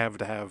that we'd have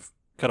to have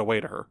cut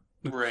away to her.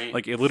 Right.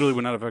 Like, it literally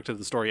would not have affected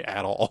the story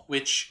at all.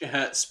 Which,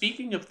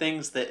 speaking of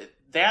things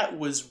that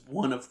was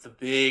one of the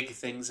big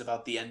things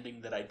about the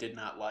ending that I did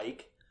not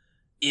like,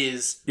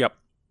 is, yep,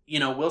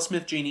 Will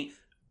Smith genie,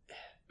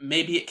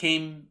 maybe it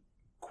came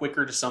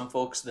quicker to some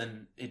folks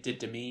than it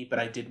did to me, but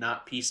I did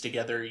not piece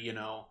together,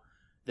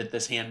 that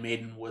this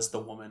handmaiden was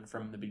the woman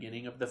from the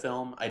beginning of the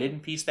film. I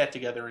didn't piece that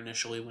together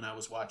initially when I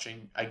was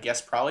watching, I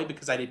guess probably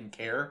because I didn't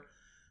care.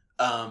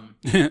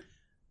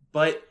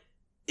 But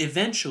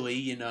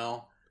eventually,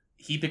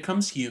 he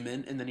becomes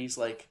human, and then he's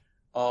like,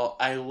 "Oh,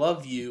 I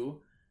love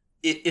you."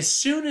 As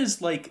soon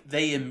as like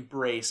they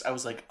embrace, I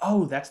was like,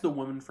 "Oh, that's the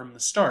woman from the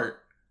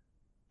start."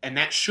 And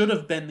that should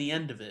have been the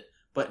end of it.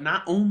 But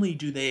not only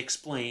do they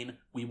explain,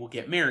 we will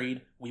get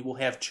married, we will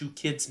have 2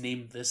 kids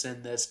named this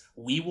and this,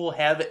 we will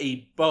have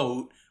a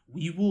boat,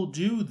 we will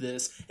do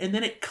this, and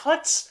then it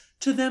cuts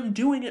to them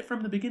doing it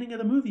from the beginning of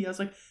the movie. I was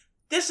like,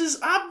 this is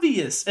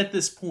obvious at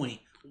this point.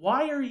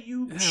 Why are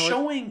you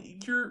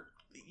showing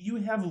you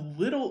have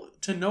little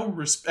to no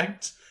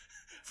respect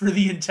for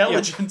the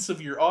intelligence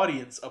of your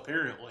audience,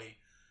 apparently.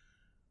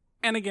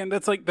 And again,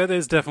 that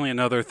is definitely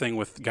another thing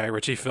with Guy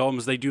Ritchie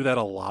films. They do that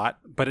a lot,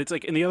 but it's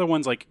like in the other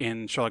ones, like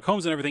in Sherlock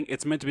Holmes and everything,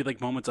 it's meant to be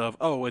like moments of,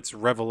 oh, it's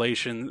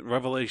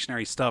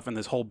revelationary stuff and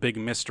this whole big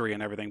mystery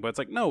and everything. But it's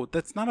like, no,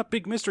 that's not a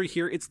big mystery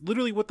here. It's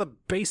literally what the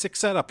basic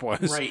setup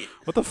was. Right.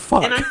 What the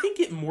fuck? And I think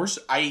it more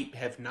so,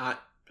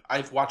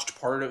 I've watched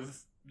part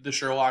of the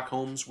Sherlock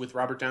Holmes with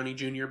Robert Downey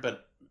Jr.,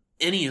 but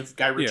any of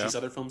Guy Ritchie's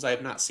other films I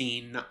have not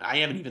seen. I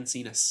haven't even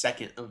seen a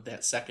second of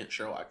that second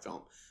Sherlock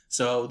film.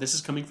 So this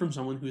is coming from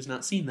someone who has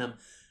not seen them.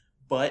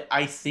 But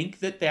I think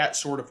that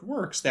sort of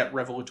works, that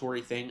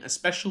revelatory thing,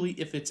 especially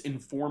if it's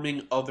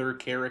informing other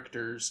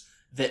characters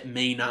that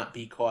may not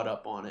be caught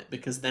up on it.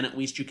 Because then at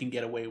least you can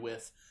get away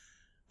with,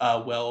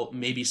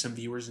 maybe some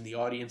viewers in the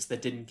audience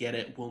that didn't get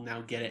it will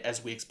now get it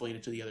as we explain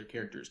it to the other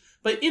characters.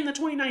 But in the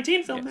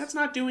 2019 film, that's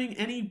not doing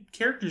any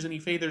characters any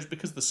favors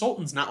because the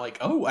Sultan's not like,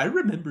 oh, I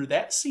remember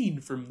that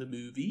scene from the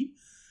movie.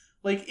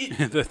 Like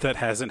that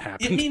hasn't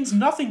happened. It means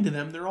nothing to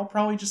them. They're all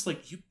probably just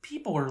like, you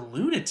people are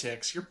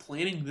lunatics. You're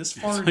planning this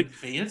far in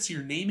advance.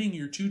 You're naming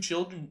your 2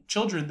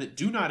 children that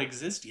do not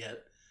exist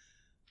yet.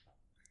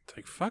 It's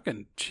like,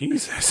 fucking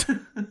Jesus.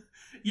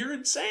 You're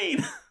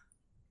insane.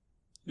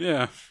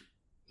 Yeah.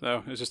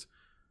 So it's just,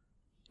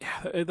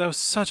 that was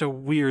such a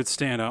weird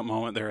standout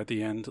moment there at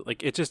the end.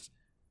 Like it just,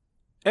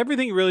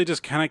 everything really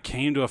just kind of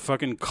came to a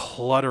fucking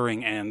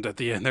cluttering end at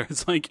the end there.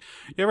 It's like,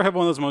 you ever have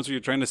one of those moments where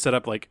you're trying to set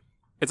up like,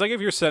 it's like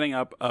if you're setting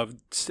up a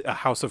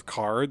house of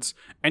cards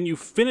and you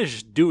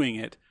finish doing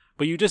it,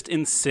 but you just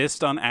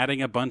insist on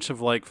adding a bunch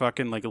of like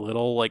fucking like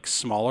little like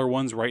smaller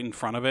ones right in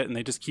front of it and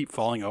they just keep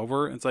falling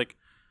over. It's like,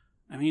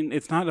 I mean,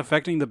 it's not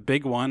affecting the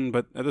big one,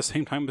 but at the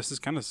same time, this is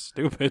kind of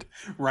stupid.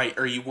 Right,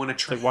 or you want to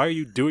try... Like, why are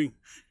you doing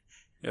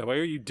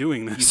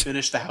this? You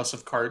finish the house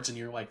of cards and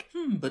you're like,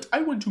 but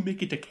I want to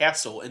make it a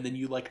castle. And then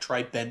you like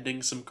try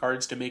bending some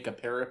cards to make a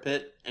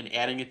parapet and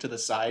adding it to the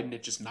side and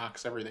it just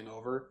knocks everything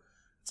over.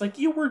 It's like,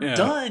 you were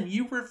done.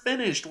 You were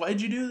finished.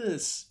 Why'd you do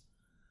this?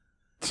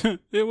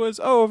 It was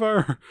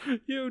over.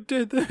 You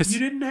did this. You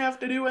didn't have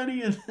to do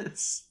any of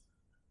this.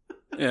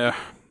 Yeah.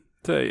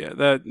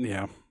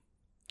 God,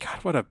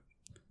 what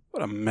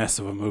a mess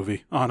of a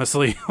movie,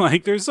 honestly.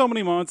 Like, there's so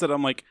many moments that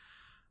I'm like,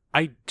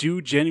 I do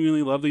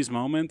genuinely love these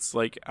moments.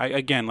 Like,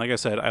 like I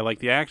said, I like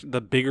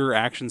the bigger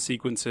action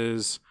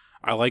sequences.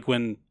 I like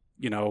when,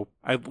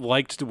 I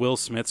liked Will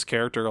Smith's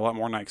character a lot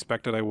more than I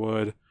expected I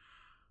would.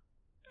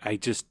 I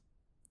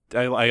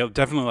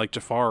definitely like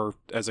Jafar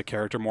as a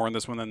character more in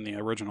this one than the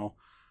original.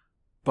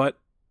 But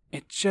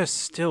it just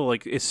still,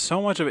 like, it's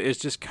so much of it is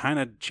just kind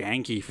of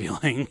janky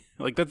feeling.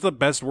 Like, that's the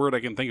best word I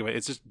can think of it.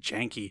 It's just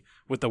janky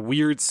with the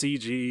weird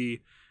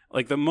CG.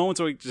 Like, the moments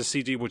where just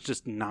CG was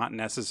just not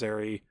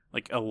necessary.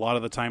 Like, a lot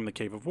of the time, the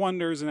Cave of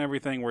Wonders and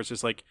everything, where it's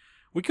just like,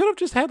 we could have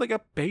just had, like,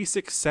 a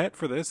basic set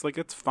for this. Like,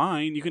 it's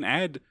fine. You can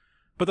add...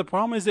 But the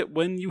problem is that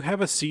when you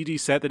have a CG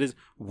set that is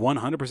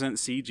 100%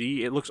 CG,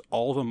 it looks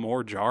all the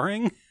more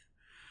jarring.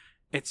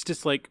 It's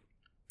just like,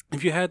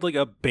 if you had like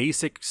a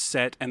basic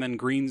set and then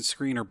green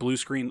screen or blue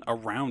screen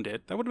around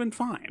it, that would have been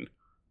fine.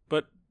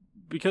 But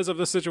because of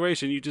the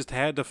situation, you just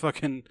had to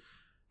fucking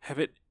have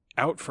it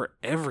out for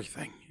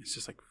everything. It's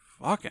just like,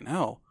 fucking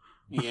hell.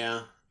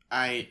 Yeah,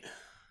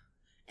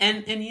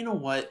 and you know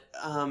what?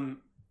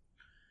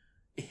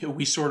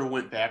 We sort of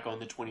went back on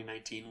the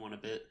 2019 one a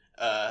bit.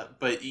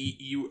 But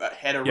you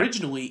had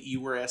originally,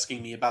 you were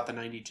asking me about the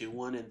 92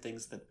 one and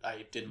things that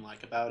I didn't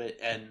like about it.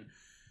 And,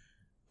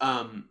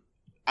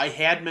 I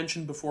had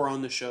mentioned before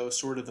on the show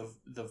sort of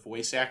the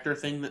voice actor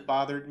thing that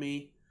bothered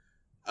me.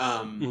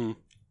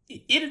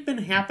 It had been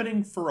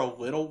happening for a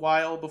little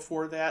while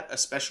before that,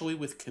 especially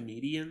with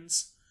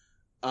comedians.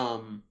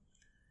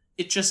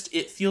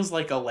 It feels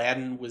like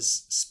Aladdin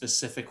was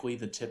specifically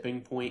the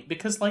tipping point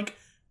because like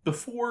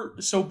before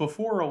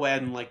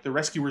Aladdin, like the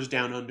Rescuers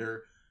Down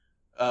Under,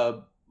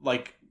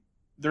 like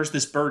there's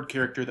this bird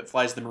character that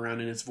flies them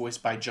around and it's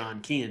voiced by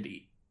John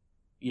Candy.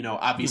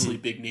 Obviously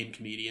big name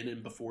comedian.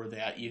 And before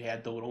that, you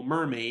had The Little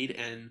Mermaid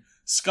and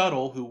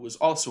Scuttle, who was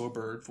also a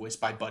bird,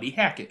 voiced by Buddy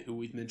Hackett, who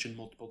we've mentioned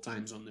multiple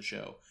times on the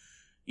show.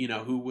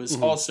 Who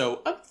was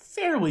also a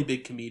fairly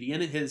big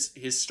comedian.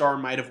 His star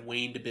might have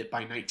waned a bit by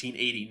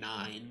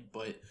 1989,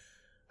 but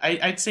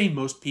I'd say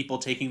most people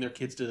taking their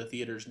kids to the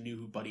theaters knew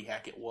who Buddy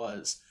Hackett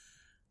was.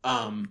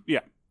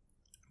 Yeah.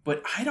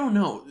 But I don't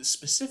know,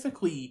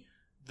 specifically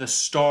the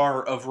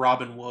star of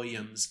Robin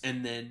Williams,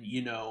 and then,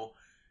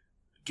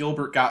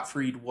 Gilbert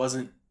Gottfried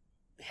wasn't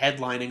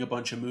headlining a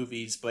bunch of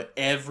movies, but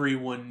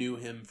everyone knew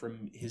him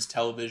from his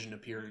television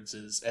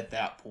appearances at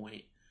that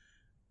point.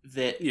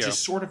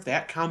 Just sort of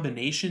that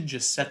combination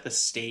just set the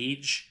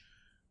stage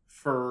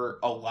for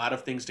a lot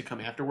of things to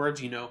come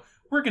afterwards.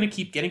 we're going to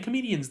keep getting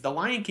comedians. The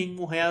Lion King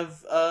will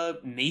have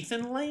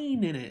Nathan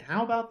Lane in it.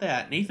 How about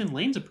that? Nathan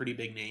Lane's a pretty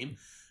big name.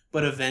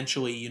 But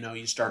eventually,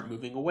 you start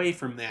moving away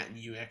from that and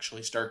you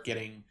actually start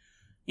getting,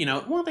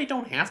 well, they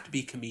don't have to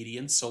be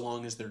comedians so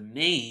long as they're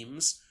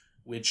names,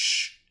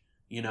 which,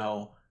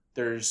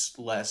 there's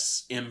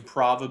less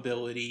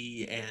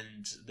improbability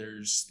and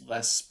there's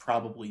less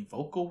probably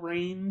vocal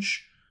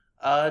range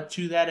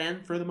to that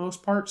end for the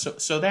most part.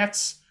 So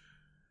that's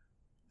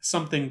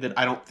something that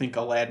I don't think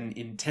Aladdin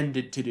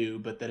intended to do,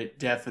 but that it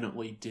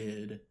definitely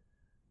did.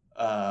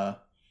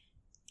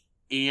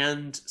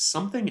 And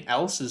something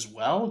else as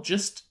well,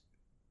 just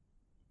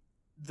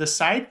the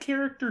side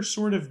character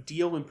sort of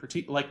deal in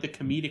particular, like the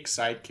comedic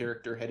side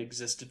character had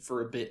existed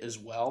for a bit as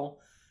well.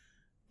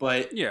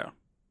 But yeah,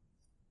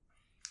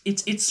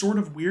 it's sort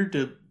of weird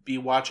to be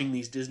watching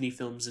these Disney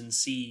films and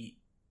see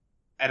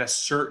at a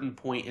certain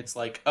point it's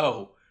like,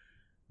 oh,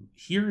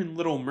 here in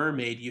Little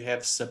Mermaid you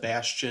have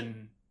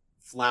Sebastian,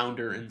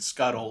 Flounder, and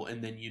Scuttle,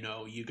 and then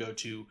you go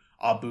to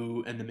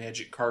Abu and the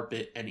Magic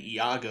Carpet and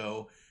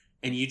Iago,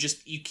 and you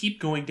keep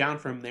going down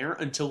from there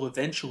until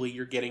eventually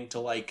you're getting to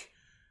like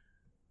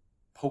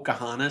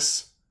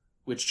Pocahontas,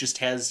 which just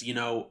has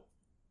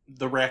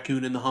the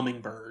raccoon and the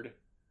hummingbird,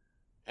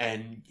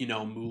 and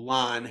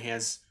Mulan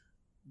has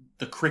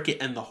the cricket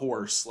and the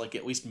horse. Like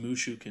at least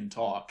Mushu can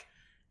talk,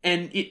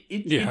 and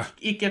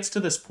it gets to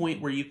this point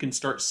where you can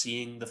start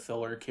seeing the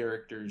filler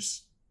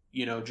characters,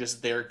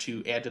 just there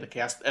to add to the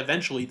cast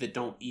eventually that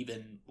don't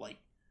even like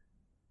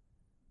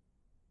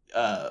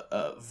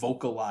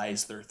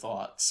vocalize their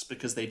thoughts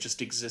because they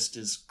just exist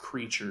as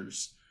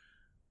creatures.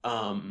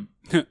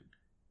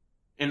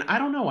 And I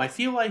don't know, I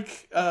feel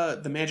like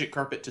the Magic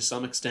Carpet to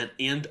some extent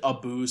and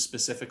Abu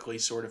specifically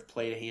sort of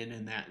played a hand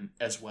in that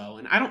as well.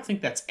 And I don't think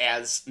that's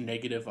as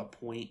negative a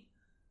point.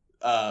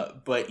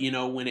 But,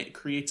 when it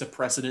creates a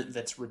precedent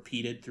that's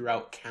repeated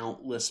throughout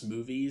countless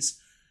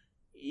movies,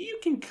 you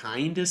can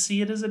kind of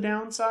see it as a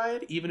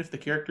downside, even if the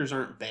characters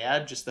aren't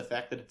bad. Just the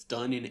fact that it's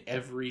done in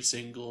every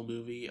single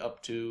movie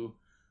up to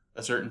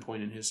a certain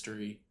point in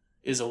history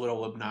is a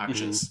little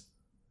obnoxious. Mm-hmm.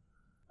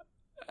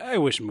 I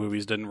wish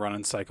movies didn't run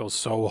in cycles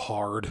so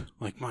hard.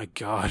 Like, my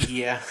God.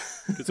 Yeah.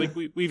 It's like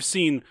we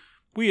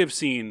have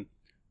seen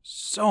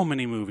so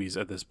many movies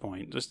at this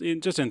point, just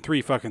in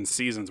 3 fucking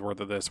seasons worth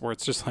of this, where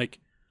it's just like,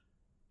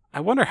 I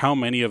wonder how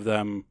many of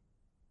them,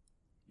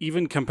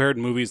 even compared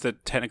movies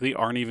that technically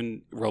aren't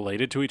even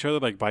related to each other,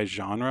 like by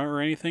genre or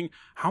anything,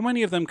 how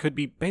many of them could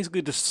be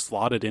basically just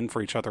slotted in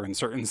for each other in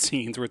certain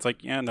scenes where it's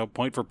like, yeah, no,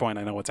 point for point,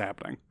 I know what's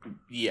happening.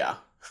 Yeah.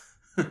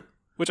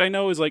 Which I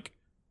know is like,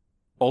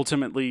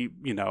 ultimately,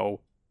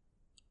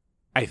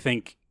 I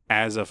think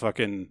as a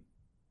fucking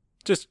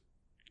just,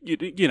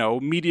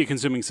 media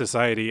consuming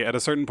society, at a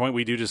certain point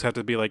we do just have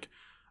to be like,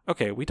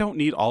 okay, we don't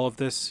need all of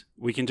this.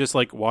 We can just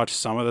like watch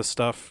some of this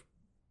stuff.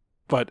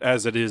 But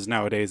as it is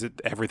nowadays,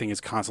 everything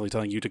is constantly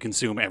telling you to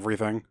consume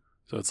everything.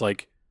 So it's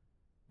like,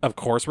 of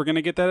course we're going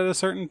to get that at a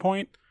certain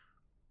point.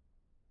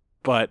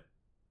 But,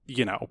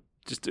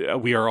 just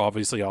we are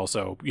obviously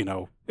also,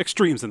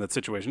 extremes in that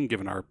situation,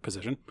 given our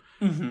position.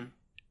 Mm-hmm.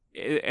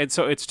 And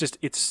so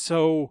it's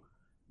so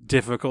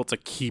difficult to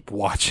keep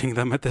watching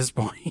them at this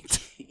point.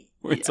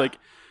 Where it's like,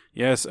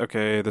 yes,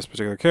 okay, this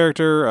particular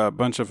character, a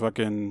bunch of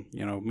fucking,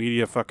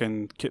 media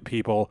fucking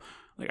people.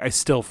 Like, I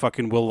still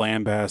fucking will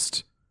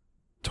lambast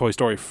Toy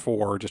Story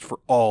 4 just for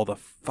all the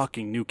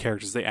fucking new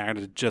characters they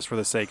added just for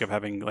the sake of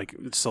having, like,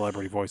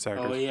 celebrity voice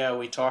actors. Oh, yeah,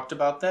 we talked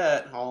about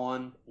that all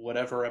on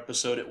whatever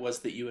episode it was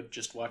that you had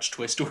just watched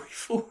Toy Story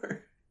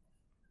 4.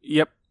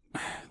 Yep.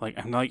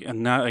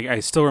 I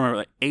still remember,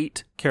 like,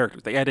 8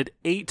 characters. They added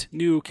 8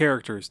 new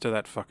characters to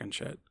that fucking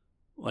shit.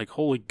 Like,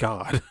 holy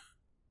God.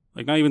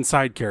 Like, not even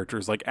side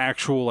characters, like,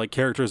 actual, like,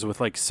 characters with,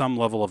 like, some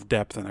level of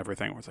depth and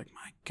everything. Where it's like,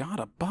 my God,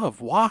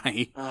 above,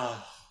 why?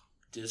 Oh,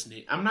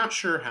 Disney. I'm not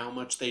sure how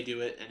much they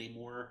do it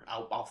anymore.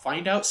 I'll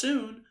find out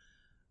soon.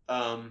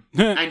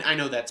 I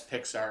know that's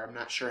Pixar. I'm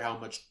not sure how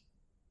much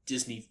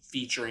Disney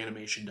feature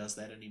animation does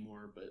that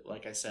anymore. But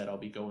like I said, I'll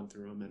be going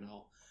through them and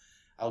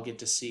I'll get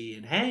to see.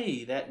 And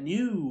hey, that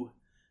new...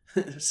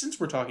 since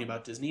we're talking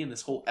about Disney and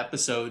this whole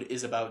episode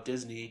is about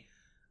Disney...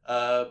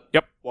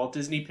 Yep. Walt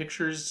Disney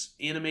Pictures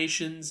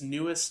Animation's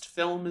newest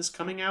film is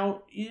coming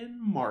out in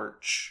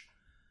March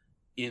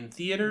in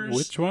theaters.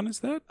 Which one is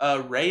that?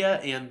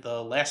 Raya and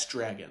the Last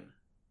Dragon.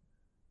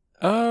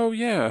 Oh,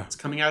 yeah. It's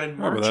coming out in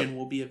March and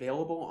will be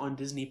available on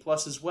Disney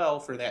Plus as well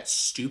for that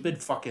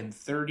stupid fucking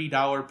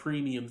 $30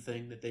 premium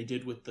thing that they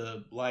did with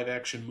the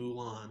live-action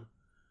Mulan.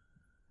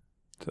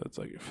 So it's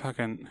like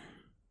fucking...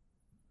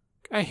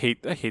 I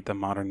hate the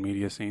modern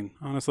media scene,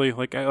 honestly.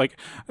 And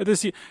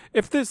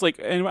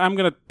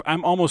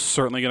I'm almost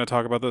certainly gonna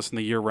talk about this in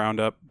the year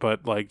roundup,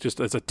 but like just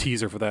as a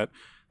teaser for that,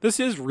 this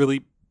has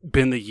really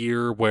been the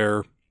year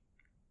where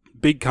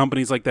big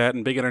companies like that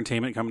and big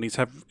entertainment companies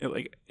have,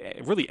 like,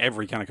 really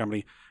every kind of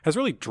company has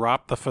really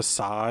dropped the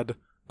facade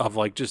of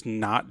like just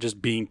not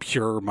just being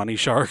pure money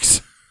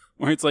sharks,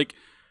 where it's like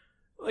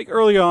like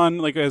early on,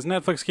 like as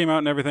Netflix came out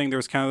and everything, there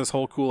was kind of this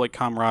whole cool like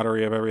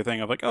camaraderie of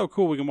everything of like, oh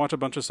cool, we can watch a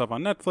bunch of stuff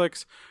on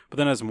Netflix. But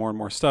then as more and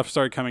more stuff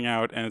started coming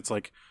out, and it's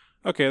like,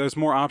 okay, there's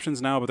more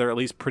options now, but they're at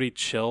least pretty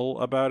chill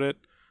about it.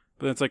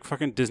 But it's like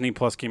fucking Disney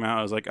Plus came out.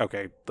 I was like,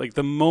 okay, like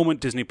the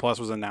moment Disney Plus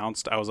was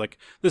announced, I was like,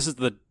 this is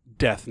the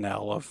death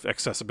knell of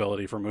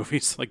accessibility for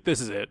movies. Like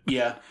this is it.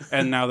 Yeah.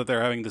 And now that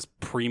they're having this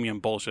premium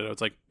bullshit,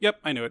 it's like, yep,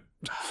 I knew it.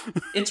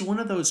 It's one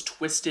of those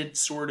twisted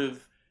sort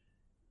of,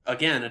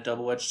 again, a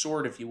double-edged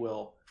sword, if you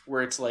will,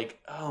 where it's like,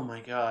 oh my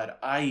god,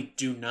 I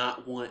do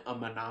not want a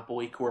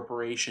monopoly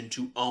corporation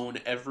to own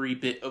every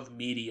bit of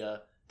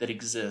media that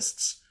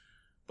exists.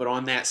 But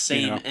on that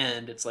same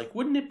end, it's like,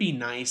 wouldn't it be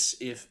nice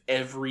if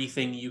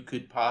everything you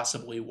could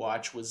possibly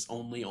watch was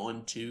only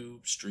on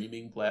 2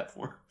 streaming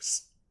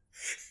platforms?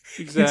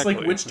 Exactly. It's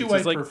like, which do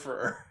I like,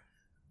 prefer?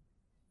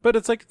 But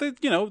it's like,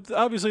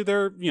 obviously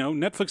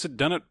Netflix had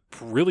done it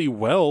really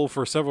well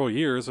for several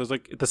years. So it's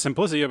like, the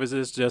simplicity of it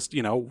is just,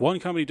 one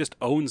company just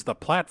owns the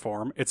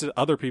platform. It's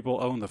other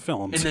people own the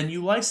films. And then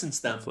you license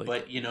them. Like,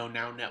 but,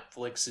 now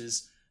Netflix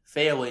is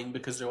failing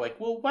because they're like,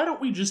 well, why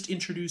don't we just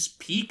introduce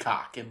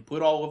Peacock and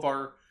put all of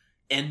our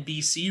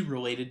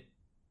NBC-related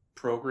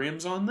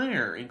programs on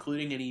there,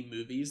 including any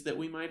movies that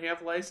we might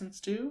have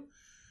licensed to?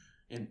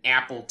 And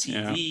Apple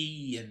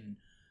TV and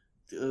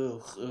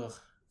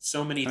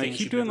so many things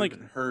you've never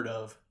even heard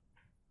of.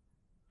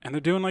 And they're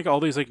doing like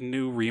all these like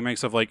new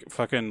remakes of like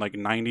fucking like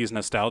 90s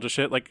nostalgia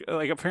shit. Like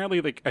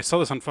apparently like I saw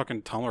this on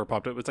fucking Tumblr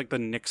popped up. It's like the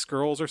Nyx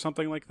Girls or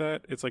something like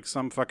that. It's like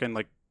some fucking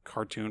like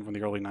cartoon from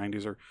the early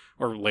 90s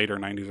or later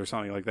 90s or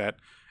something like that.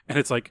 And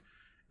it's like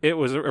it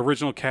was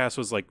original cast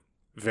was like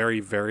very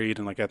varied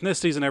and like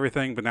ethnicities and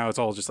everything, but now it's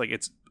all just like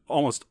it's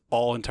almost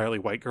all entirely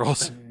white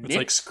girls.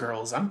 Nyx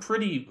Girls. I'm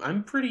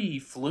pretty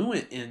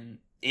fluent in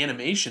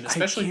animation,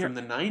 especially from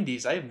the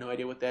 90s. I have no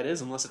idea what that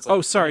is unless it's like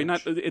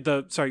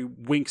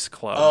Winx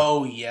Club.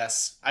 Oh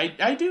yes,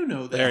 I do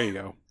know that. There you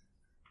go.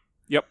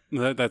 Yep,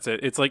 that's it.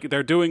 It's like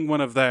they're doing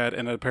one of that,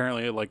 and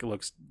apparently it like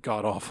looks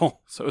god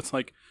awful. So it's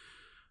like,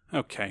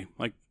 okay,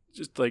 like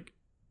just like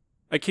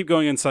I keep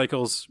going in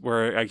cycles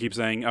where I keep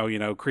saying,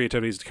 oh,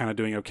 creativity is kind of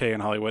doing okay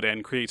in Hollywood,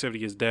 and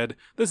creativity is dead.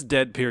 This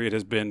dead period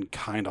has been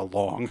kind of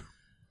long,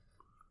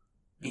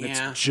 and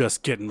it's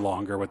just getting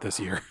longer with this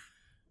year.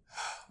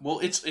 Well,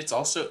 it's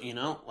also,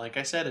 like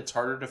I said, it's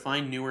harder to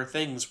find newer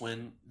things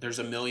when there's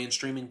a million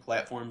streaming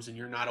platforms and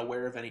you're not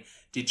aware of any.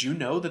 Did you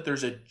know that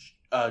there's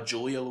a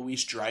Julia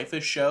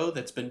Louis-Dreyfus show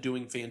that's been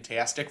doing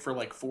fantastic for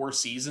like 4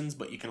 seasons,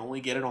 but you can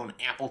only get it on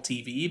Apple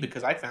TV?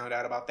 Because I found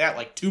out about that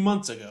like 2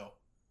 months ago.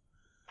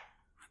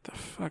 The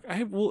fuck?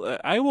 I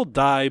will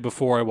die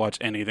before I watch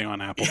anything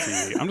on Apple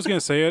TV. I'm just gonna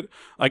say it.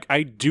 Like,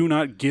 I do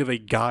not give a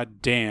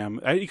goddamn.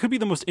 It could be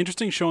the most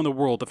interesting show in the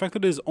world. The fact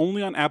that it is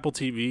only on Apple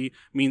TV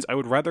means I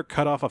would rather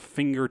cut off a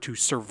finger to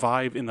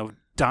survive in the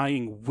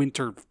dying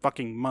winter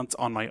fucking months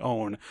on my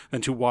own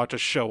than to watch a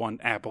show on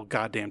Apple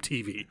goddamn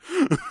TV.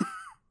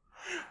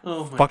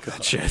 Oh my Fuck God.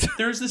 that shit.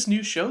 There's this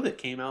new show that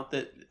came out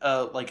that,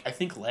 I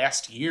think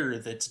last year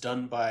that's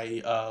done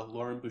by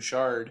Lauren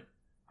Bouchard,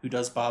 who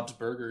does Bob's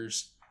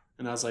Burgers.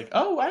 And I was like,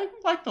 oh, I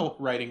like the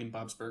writing in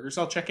Bob's Burgers.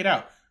 I'll check it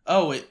out.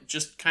 Oh, it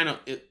just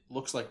it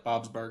looks like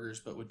Bob's Burgers,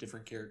 but with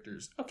different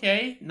characters.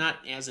 Okay, not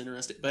as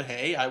interested. But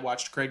hey, I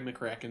watched Craig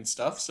McCracken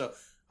stuff, so,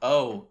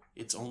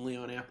 it's only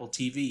on Apple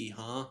TV,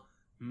 huh?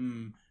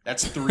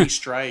 That's 3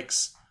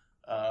 strikes.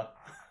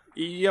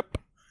 Yep.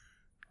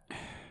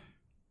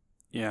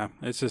 Yeah,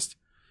 it's just,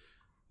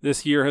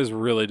 this year has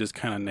really just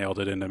kind of nailed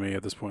it into me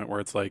at this point where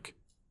it's like,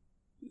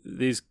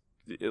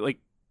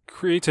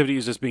 creativity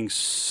is just being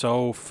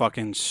so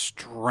fucking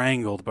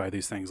strangled by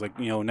these things. Like,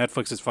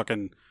 Netflix is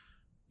fucking,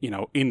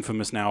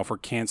 infamous now for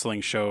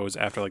canceling shows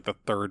after like the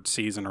 3rd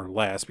season or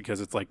less because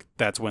it's like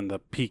that's when the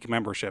peak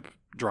membership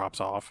drops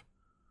off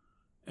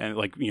and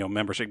like,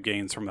 membership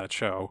gains from that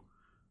show.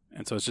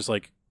 And so it's just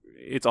like,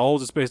 it's all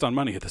just based on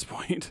money at this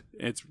point.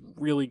 It's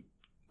really,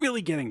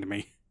 really getting to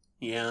me.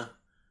 Yeah.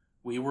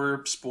 We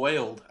were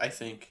spoiled, I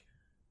think,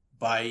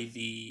 by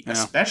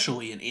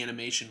especially in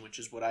animation, which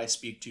is what I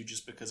speak to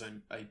just because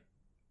I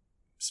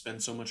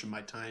spend so much of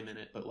my time in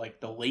it. But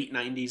like the late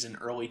 90s and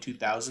early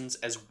 2000s,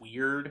 as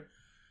weird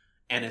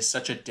and as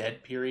such a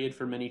dead period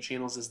for many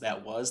channels as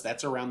that was,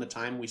 that's around the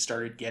time we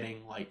started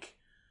getting like,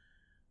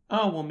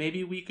 oh, well,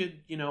 maybe we could,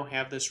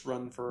 have this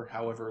run for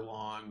however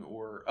long,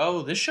 or,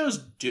 oh, this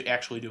show's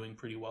actually doing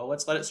pretty well.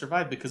 Let's let it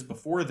survive. Because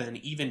before then,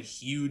 even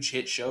huge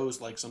hit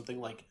shows like something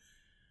like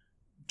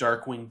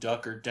Darkwing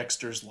Duck or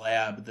Dexter's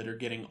Lab that are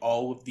getting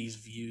all of these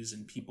views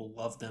and people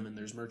love them and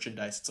there's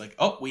merchandise. It's like,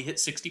 oh, we hit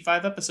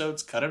 65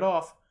 episodes, cut it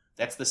off.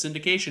 That's the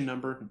syndication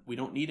number. We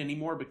don't need any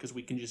more because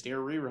we can just air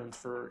reruns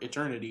for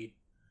eternity.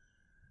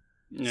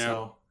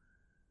 Yeah.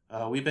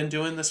 So we've been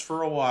doing this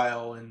for a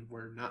while and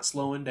we're not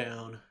slowing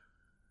down.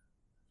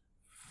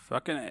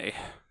 Fucking A.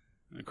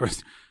 And of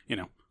course, we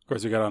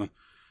got on.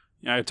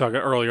 I talked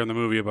earlier in the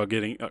movie about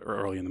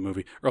early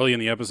in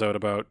the episode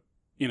about,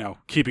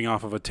 keeping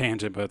off of a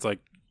tangent, but it's like,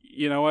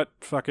 you know what?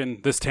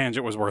 Fucking this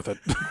tangent was worth it.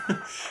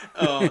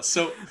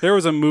 So There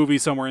was a movie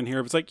somewhere in here.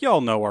 It's like,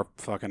 y'all know our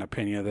fucking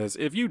opinion of this.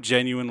 If you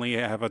genuinely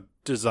have a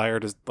desire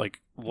to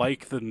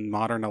like the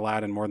modern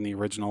Aladdin more than the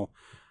original,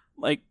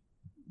 like,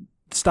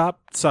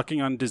 stop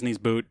sucking on Disney's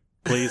boot,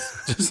 please.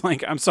 Just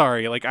I'm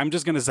sorry. I'm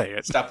just gonna say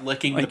it. stop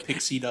licking the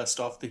pixie dust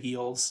off the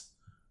heels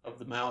of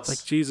the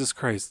mouse. Jesus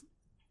Christ.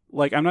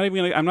 I'm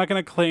not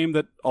gonna claim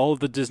that all of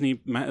the Disney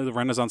the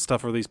Renaissance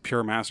stuff are these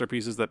pure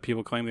masterpieces that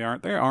people claim they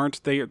aren't. They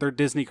aren't. They're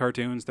Disney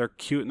cartoons. They're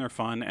cute and they're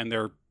fun and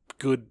they're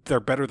good. They're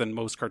better than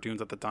most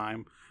cartoons at the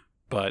time.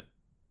 But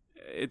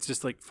it's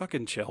just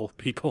fucking chill,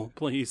 people,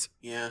 please.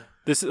 Yeah.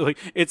 This is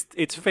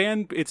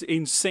it's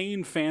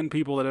insane fan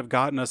people that have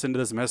gotten us into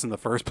this mess in the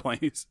first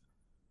place.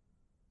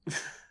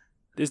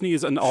 Disney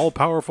is an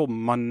all-powerful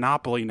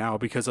monopoly now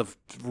because of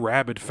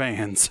rabid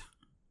fans.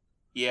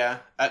 Yeah,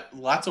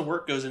 lots of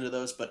work goes into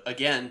those, but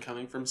again,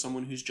 coming from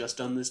someone who's just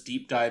done this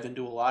deep dive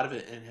into a lot of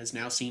it and has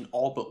now seen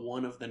all but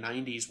one of the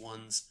 90s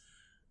ones,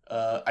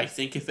 I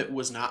think if it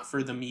was not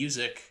for the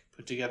music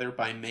put together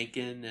by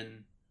Menken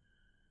and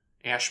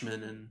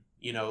Ashman and,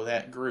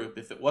 that group,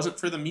 if it wasn't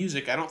for the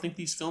music, I don't think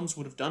these films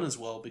would have done as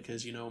well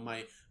because,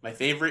 my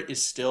favorite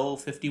is still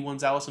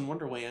 51's Alice in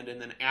Wonderland,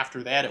 and then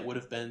after that it would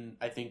have been,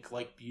 I think,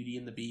 Beauty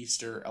and the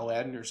Beast or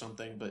Aladdin or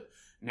something, but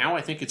now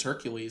I think it's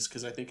Hercules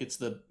because I think it's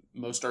the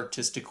most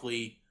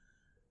artistically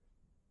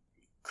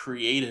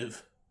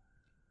creative.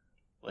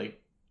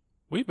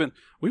 We've been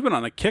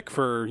on a kick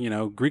for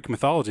Greek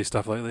mythology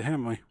stuff lately,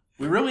 haven't we?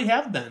 We really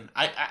have been.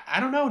 I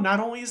don't know. Not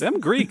only is them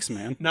Greeks,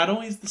 man. Not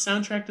only is the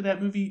soundtrack to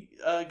that movie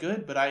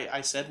good, but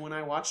I said when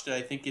I watched it,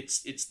 I think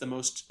it's the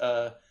most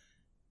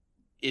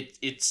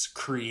it's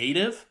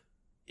creative,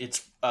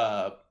 it's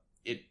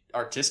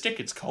artistic,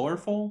 it's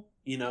colorful,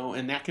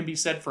 and that can be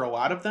said for a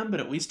lot of them. But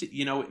at least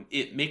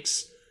it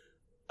makes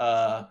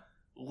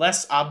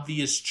less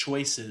obvious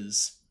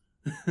choices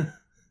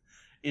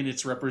in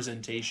its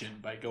representation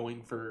by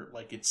going for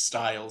its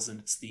styles and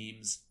its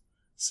themes.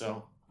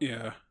 So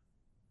yeah.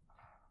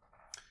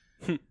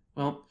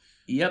 Well,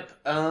 yep.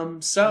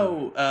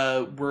 So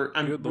we're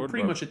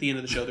pretty much at the end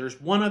of the show. There's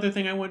one other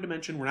thing I wanted to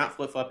mention. We're not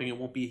flip flopping. It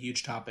won't be a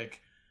huge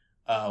topic.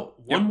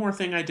 One more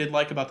thing I did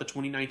like about the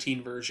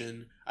 2019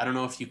 version. I don't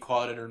know if you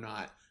caught it or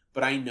not,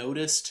 but I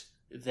noticed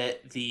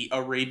that the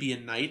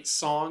Arabian Nights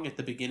song at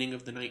the beginning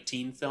of the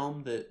 19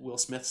 film that Will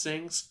Smith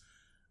sings,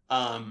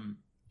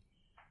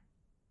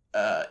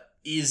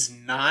 is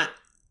not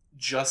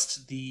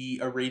just the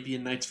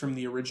Arabian Nights from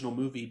the original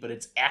movie, but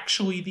it's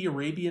actually the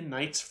Arabian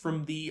Nights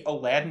from the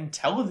Aladdin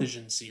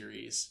television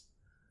series.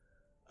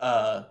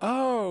 That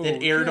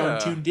aired on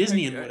Toon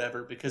Disney and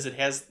whatever, because it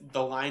has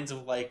the lines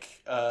of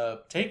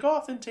take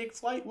off and take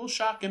flight will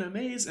shock and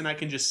amaze, and I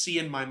can just see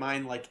in my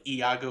mind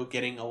Iago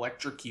getting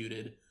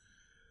electrocuted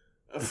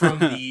from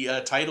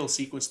the title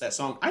sequence of that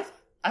song.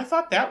 I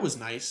thought that was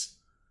nice.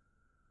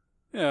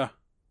 Yeah.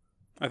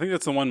 I think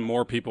that's the one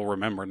more people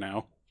remember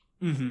now.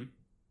 Mm-hmm.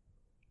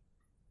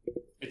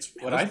 It's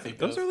what I think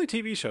those early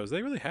TV shows,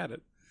 they really had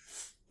it.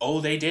 Oh,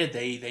 they did.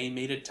 They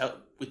made it,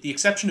 with the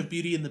exception of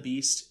Beauty and the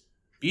Beast.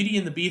 Beauty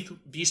and the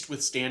Beast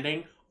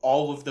withstanding,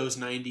 all of those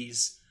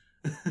 90s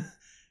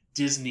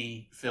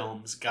Disney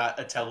films got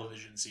a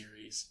television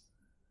series.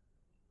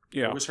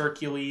 Yeah. There was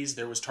Hercules,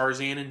 there was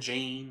Tarzan and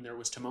Jane, there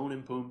was Timon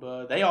and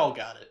Pumbaa. They all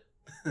got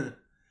it.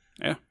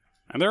 Yeah.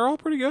 And they're all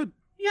pretty good.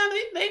 Yeah,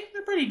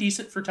 they're pretty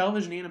decent for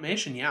television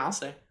animation, yeah, I'll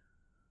say.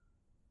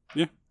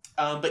 Yeah.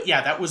 But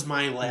yeah, that was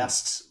my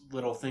last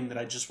little thing that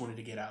I just wanted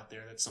to get out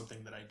there. That's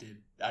something that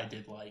I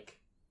did like.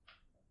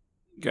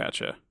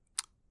 Gotcha.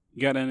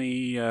 You got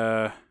any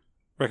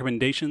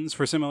recommendations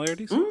for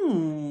similarities?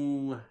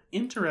 Ooh,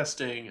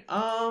 interesting.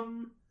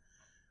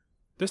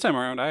 This time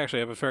around, I actually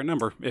have a fair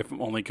number, if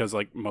only because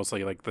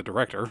mostly the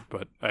director,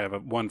 but I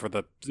have one for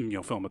the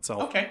film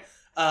itself. Okay,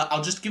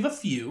 I'll just give a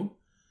few.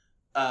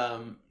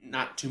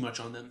 Not too much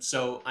on them.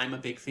 So I'm a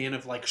big fan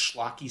of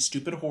schlocky,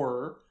 stupid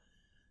horror.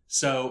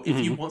 So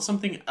if you want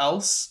something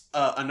else,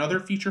 another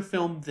feature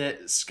film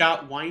that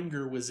Scott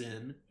Weinger was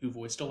in, who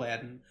voiced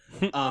Aladdin,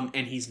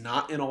 and he's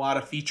not in a lot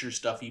of feature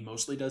stuff, he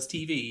mostly does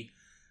TV.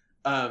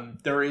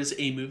 There is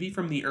a movie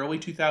from the early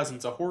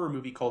 2000s, a horror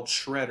movie called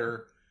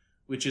Shredder,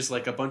 which is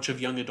a bunch of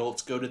young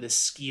adults go to this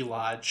ski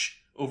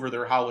lodge over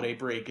their holiday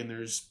break, and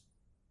there's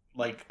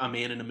a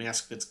man in a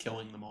mask that's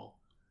killing them all.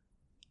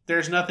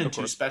 There's nothing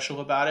too special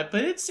about it,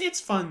 but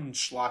it's fun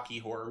schlocky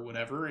horror,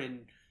 whatever,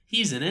 and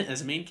he's in it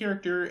as a main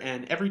character,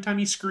 and every time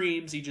he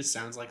screams, he just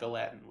sounds like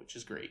Aladdin, which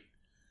is great.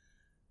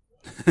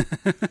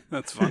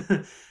 That's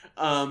fun.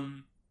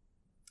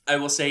 I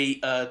will say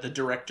the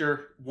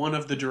director, one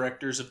of the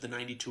directors of the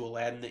 92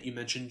 Aladdin that you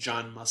mentioned,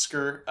 John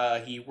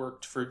Musker, he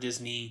worked for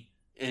Disney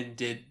and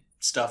did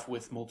stuff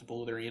with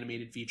multiple of their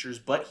animated features,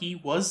 but he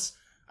was,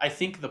 I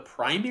think, the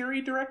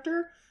primary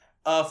director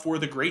for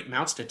The Great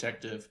Mouse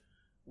Detective,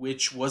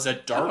 which was a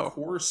dark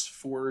horse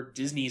for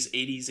Disney's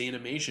 80s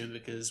animation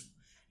because,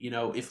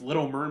 if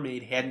Little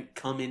Mermaid hadn't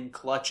come in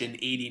clutch in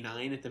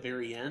 89 at the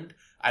very end,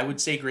 I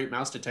would say Great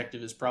Mouse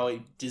Detective is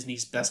probably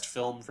Disney's best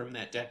film from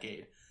that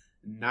decade.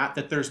 Not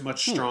that there's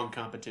much strong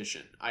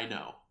competition, I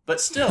know. But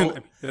still,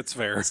 that's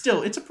fair.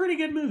 Still, it's a pretty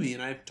good movie,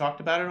 and I talked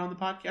about it on the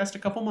podcast a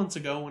couple months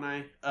ago when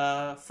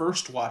I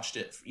first watched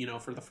it,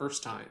 for the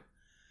first time.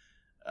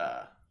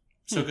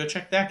 So go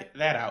check that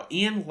out.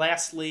 And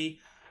lastly,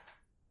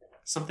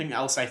 something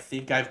else I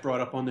think I've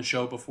brought up on the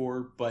show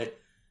before, but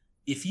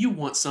if you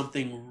want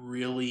something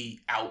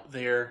really out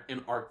there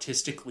and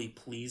artistically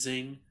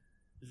pleasing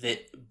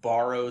that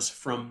borrows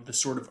from the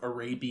sort of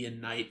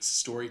Arabian Nights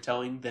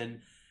storytelling,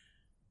 then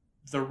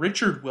the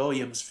Richard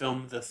Williams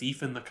film The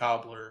Thief and the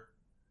Cobbler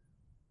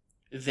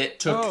that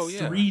took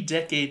 3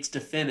 decades to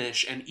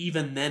finish, and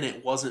even then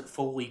it wasn't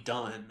fully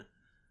done.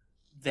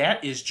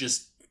 That is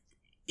just...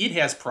 It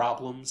has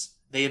problems.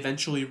 They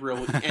eventually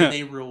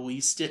they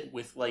released it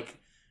with like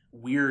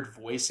weird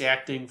voice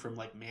acting from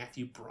like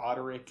Matthew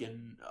Broderick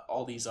and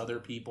all these other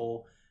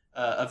people.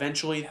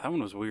 Eventually, that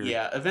one was weird.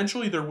 Yeah,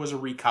 eventually there was a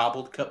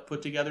recobbled cut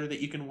put together that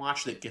you can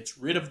watch that gets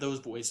rid of those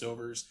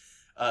voiceovers.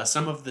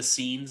 Some of the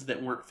scenes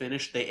that weren't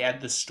finished, they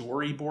add the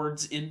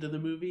storyboards into the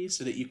movie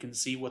so that you can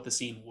see what the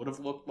scene would have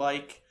looked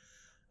like.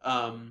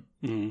 And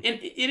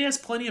it has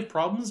plenty of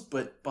problems,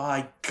 but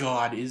by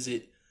God, is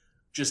it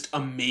just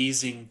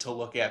amazing to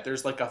look at.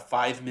 There's like a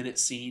 5-minute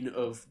scene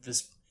of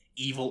this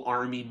evil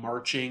army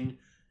marching,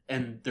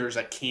 and there's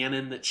a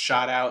cannon that's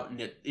shot out,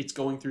 and it's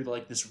going through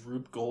like this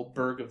Rube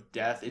Goldberg of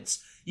death.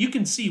 You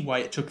can see why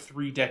it took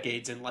 3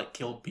 decades and like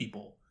killed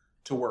people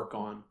to work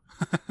on.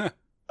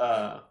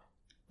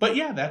 But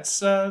yeah, that's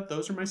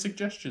those are my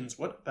suggestions.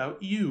 What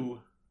about you?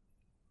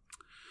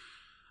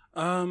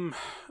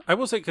 I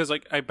will say, because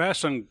like I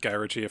bashed on Guy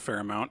Ritchie a fair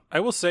amount, I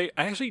will say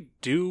I actually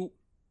do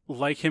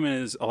like him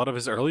in a lot of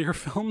his earlier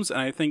films, and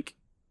I think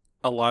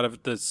a lot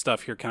of the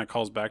stuff here kind of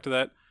calls back to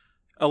that.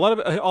 A lot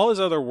of all his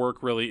other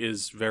work really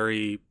is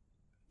very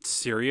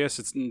serious.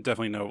 It's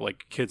definitely no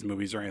like kids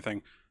movies or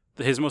anything.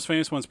 His most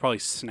famous one's probably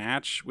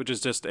Snatch, which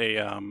is just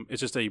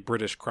a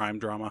British crime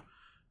drama.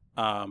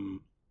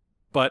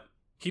 But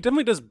he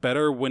definitely does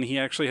better when he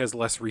actually has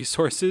less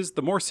resources.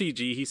 The more CG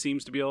he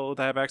seems to be able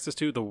to have access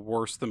to, the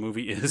worse the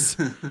movie is.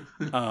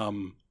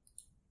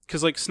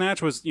 Because like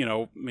Snatch was,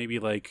 maybe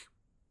like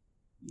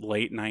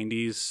late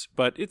 90s,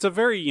 but it's a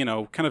very,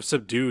 kind of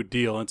subdued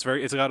deal. It's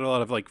got a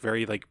lot of like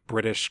very like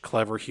British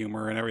clever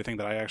humor and everything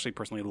that I actually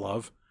personally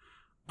love.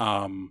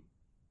 And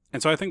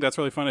so I think that's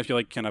really fun if you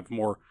like kind of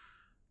more,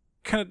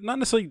 kind of not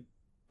necessarily,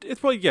 it's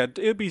probably,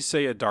 it'd be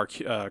say a dark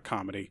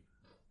comedy.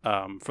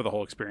 For the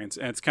whole experience,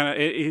 and it's kind of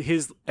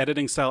his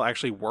editing style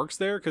actually works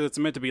there because it's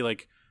meant to be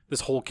like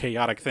this whole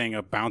chaotic thing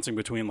of bouncing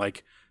between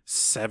like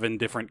 7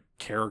 different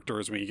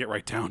characters when you get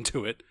right down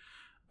to it,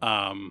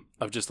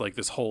 of just like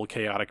this whole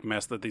chaotic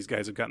mess that these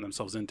guys have gotten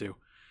themselves into.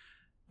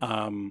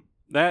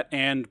 That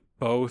and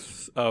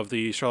both of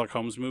the Sherlock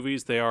Holmes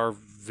movies, they are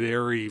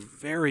very,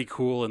 very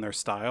cool in their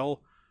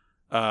style.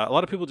 A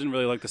lot of people didn't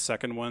really like the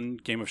second one,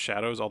 Game of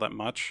Shadows, all that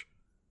much,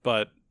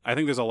 but I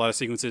think there's a lot of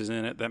sequences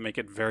in it that make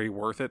it very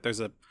worth it. There's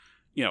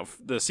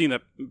the scene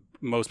that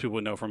most people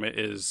would know from it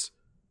is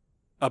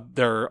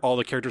all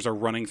the characters are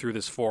running through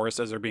this forest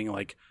as they're being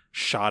like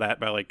shot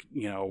at by like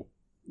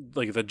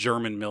the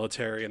German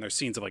military, and there's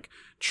scenes of like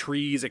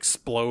trees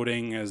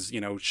exploding as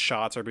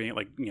shots are being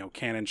like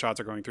cannon shots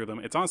are going through them.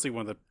 It's honestly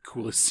one of the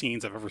coolest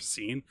scenes I've ever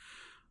seen.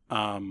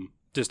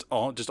 Just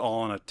all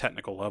on a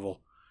technical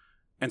level,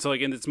 and so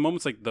like in it's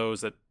moments like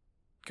those that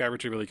Guy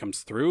Ritchie really comes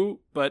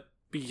through, but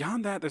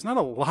beyond that, there's not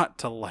a lot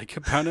to like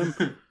about him.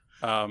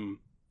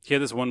 He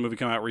had this one movie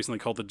come out recently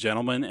called The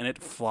Gentleman, and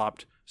it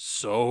flopped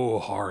so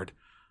hard.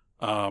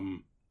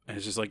 And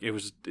it's just like, it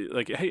was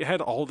like, it had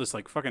all this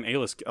like fucking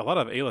a lot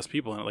of A-list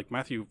people in it, like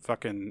Matthew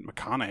fucking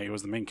McConaughey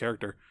was the main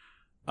character.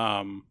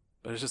 But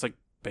it's just like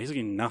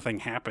basically nothing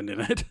happened in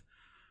it.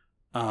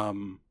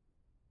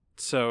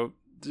 So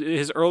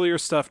his earlier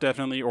stuff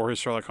definitely, or his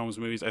Sherlock Holmes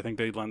movies, I think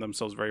they lend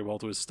themselves very well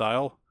to his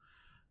style.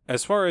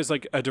 As far as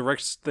like a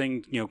direct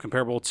thing,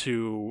 comparable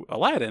to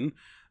Aladdin,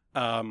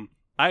 I'm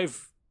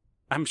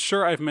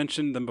sure I've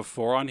mentioned them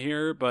before on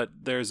here, but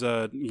there's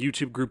a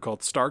YouTube group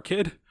called Star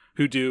Kid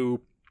who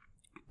do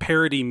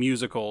parody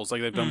musicals.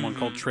 Like they've done one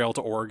called Trail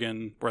to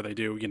Oregon, where they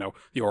do,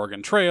 the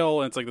Oregon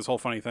Trail, and it's like this whole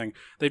funny thing.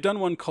 They've done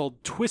one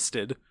called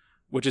Twisted,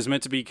 which is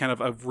meant to be kind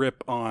of a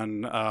rip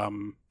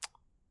on,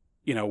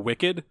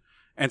 Wicked.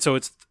 And so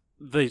it's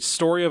the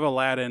story of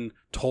Aladdin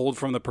told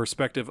from the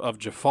perspective of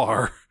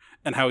Jafar.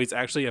 And how he's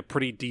actually a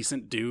pretty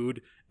decent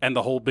dude, and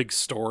the whole big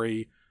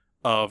story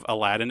of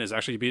Aladdin is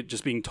actually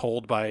just being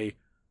told by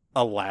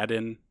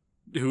Aladdin,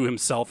 who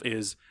himself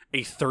is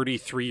a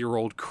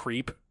 33-year-old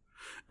creep.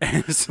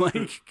 And it's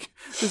like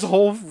this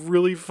whole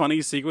really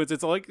funny sequence.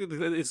 It's like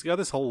it's got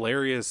this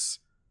hilarious,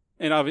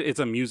 and it's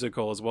a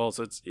musical as well,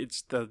 so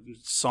it's the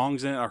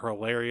songs in it are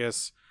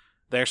hilarious.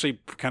 They actually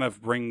kind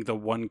of bring the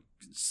one,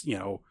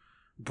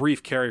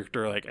 brief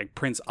character like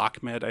Prince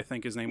Ahmed, I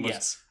think his name was.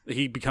 Yes.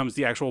 He becomes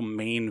the actual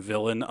main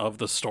villain of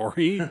the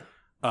story.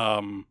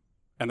 And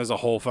there's a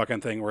whole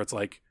fucking thing where it's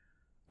like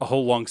a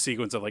whole long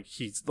sequence of like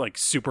he's like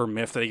super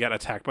miffed that he got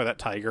attacked by that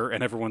tiger,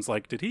 and everyone's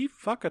like, "Did he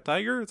fuck a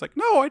tiger?" It's like,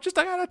 "No, I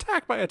got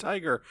attacked by a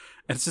tiger."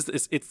 And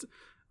it's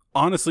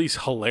honestly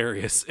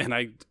hilarious, and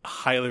I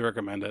highly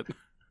recommend it.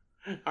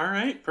 All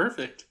right,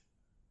 perfect.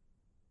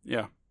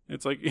 Yeah,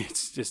 it's like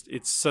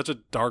it's such a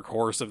dark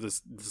horse of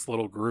this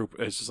little group.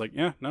 It's just like,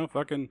 yeah, no,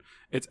 fucking,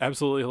 it's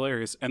absolutely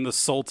hilarious. And the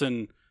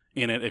Sultan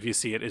in it, if you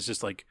see it, is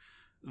just like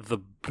the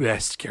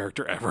best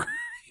character ever.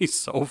 He's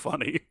so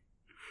funny.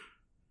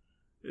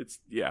 It's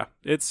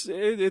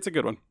a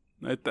good one.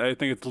 I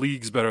think it's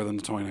leagues better than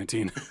the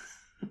 2019.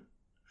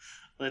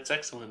 That's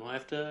excellent. We'll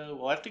have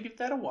to give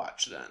that a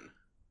watch then.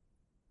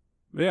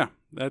 Yeah,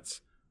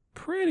 that's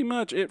pretty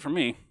much it for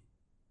me.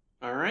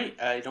 All right.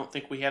 I don't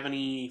think we have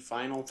any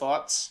final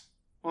thoughts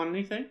on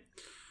anything.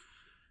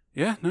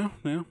 Yeah, no.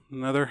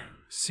 Another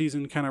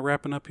season kind of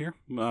wrapping up here,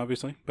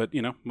 obviously. But,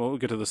 we'll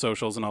get to the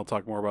socials, and I'll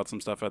talk more about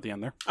some stuff at the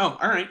end there. Oh,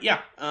 all right.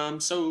 Yeah.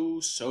 So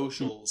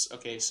socials.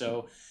 Okay,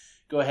 so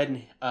go ahead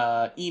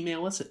and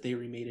email us at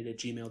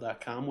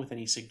theyremadeit@gmail.com with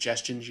any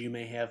suggestions you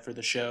may have for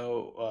the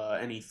show,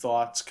 any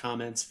thoughts,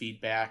 comments,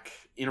 feedback,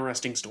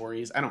 interesting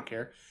stories. I don't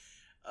care.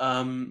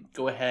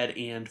 Go ahead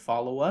and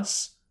follow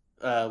us.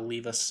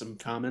 Leave us some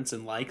comments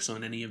and likes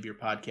on any of your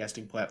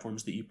podcasting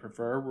platforms that you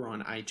prefer. We're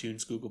on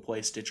iTunes, Google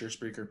Play, Stitcher,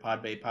 Spreaker,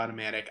 Podbay,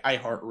 Podomatic,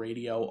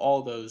 iHeartRadio,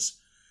 all those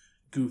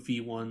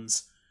goofy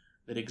ones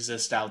that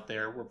exist out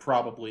there. We're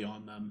probably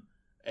on them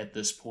at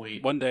this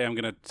point. One day I'm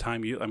going to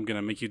time you. I'm going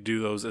to make you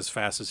do those as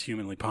fast as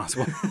humanly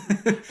possible.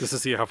 Just to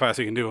see how fast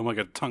you can do them, like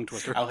a tongue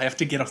twister. I'll have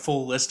to get a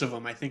full list of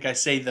them. I think I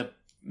say the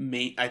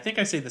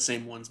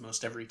same ones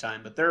most every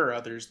time, but there are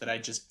others that I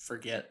just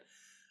forget.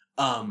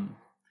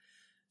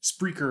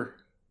 Spreaker.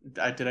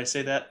 Did I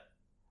say that?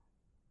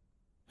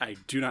 I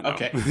do not know.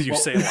 Okay. You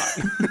say a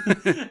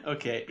lot.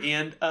 Okay.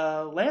 And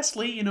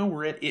lastly,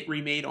 we're at It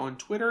Remade on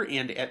Twitter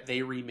and at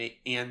They Remade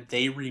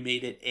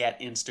It at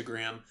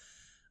Instagram.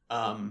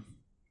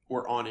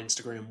 Or on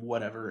Instagram,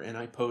 whatever. And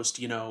I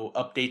post,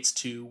 updates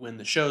to when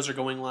the shows are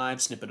going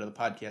live, snippet of the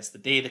podcast the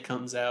day that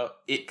comes out.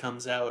 It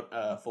comes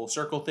out, full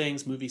circle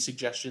things, movie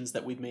suggestions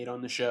that we've made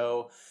on the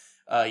show.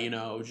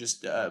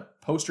 Just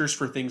posters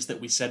for things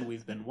that we said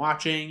we've been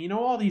watching,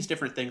 all these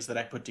different things that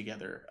I put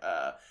together.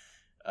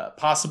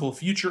 Possible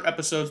future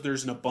episodes,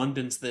 there's an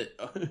abundance that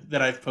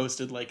that I've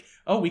posted, like,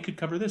 oh, we could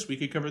cover this,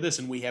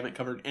 and we haven't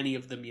covered any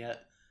of them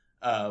yet,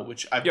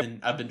 which I've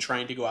been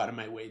trying to go out of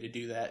my way to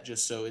do that,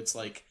 just so it's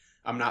like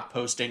I'm not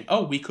posting,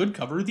 oh, we could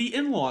cover the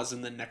in-laws,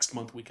 and then next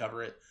month we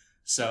cover it.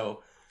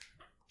 So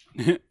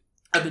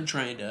I've been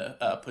trying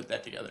to put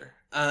that together.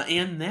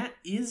 And that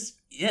is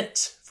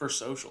it for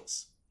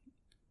socials.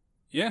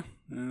 Yeah,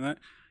 and that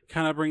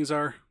kind of brings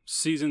our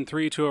season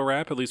 3 to a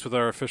wrap, at least with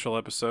our official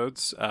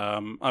episodes.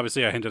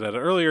 Obviously, I hinted at it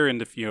earlier,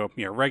 and if you're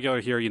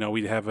regular here,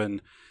 we'd have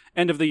an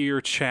end of the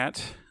year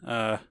chat.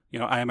 I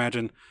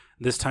imagine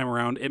this time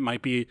around it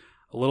might be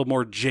a little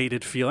more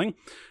jaded feeling.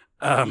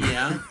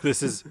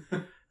 This has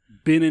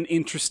been an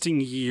interesting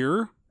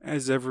year,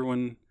 as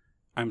everyone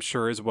I'm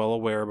sure is well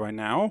aware by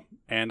now,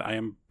 and I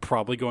am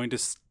probably going to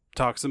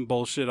talk some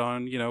bullshit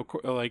on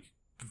like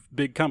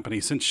big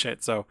companies and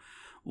shit. So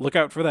look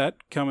out for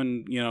that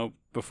coming,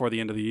 before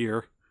the end of the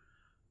year.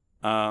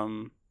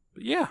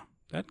 Yeah,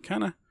 that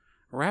kind of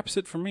wraps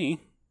it for me.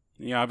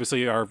 Yeah,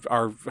 obviously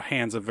our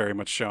hands have very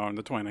much shown.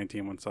 The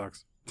 2019 one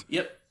sucks.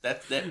 Yep,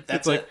 that's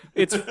it's like,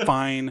 it's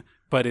fine,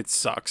 but it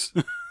sucks.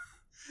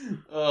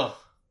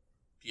 Oh,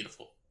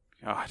 beautiful.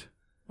 God,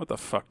 what the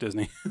fuck,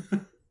 Disney?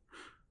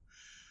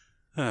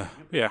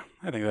 Yeah,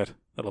 I think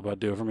that'll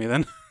about do it for me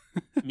then.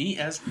 Me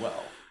as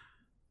well.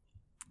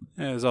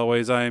 As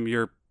always, I am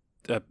your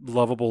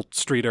lovable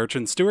street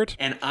urchin, Stuart.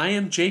 And I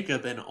am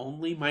Jacob, and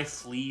only my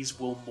fleas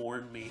will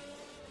mourn me.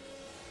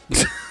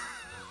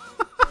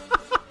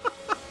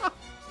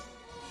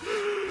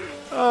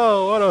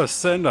 Oh, what a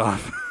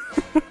send-off.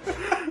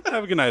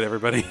 Have a good night,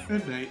 everybody.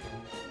 Good night.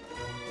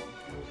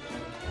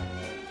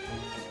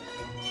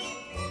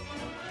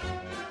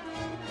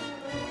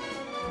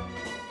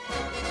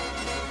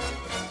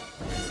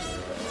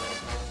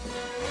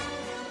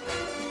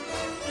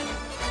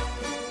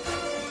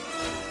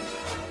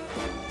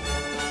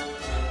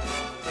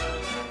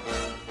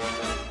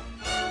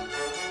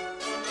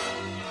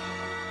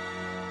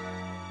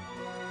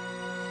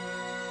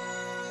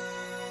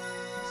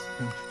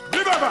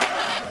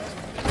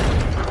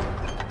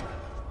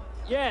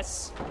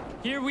 Yes,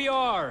 here we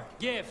are.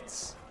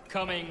 Gifts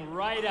coming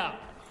right up.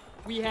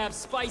 We have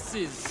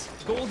spices,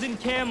 golden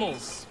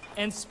camels,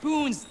 and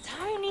spoons,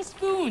 tiny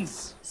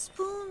spoons.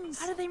 Spoons.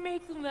 How do they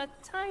make them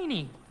that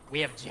tiny? We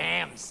have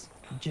jams.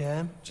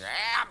 Jam?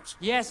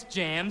 Yes,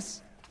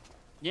 jams.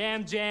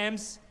 Yam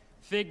jams,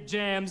 fig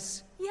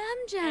jams, Yam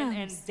jams.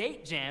 and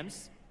date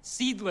jams.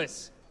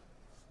 Seedless.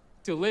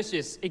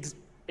 Delicious,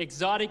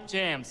 exotic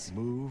jams.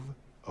 Move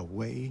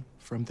away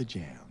from the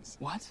jams.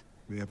 What?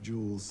 We have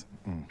Jules.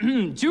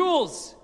 Jules!